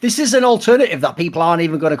counter. This is an alternative that people aren't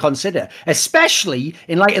even going to consider, especially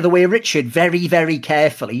in light of the way Richard very, very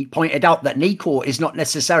carefully pointed out that Nico is not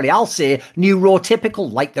necessarily, I'll say,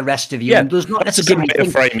 neurotypical like the rest of you. And does not that's a good way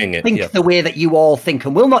of framing it. Think the way that you all think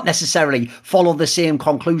and will not necessarily follow the same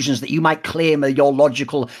conclusions that you might claim are your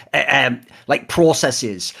logical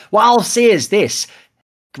processes. What I'll say is this.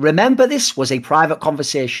 Remember, this was a private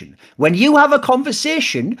conversation. When you have a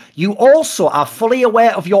conversation, you also are fully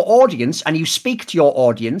aware of your audience and you speak to your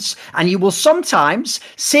audience, and you will sometimes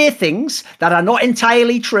say things that are not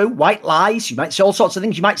entirely true, white lies. You might say all sorts of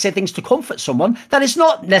things. You might say things to comfort someone that is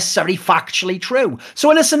not necessarily factually true. So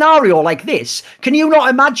in a scenario like this, can you not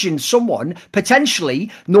imagine someone potentially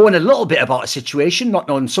knowing a little bit about a situation, not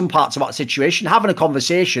knowing some parts about a situation, having a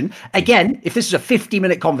conversation? Again, if this is a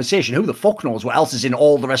 50-minute conversation, who the fuck knows what else is in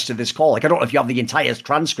all the rest of this call? Like, I don't know if you have the entire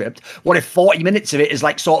transcript. What if 40 minutes of it is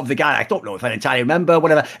like sort of the guy, I don't know if I entirely remember,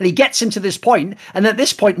 whatever, and he gets him to this point, and at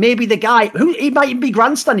this point, maybe the guy, who he might even be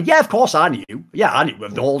grandstanding, yeah, of course I knew. Yeah, I knew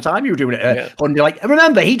the whole time you were doing it. And like,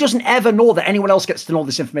 remember, he doesn't ever know that anyone else gets to know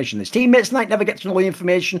this information. His teammates never get to know the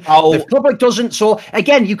information. The public doesn't. So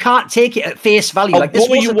again, you can't take it at face value. Like, this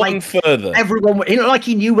wasn't like further. Everyone, like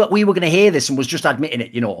he knew that we were going to hear this and was just admitting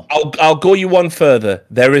it, I'll go you one further.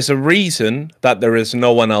 There is a reason that there is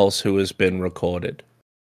no one else who has been recorded.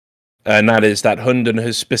 And that is that Hunden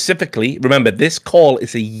has specifically, remember, this call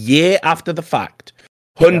is a year after the fact.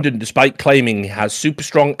 Hunden, despite claiming he has super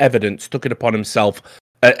strong evidence, took it upon himself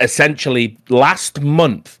essentially last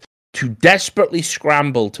month to desperately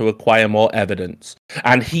scramble to acquire more evidence.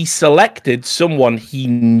 And he selected someone he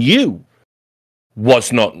knew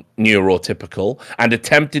was not neurotypical and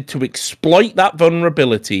attempted to exploit that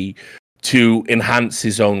vulnerability to enhance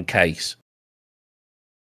his own case.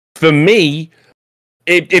 For me,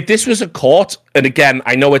 if this was a court, and again,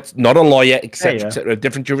 I know it's not a lawyer, etc.,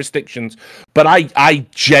 different jurisdictions, but I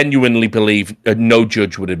genuinely believe no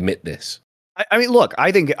judge would admit this. I mean, look,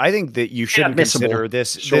 I think that you shouldn't consider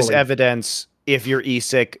this evidence if you're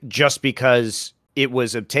ESIC just because it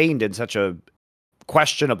was obtained in such a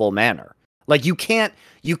questionable manner. Like, you can't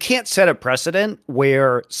set a precedent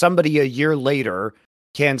where somebody a year later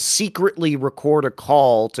can secretly record a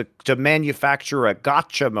call to manufacture a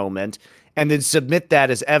gotcha moment and then submit that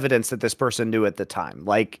as evidence that this person knew at the time.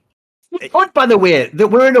 Like, by the way, that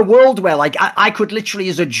we're in a world where, like, I could literally,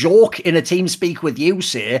 as a joke in a team speak with you,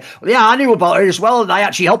 say, well, yeah, I knew about it as well, and I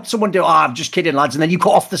actually helped someone do, I'm just kidding, lads, and then you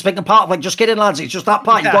cut off the speaking part, like, just kidding, lads, it's just that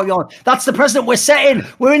part, you got your, that's the precedent we're setting.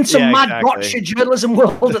 We're in some mad gotcha journalism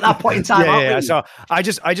world at that point in time. So I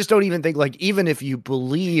just don't even think, like, even if you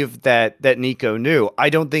believe that Nico knew, I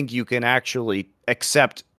don't think you can actually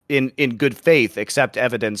accept, in good faith, accept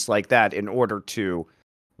evidence like that in order to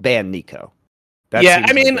ban Nico.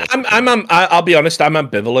 I mean, I'll be honest, I'm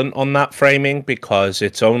ambivalent on that framing because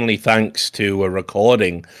it's only thanks to a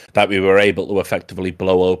recording that we were able to effectively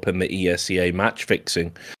blow open the ESEA match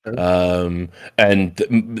fixing. And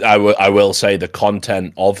I will say the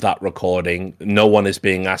content of that recording, no one is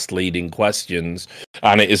being asked leading questions,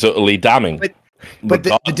 and it is utterly damning. But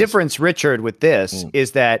the difference, Richard, with this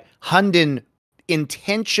is that Hunden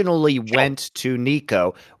intentionally went to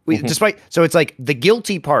Nico, despite, so it's like the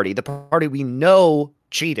guilty party, the party we know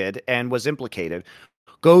cheated and was implicated,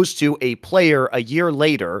 goes to a player a year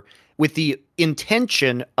later with the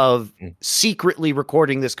intention of secretly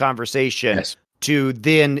recording this conversation to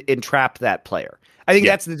then entrap that player. I think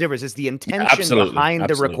that's the difference. Is the intention behind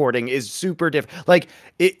the recording is super different. Like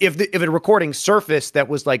if a recording surfaced that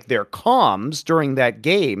was like their comms during that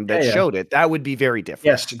game that showed it, that would be very different.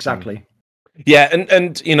 Yes, exactly. Yeah,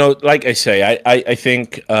 and you know, like I say, I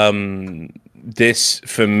think this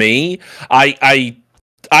for me, I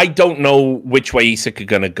don't know which way ESIC are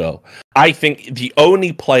going to go. I think the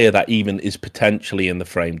only player that even is potentially in the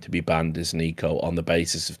frame to be banned is Nico on the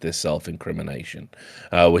basis of this self-incrimination,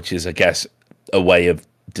 which is, I guess, a way of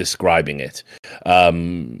describing it.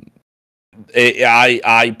 I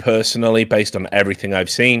personally, based on everything I've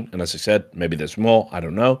seen, and as I said, maybe there's more, I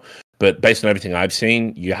don't know, but based on everything I've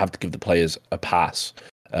seen, you have to give the players a pass.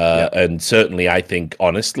 And certainly, I think,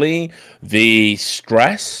 honestly, the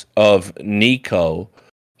stress of Nico,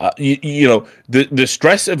 you know, the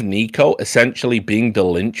stress of Nico essentially being the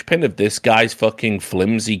linchpin of this guy's fucking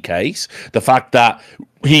flimsy case, the fact that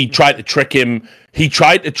he tried to trick him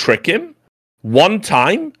one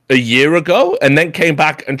time a year ago and then came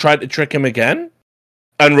back and tried to trick him again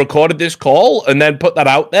and recorded this call and then put that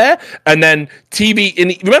out there, and then TV,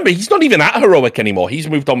 and remember, he's not even at Heroic anymore. He's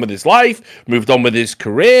moved on with his life, moved on with his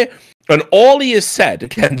career, and all he has said,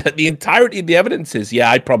 again, that the entirety of the evidence is,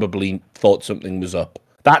 yeah, I probably thought something was up.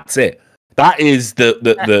 That's it. That is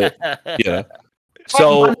the yeah.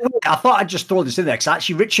 So I thought I'd just throw this in there because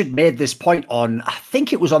actually Richard made this point on, I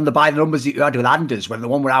think it was on the By the Numbers that you had with Anders, when the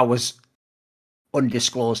one where I was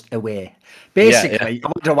undisclosed away. Basically, I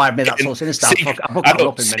don't know why I made that so sinister. I booked it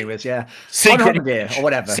up in many ways, secret, on holiday or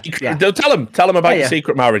whatever. Tell him about your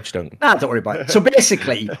secret marriage, don't. Nah, don't worry about it. So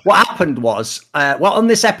basically, what happened was, on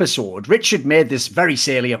this episode, Richard made this very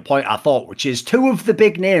salient point, I thought, which is two of the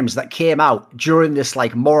big names that came out during this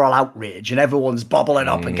like moral outrage and everyone's bobbling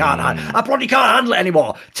up and I probably can't handle it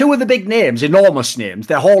anymore. Two of the big names, enormous names,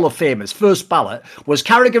 they're Hall of Famers. First ballot was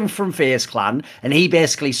Carrigan from FaZe Clan, and he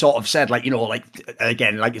basically sort of said, like, you know, like,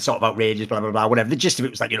 again, like it's sort of outrageous, blah, blah, blah, whatever. The gist of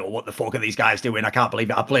it was like, you know, what the fuck are these guys doing? I can't believe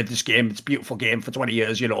it. I played this game. It's a beautiful game for 20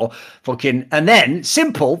 years, you know, fucking. And then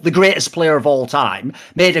Simple, the greatest player of all time,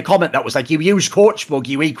 made a comment that was like, you use coach bug,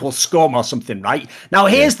 you equal scum or something, right? Now,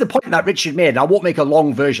 here's the point that Richard made. I won't make a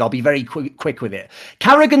long version. I'll be very quick with it.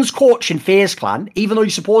 Carrigan's coach in FaZe Clan, even though he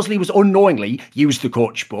supposedly was unknowingly used the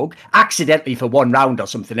coach bug, accidentally for one round or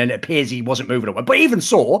something, and it appears he wasn't moving away. But even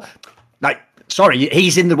so, like, sorry,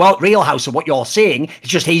 he's in the real house of what you're saying. It's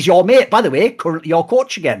just he's your mate, by the way, currently your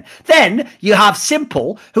coach again. Then you have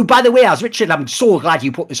Simple, who, by the way, as Richard, I'm so glad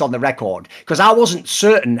you put this on the record, because I wasn't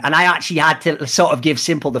certain, and I actually had to sort of give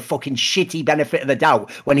Simple the fucking shitty benefit of the doubt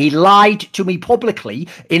when he lied to me publicly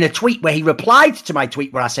in a tweet where he replied to my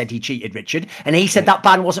tweet where I said he cheated, Richard, and he said that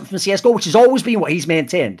ban wasn't from CSGO, which has always been what he's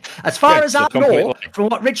maintained. As far as I know, from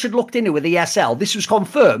what Richard looked into with ESL, this was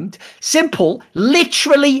confirmed. Simple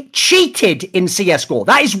literally cheated in CSGO.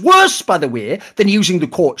 That is worse, by the way, than using the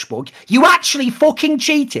coach bug. You actually fucking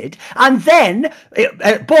cheated. And then,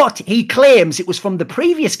 but he claims it was from the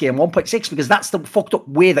previous game, 1.6, because that's the fucked up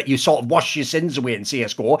way that you sort of wash your sins away in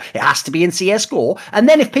CSGO. It has to be in CSGO. And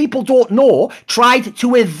then if people don't know, tried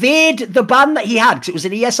to evade the ban that he had, because it was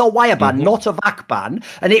an ESL wire ban, not a VAC ban.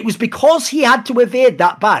 And it was because he had to evade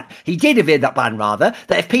that ban. He did evade that ban, rather,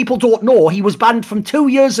 that if people don't know, he was banned from 2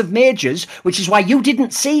 years of majors, which is why you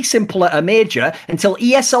didn't see Simple at a major until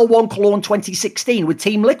ESL 1 Cologne 2016 with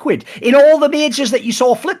Team Liquid. In all the majors that you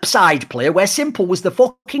saw Flipside play, where Simple was the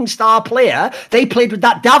fucking star player, they played with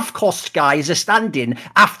that Davcost guy as a stand-in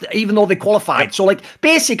after, even though they qualified. So, like,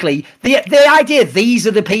 basically, the idea these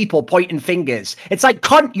are the people pointing fingers. It's like,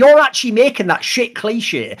 you're actually making that shit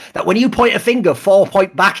cliche that when you point a finger, 4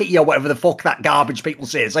 point back at you or whatever the fuck that garbage people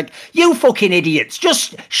say. It's like, you fucking idiots,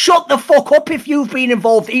 just shut the fuck up if you've been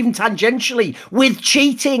involved even tangentially with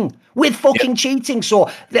cheating. With fucking cheating. So,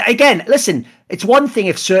 again, listen, it's one thing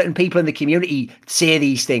if certain people in the community say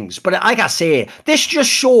these things, but like I say, this just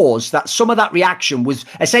shows that some of that reaction was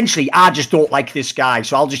essentially, I just don't like this guy,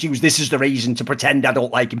 so I'll just use this as the reason to pretend I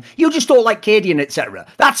don't like him. You just don't like Cadian, etc.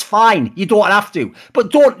 That's fine. You don't have to.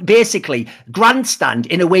 But don't basically grandstand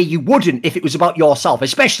in a way you wouldn't if it was about yourself,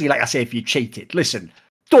 especially, like I say, if you cheated. Listen,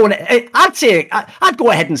 don't. I'd go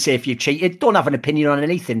ahead and say if you cheated, don't have an opinion on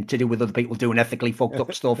anything to do with other people doing ethically fucked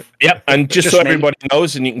up stuff. Yep, and just so everybody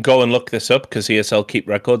knows, and you can go and look this up because ESL keep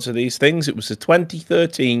records of these things. It was the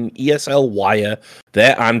 2013 ESL Wire,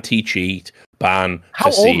 their anti-cheat ban.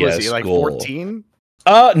 How old was he? Like 14?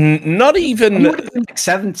 Not even. He would have been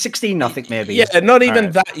like 16, I think, maybe. Yeah, not even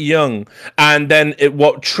that young. And then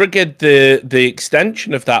what triggered the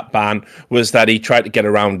extension of that ban was that he tried to get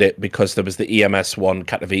around it because there was the EMS1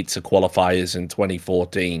 Katowice qualifiers in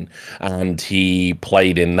 2014, and he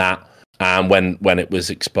played in that. And when it was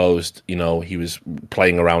exposed, he was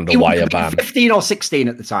playing around a wire ban. 15 or 16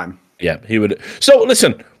 at the time. Yeah, he would. So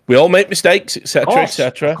listen. We all make mistakes, etc.,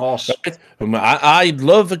 etc. Of course. I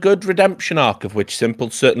love a good redemption arc, of which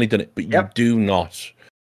Simple's certainly done it, but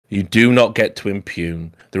you do not get to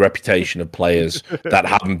impugn the reputation of players that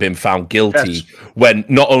haven't been found guilty. When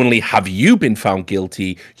not only have you been found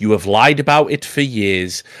guilty, you have lied about it for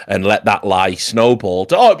years and let that lie snowball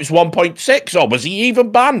to, it was 1.6, or was he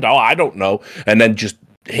even banned? I don't know. And then just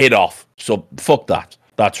hit off. So fuck that.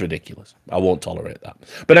 That's ridiculous. I won't tolerate that.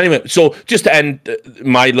 But anyway, so just to end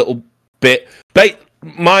my little bit,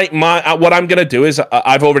 my what I'm going to do is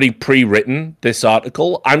I've already pre-written this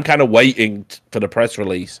article. I'm kind of waiting for the press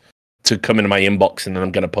release to come into my inbox, and then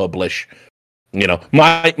I'm going to publish.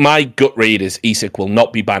 My gut read is ESIC will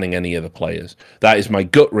not be banning any of the players. That is my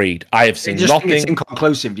gut read. I have seen nothing. It's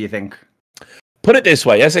inconclusive, do you think? Put it this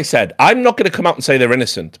way, as I said, I'm not going to come out and say they're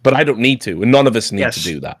innocent, but I don't need to, and none of us need to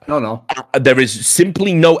do that. No. There is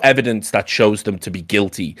simply no evidence that shows them to be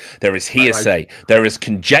guilty. There is hearsay, there is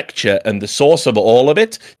conjecture, and the source of all of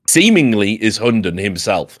it, seemingly, is Hunden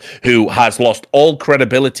himself, who has lost all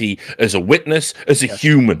credibility as a witness, as a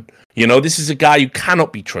human. This is a guy who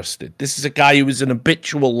cannot be trusted. This is a guy who is an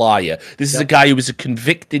habitual liar. This is a guy who is a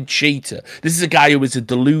convicted cheater. This is a guy who is a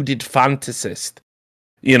deluded fantasist.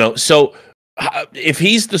 So if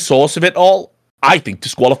he's the source of it all, I think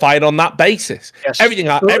disqualify it on that basis. Yes. Everything,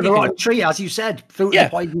 the rotten tree, as you said, the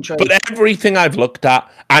poison tree. But everything I've looked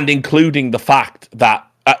at, and including the fact that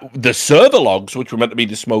the server logs, which were meant to be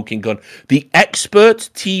the smoking gun, the expert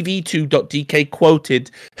TV2.dk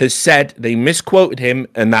quoted has said they misquoted him,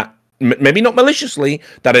 and that maybe not maliciously,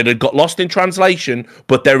 that it had got lost in translation,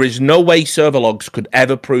 but there is no way server logs could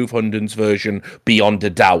ever prove Hunden's version beyond a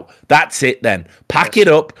doubt. That's it then. Pack it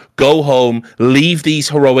up, go home, leave these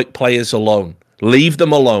heroic players alone. Leave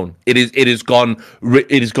them alone. It has gone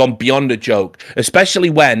beyond a joke, especially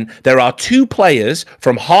when there are two players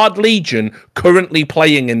from Hard Legion currently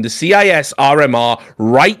playing in the CIS RMR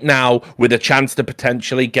right now with a chance to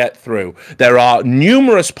potentially get through. There are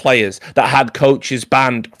numerous players that had coaches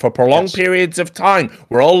banned for prolonged periods of time.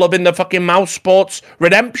 We're all loving the fucking Mouse Sports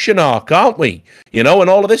redemption arc, aren't we? And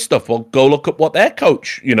all of this stuff. Well, go look up what their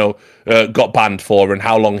coach, got banned for and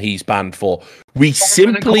how long he's banned for. We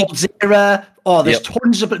simply... there's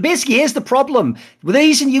tons of... But basically, here's the problem. The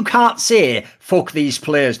reason you can't say, fuck these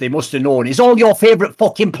players, they must have known, is all your favourite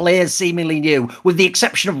fucking players seemingly knew, with the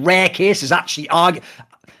exception of rare cases, actually argue...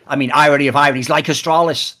 irony of ironies, like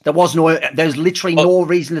Astralis. There's literally no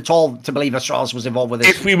reason at all to believe Astralis was involved with this.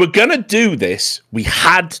 If we were going to do this, we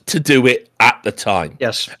had to do it at the time.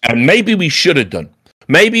 Yes. And maybe we should have done.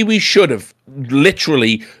 Maybe we should have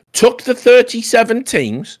literally took the 37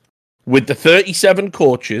 teams with the 37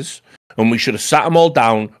 coaches, and we should have sat them all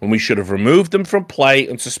down, and we should have removed them from play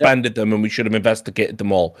and suspended them, and we should have investigated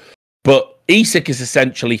them all. But ESIC is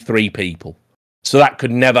essentially 3 people. So that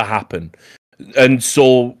could never happen. And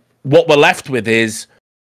so what we're left with is,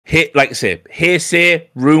 like I say, hearsay,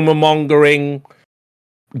 rumour mongering,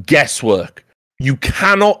 guesswork. You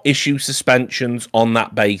cannot issue suspensions on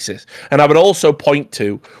that basis. And I would also point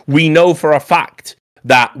to, we know for a fact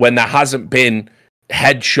that when there hasn't been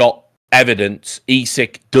headshot evidence,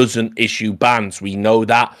 ESIC doesn't issue bans. We know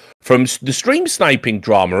that from the stream sniping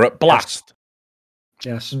drama at Blast.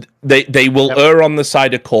 Yes. They will err on the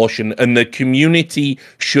side of caution, and the community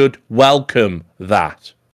should welcome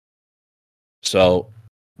that. So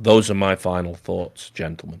those are my final thoughts,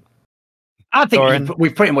 gentlemen. I think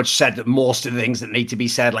we've pretty much said that most of the things that need to be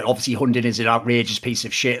said. Like, obviously, Hunden is an outrageous piece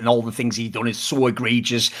of shit, and all the things he's done is so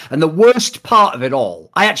egregious. And the worst part of it all,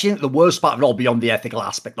 I actually think the worst part of it all, beyond the ethical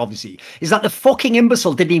aspect, obviously, is that the fucking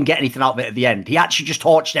imbecile didn't even get anything out of it at the end. He actually just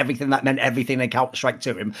torched everything that meant everything in Counter-Strike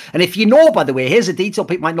to him. And if you know, by the way, here's a detail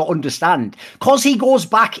people might not understand. Because he goes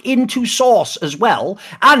back into Source as well,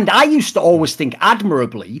 and I used to always think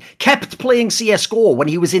admirably, kept playing CSGO when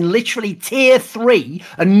he was in literally tier 3,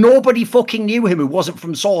 and nobody fucking fucking knew him who wasn't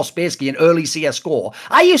from Source, basically in early CSGO,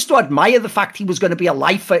 I used to admire the fact he was going to be a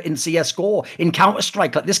lifer in CSGO, in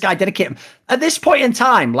Counter-Strike. Like, this guy dedicated him. At this point in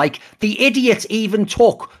time, like, the idiot even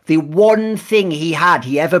took the one thing he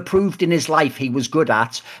ever proved in his life he was good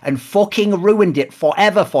at and fucking ruined it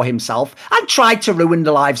forever for himself and tried to ruin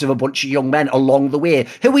the lives of a bunch of young men along the way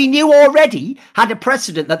who he knew already had a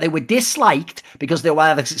precedent that they were disliked because they were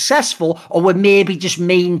either successful or were maybe just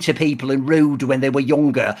mean to people and rude when they were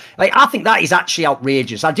younger. Like, I think that is actually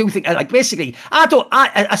outrageous. I do think, like, basically,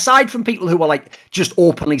 aside from people who are like just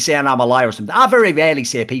openly saying I'm a liar or something, I very rarely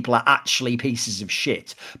say people are actually pieces of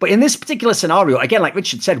shit. But in this particular scenario, again, like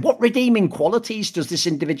Richard said, what redeeming qualities does this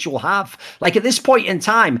individual have? Like, at this point in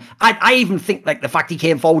time, I even think like the fact he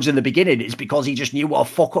came forwards in the beginning is because he just knew what a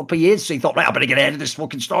fuck up he is. So he thought, right, I better get ahead of this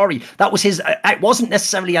fucking story. That was his, it wasn't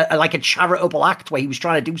necessarily like a charitable act where he was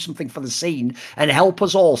trying to do something for the scene and help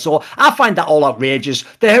us all. So I find that all outrageous.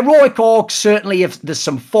 The heroic orgs, certainly, if there's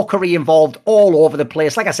some fuckery involved all over the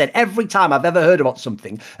place. Like I said, every time I've ever heard about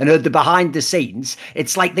something and heard the behind the scenes,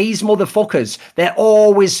 it's like these motherfuckers, they're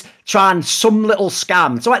always trying some little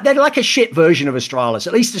scam. So they're like a shit version of Astralis.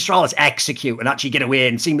 At least Astralis execute and actually get away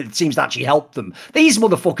and it seems to actually help them. These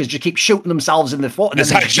motherfuckers just keep shooting themselves in the foot. And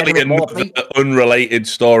there's actually another unrelated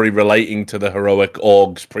story relating to the heroic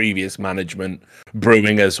orgs previous management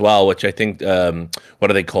brewing as well, which I think, what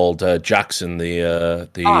are they called? Jackson, the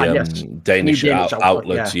Danish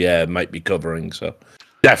outlets, might be covering. So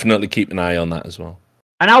definitely keep an eye on that as well.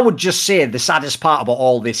 And I would just say the saddest part about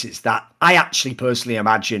all this is that I actually personally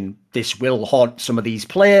imagine this will haunt some of these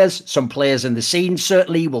players. Some players in the scene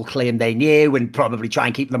certainly will claim they knew and probably try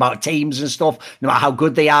and keep them out of teams and stuff, no matter how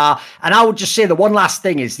good they are. And I would just say the one last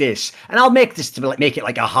thing is this, and I'll make this to make it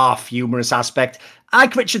like a half humorous aspect.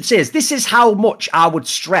 Like Richard says, this is how much I would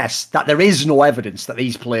stress that there is no evidence that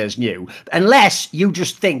these players knew, unless you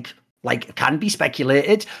just think, like, it can be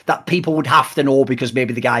speculated that people would have to know because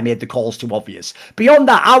maybe the guy made the calls too obvious. Beyond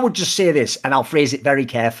that, I would just say this, and I'll phrase it very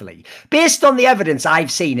carefully. Based on the evidence I've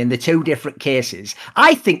seen in the two different cases,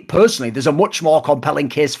 I think personally there's a much more compelling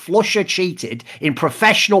case Flusher cheated in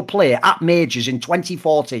professional play at majors in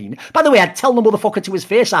 2014. By the way, I'd tell the motherfucker to his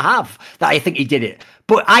face I have that I think he did it.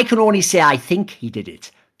 But I can only say I think he did it.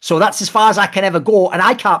 So that's as far as I can ever go, and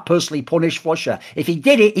I can't personally punish Flusher. If he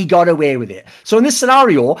did it, he got away with it. So in this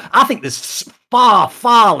scenario, I think there's far,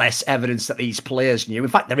 far less evidence that these players knew. In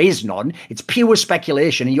fact, there is none. It's pure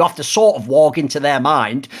speculation, and you have to sort of walk into their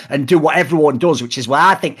mind and do what everyone does, which is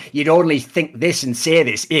why I think you'd only think this and say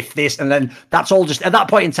this, if this, and then that's all just, at that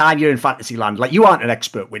point in time, you're in fantasy land. Like, you aren't an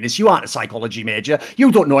expert witness. You aren't a psychology major.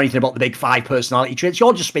 You don't know anything about the big 5 personality traits.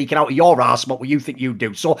 You're just speaking out of your arse about what you think you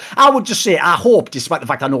do. So I would just say, I hope, despite the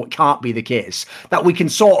fact I know it can't be the case, that we can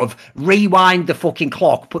sort of rewind the fucking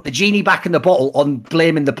clock, put the genie back in the bottle on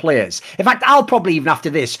blaming the players. In fact, I'll probably even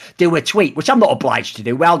after this do a tweet, which I'm not obliged to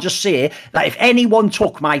do, where I'll just say that if anyone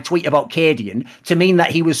took my tweet about Cadian to mean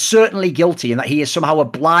that he was certainly guilty and that he is somehow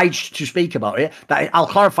obliged to speak about it, that I'll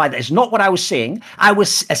clarify that is not what I was saying. I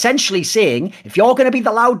was essentially saying, if you're going to be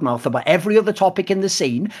the loudmouth about every other topic in the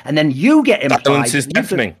scene, and then you get implied, silence is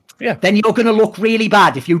deafening. Yeah. Then you're going to look really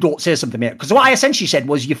bad if you don't say something, mate. Because what I essentially said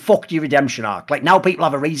was you fucked your redemption arc. Like, now people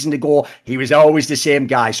have a reason to go, he was always the same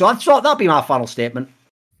guy. So I thought that'd be my final statement.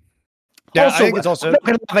 Yeah, also, I think it's also... I'm not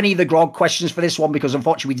going to have any of the grog questions for this one because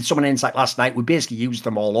unfortunately we did summon insight last night. We basically used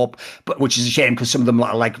them all up, but which is a shame because some of them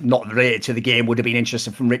are like not related to the game would have been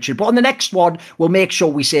interesting from Richard. But on the next one, we'll make sure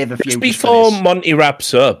we save a few. Just before Monty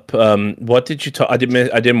wraps up, what did you talk? I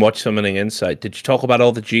didn't watch Summoning Insight. Did you talk about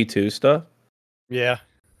all the G2 stuff? Yeah.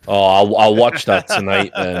 Oh, I'll watch that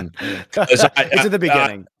tonight. It's at the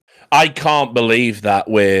beginning. I can't believe that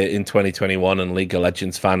we're in 2021 and League of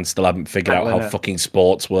Legends fans still haven't figured out how fucking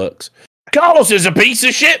sports works. Carlos is a piece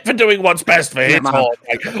of shit for doing what's best for his home.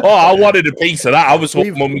 Like, I wanted a piece of that. I was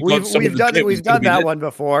hoping when we've done that one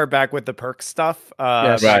before, back with the perk stuff.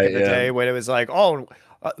 Back in the day when it was like,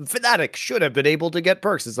 Fnatic should have been able to get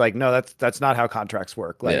perks. It's like, no, that's not how contracts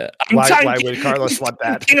work. Like, why would Carlos want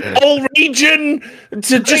that? In a whole region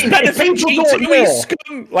to just benefit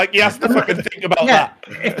G2 Like, you have to fucking think about that.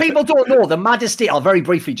 If people don't know, the maddest detail, I'll very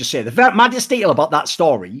briefly just say, the maddest detail about that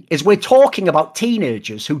story is we're talking about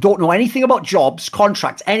teenagers who don't know anything about jobs,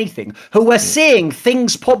 contracts, anything, who are saying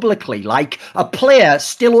things publicly like a player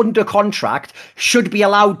still under contract should be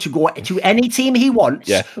allowed to go to any team he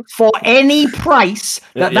wants for any price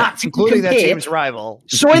That's including that team's rival.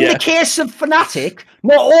 So in the case of Fnatic,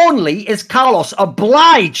 not only is Carlos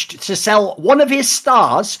obliged to sell one of his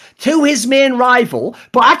stars to his main rival,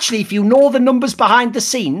 but actually, if you know the numbers behind the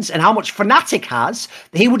scenes and how much Fnatic has,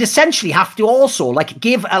 he would essentially have to also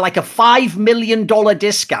give a $5 million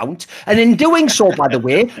discount, and in doing so, by the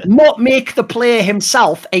way, not make the player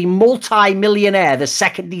himself a multi-millionaire the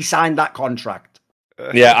second he signed that contract.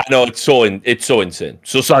 Yeah, I know, it's so insane.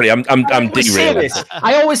 So sorry, I'm derailing.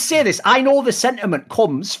 I always say this. I know the sentiment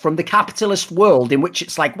comes from the capitalist world in which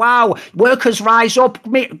it's like, wow, workers rise up,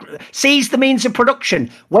 seize the means of production.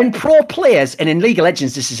 When pro players, and in League of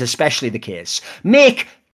Legends this is especially the case, make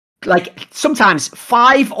sometimes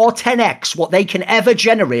 5 or 10x what they can ever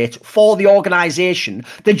generate for the organization.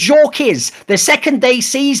 The joke is, the second they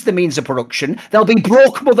seize the means of production, they'll be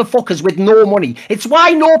broke motherfuckers with no money. It's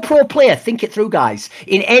why no pro player, think it through, guys,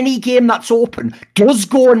 in any game that's open, does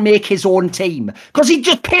go and make his own team. Because he'd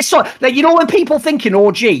just piss on, when people think in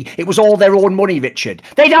OG, it was all their own money, Richard.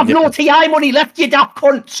 They'd have no TI money left, you daft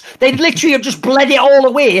cunts. They'd literally have just bled it all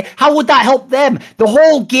away. How would that help them? The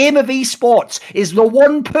whole game of esports is the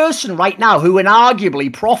one person right now who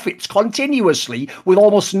inarguably profits continuously with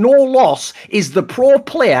almost no loss is the pro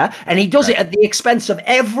player, and he does it at the expense of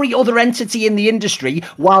every other entity in the industry,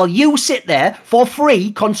 while you sit there for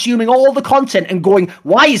free consuming all the content and going,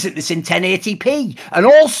 why isn't this in 1080p? And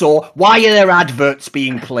also, why are there adverts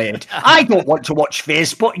being played? I don't want to watch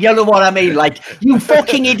Facebook, you know what I mean? You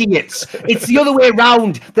fucking idiots. It's the other way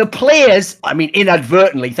around. The players,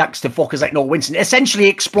 inadvertently, thanks to fuckers like Noel Winston, essentially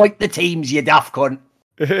exploit the teams, you daft cunt.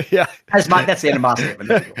 Yeah, that's the end of my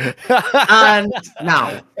statement.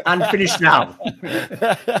 And finish now.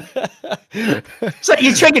 So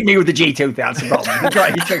you triggered me with the G2000 problem. You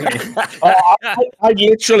triggered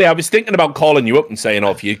me. I was thinking about calling you up and saying,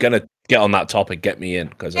 if you're gonna get on that topic, get me in.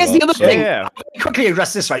 Because here's the other thing. Let me quickly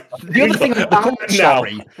address this. Right, the other thing about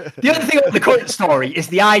the current story is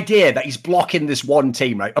the idea that he's blocking this one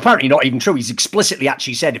team. Right, apparently not even true. He's explicitly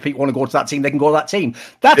actually said if people want to go to that team, they can go to that team.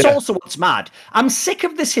 That's also what's mad. I'm sick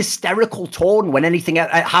of this hysterical tone when anything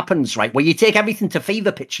happens. Right, where you take everything to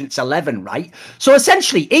fever pitch and it's 11. Right, so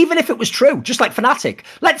essentially, even if it was true, just like Fnatic,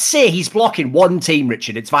 let's say he's blocking one team,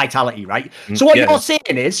 Richard. It's Vitality, right? So what you're saying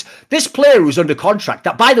is this player who's under contract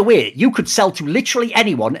that, by the way, you could sell to literally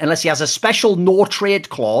anyone unless he has a special no trade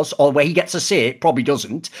clause or where he gets a say, probably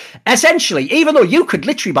doesn't. Essentially, even though you could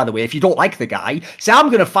literally, by the way, if you don't like the guy, say, I'm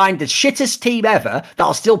going to find the shittest team ever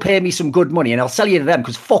that'll still pay me some good money and I'll sell you to them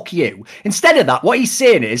because fuck you. Instead of that, what he's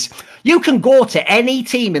saying is you can go to any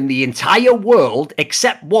team in the entire world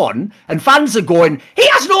except one, and fans are going, he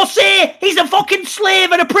has no say, he's a fucking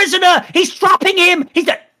slave and a prisoner, he's trapping him,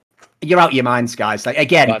 You're out of your minds, guys.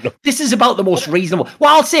 This is about the most reasonable. What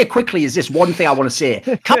I'll say quickly is this one thing I want to say.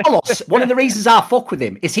 Carlos, one of the reasons I fuck with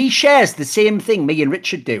him is he shares the same thing me and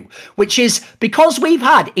Richard do, which is because we've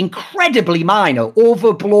had incredibly minor,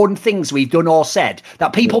 overblown things we've done or said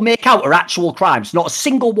that people make out are actual crimes. Not a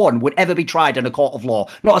single one would ever be tried in a court of law.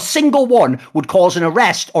 Not a single one would cause an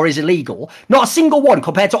arrest or is illegal. Not a single one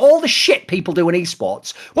compared to all the shit people do in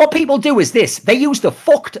esports. What people do is this. They use the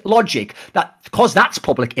fucked logic that, because that's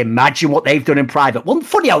public, imagine what they've done in private. Well,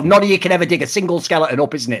 funny how none of you can ever dig a single skeleton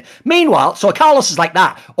up, isn't it? Meanwhile, so Carlos is like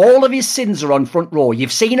that. All of his sins are on front row.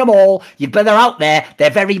 You've seen them all. They're out there. They're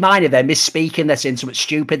very minor. They're misspeaking. They're saying something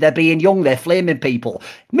stupid. They're being young. They're flaming people.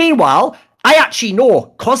 Meanwhile, I actually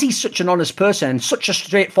know, because he's such an honest person and such a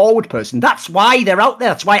straightforward person, that's why they're out there.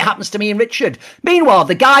 That's why it happens to me and Richard. Meanwhile,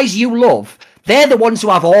 the guys you love, they're the ones who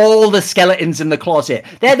have all the skeletons in the closet.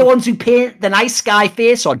 They're the ones who paint the nice guy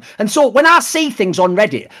face on. And so when I see things on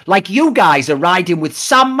Reddit, like you guys are riding with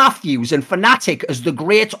Sam Matthews and Fnatic as the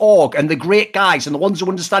great org and the great guys and the ones who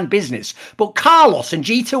understand business, but Carlos and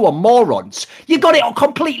G2 are morons, you got it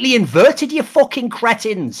completely inverted, you fucking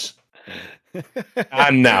cretins.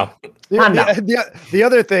 And now. The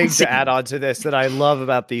other thing to add on to this that I love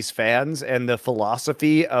about these fans and the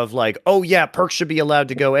philosophy of perks should be allowed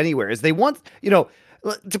to go anywhere is they want, to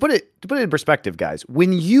put it in perspective, guys,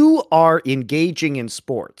 when you are engaging in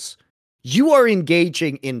sports, you are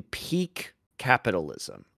engaging in peak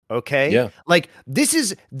capitalism. Okay. Yeah. This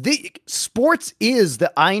is sports is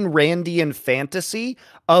the Ayn Randian fantasy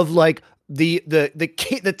of the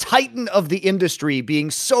titan of the industry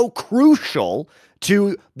being so crucial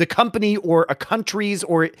to the company or a country's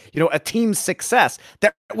or a team's success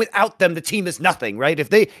that without them the team is nothing, right?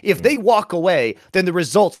 If they walk away, then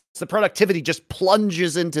the productivity just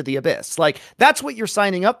plunges into the abyss. That's what you're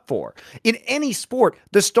signing up for. In any sport,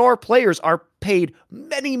 the star players are paid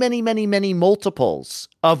many, many, many, many multiples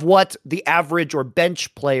of what the average or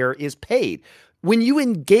bench player is paid. when you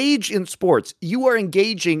engage in sports, you are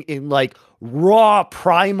engaging in like raw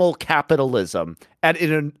primal capitalism at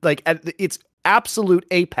its absolute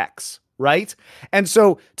apex, right? And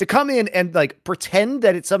so to come in and like pretend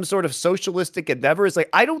that it's some sort of socialistic endeavor is like,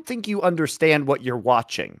 I don't think you understand what you're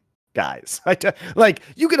watching, guys. Like,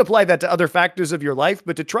 you can apply that to other factors of your life,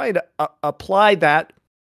 but to try to apply that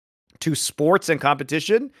to sports and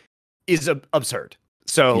competition is absurd.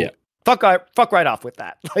 So yeah. fuck right off with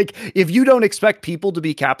that. Like, if you don't expect people to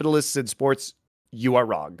be capitalists in sports, you are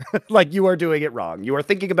wrong. Like, you are doing it wrong. You are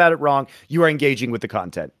thinking about it wrong. You are engaging with the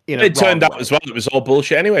content. It turned out as well, it was all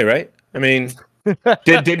bullshit anyway, right? I mean,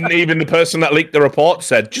 didn't even the person that leaked the report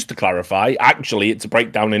said, just to clarify, actually, it's a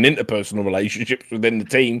breakdown in interpersonal relationships within the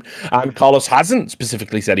team. And Carlos hasn't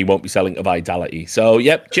specifically said he won't be selling to Vitality. So,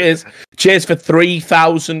 yep, cheers. Cheers for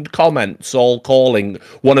 3,000 comments, all calling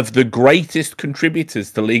one of the greatest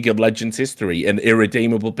contributors to League of Legends history an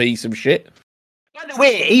irredeemable piece of shit. By the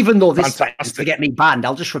way, even though this is to get me banned,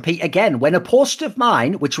 I'll just repeat again. When a post of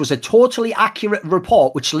mine, which was a totally accurate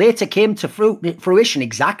report, which later came to fruition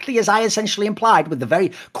exactly as I essentially implied, with the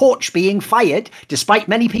very coach being fired, despite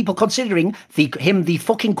many people considering him the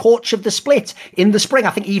fucking coach of the split in the spring,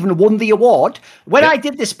 I think he even won the award. When I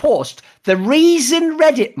did this post, the reason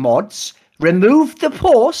Reddit mods removed the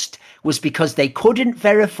post was because they couldn't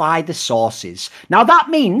verify the sources. Now, that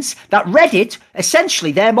means that Reddit,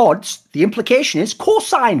 essentially their mods, the implication is,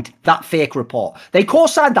 co-signed that fake report. They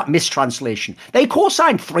co-signed that mistranslation. They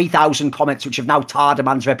co-signed 3,000 comments, which have now tarred a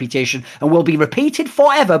man's reputation and will be repeated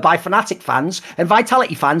forever by Fnatic fans and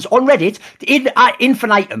Vitality fans on Reddit ad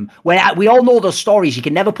infinitum, where we all know those stories. You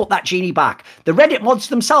can never put that genie back. The Reddit mods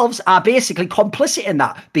themselves are basically complicit in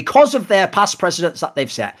that because of their past precedents that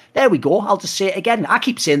they've set. There we go. I'll just say it again. I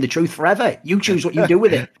keep saying the truth forever. You choose what you do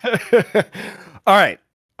with it. All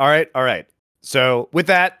right. So with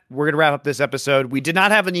that, we're going to wrap up this episode. We did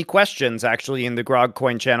not have any questions actually in the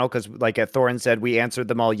GrogCoin channel because, like Thorin said, we answered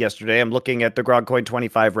them all yesterday. I'm looking at the GrogCoin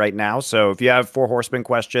 25 right now. So if you have Four Horsemen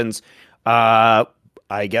questions, I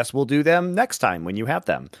guess we'll do them next time when you have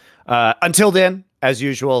them. Until then, as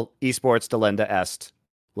usual, esports delenda est.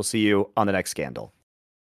 We'll see you on the next scandal.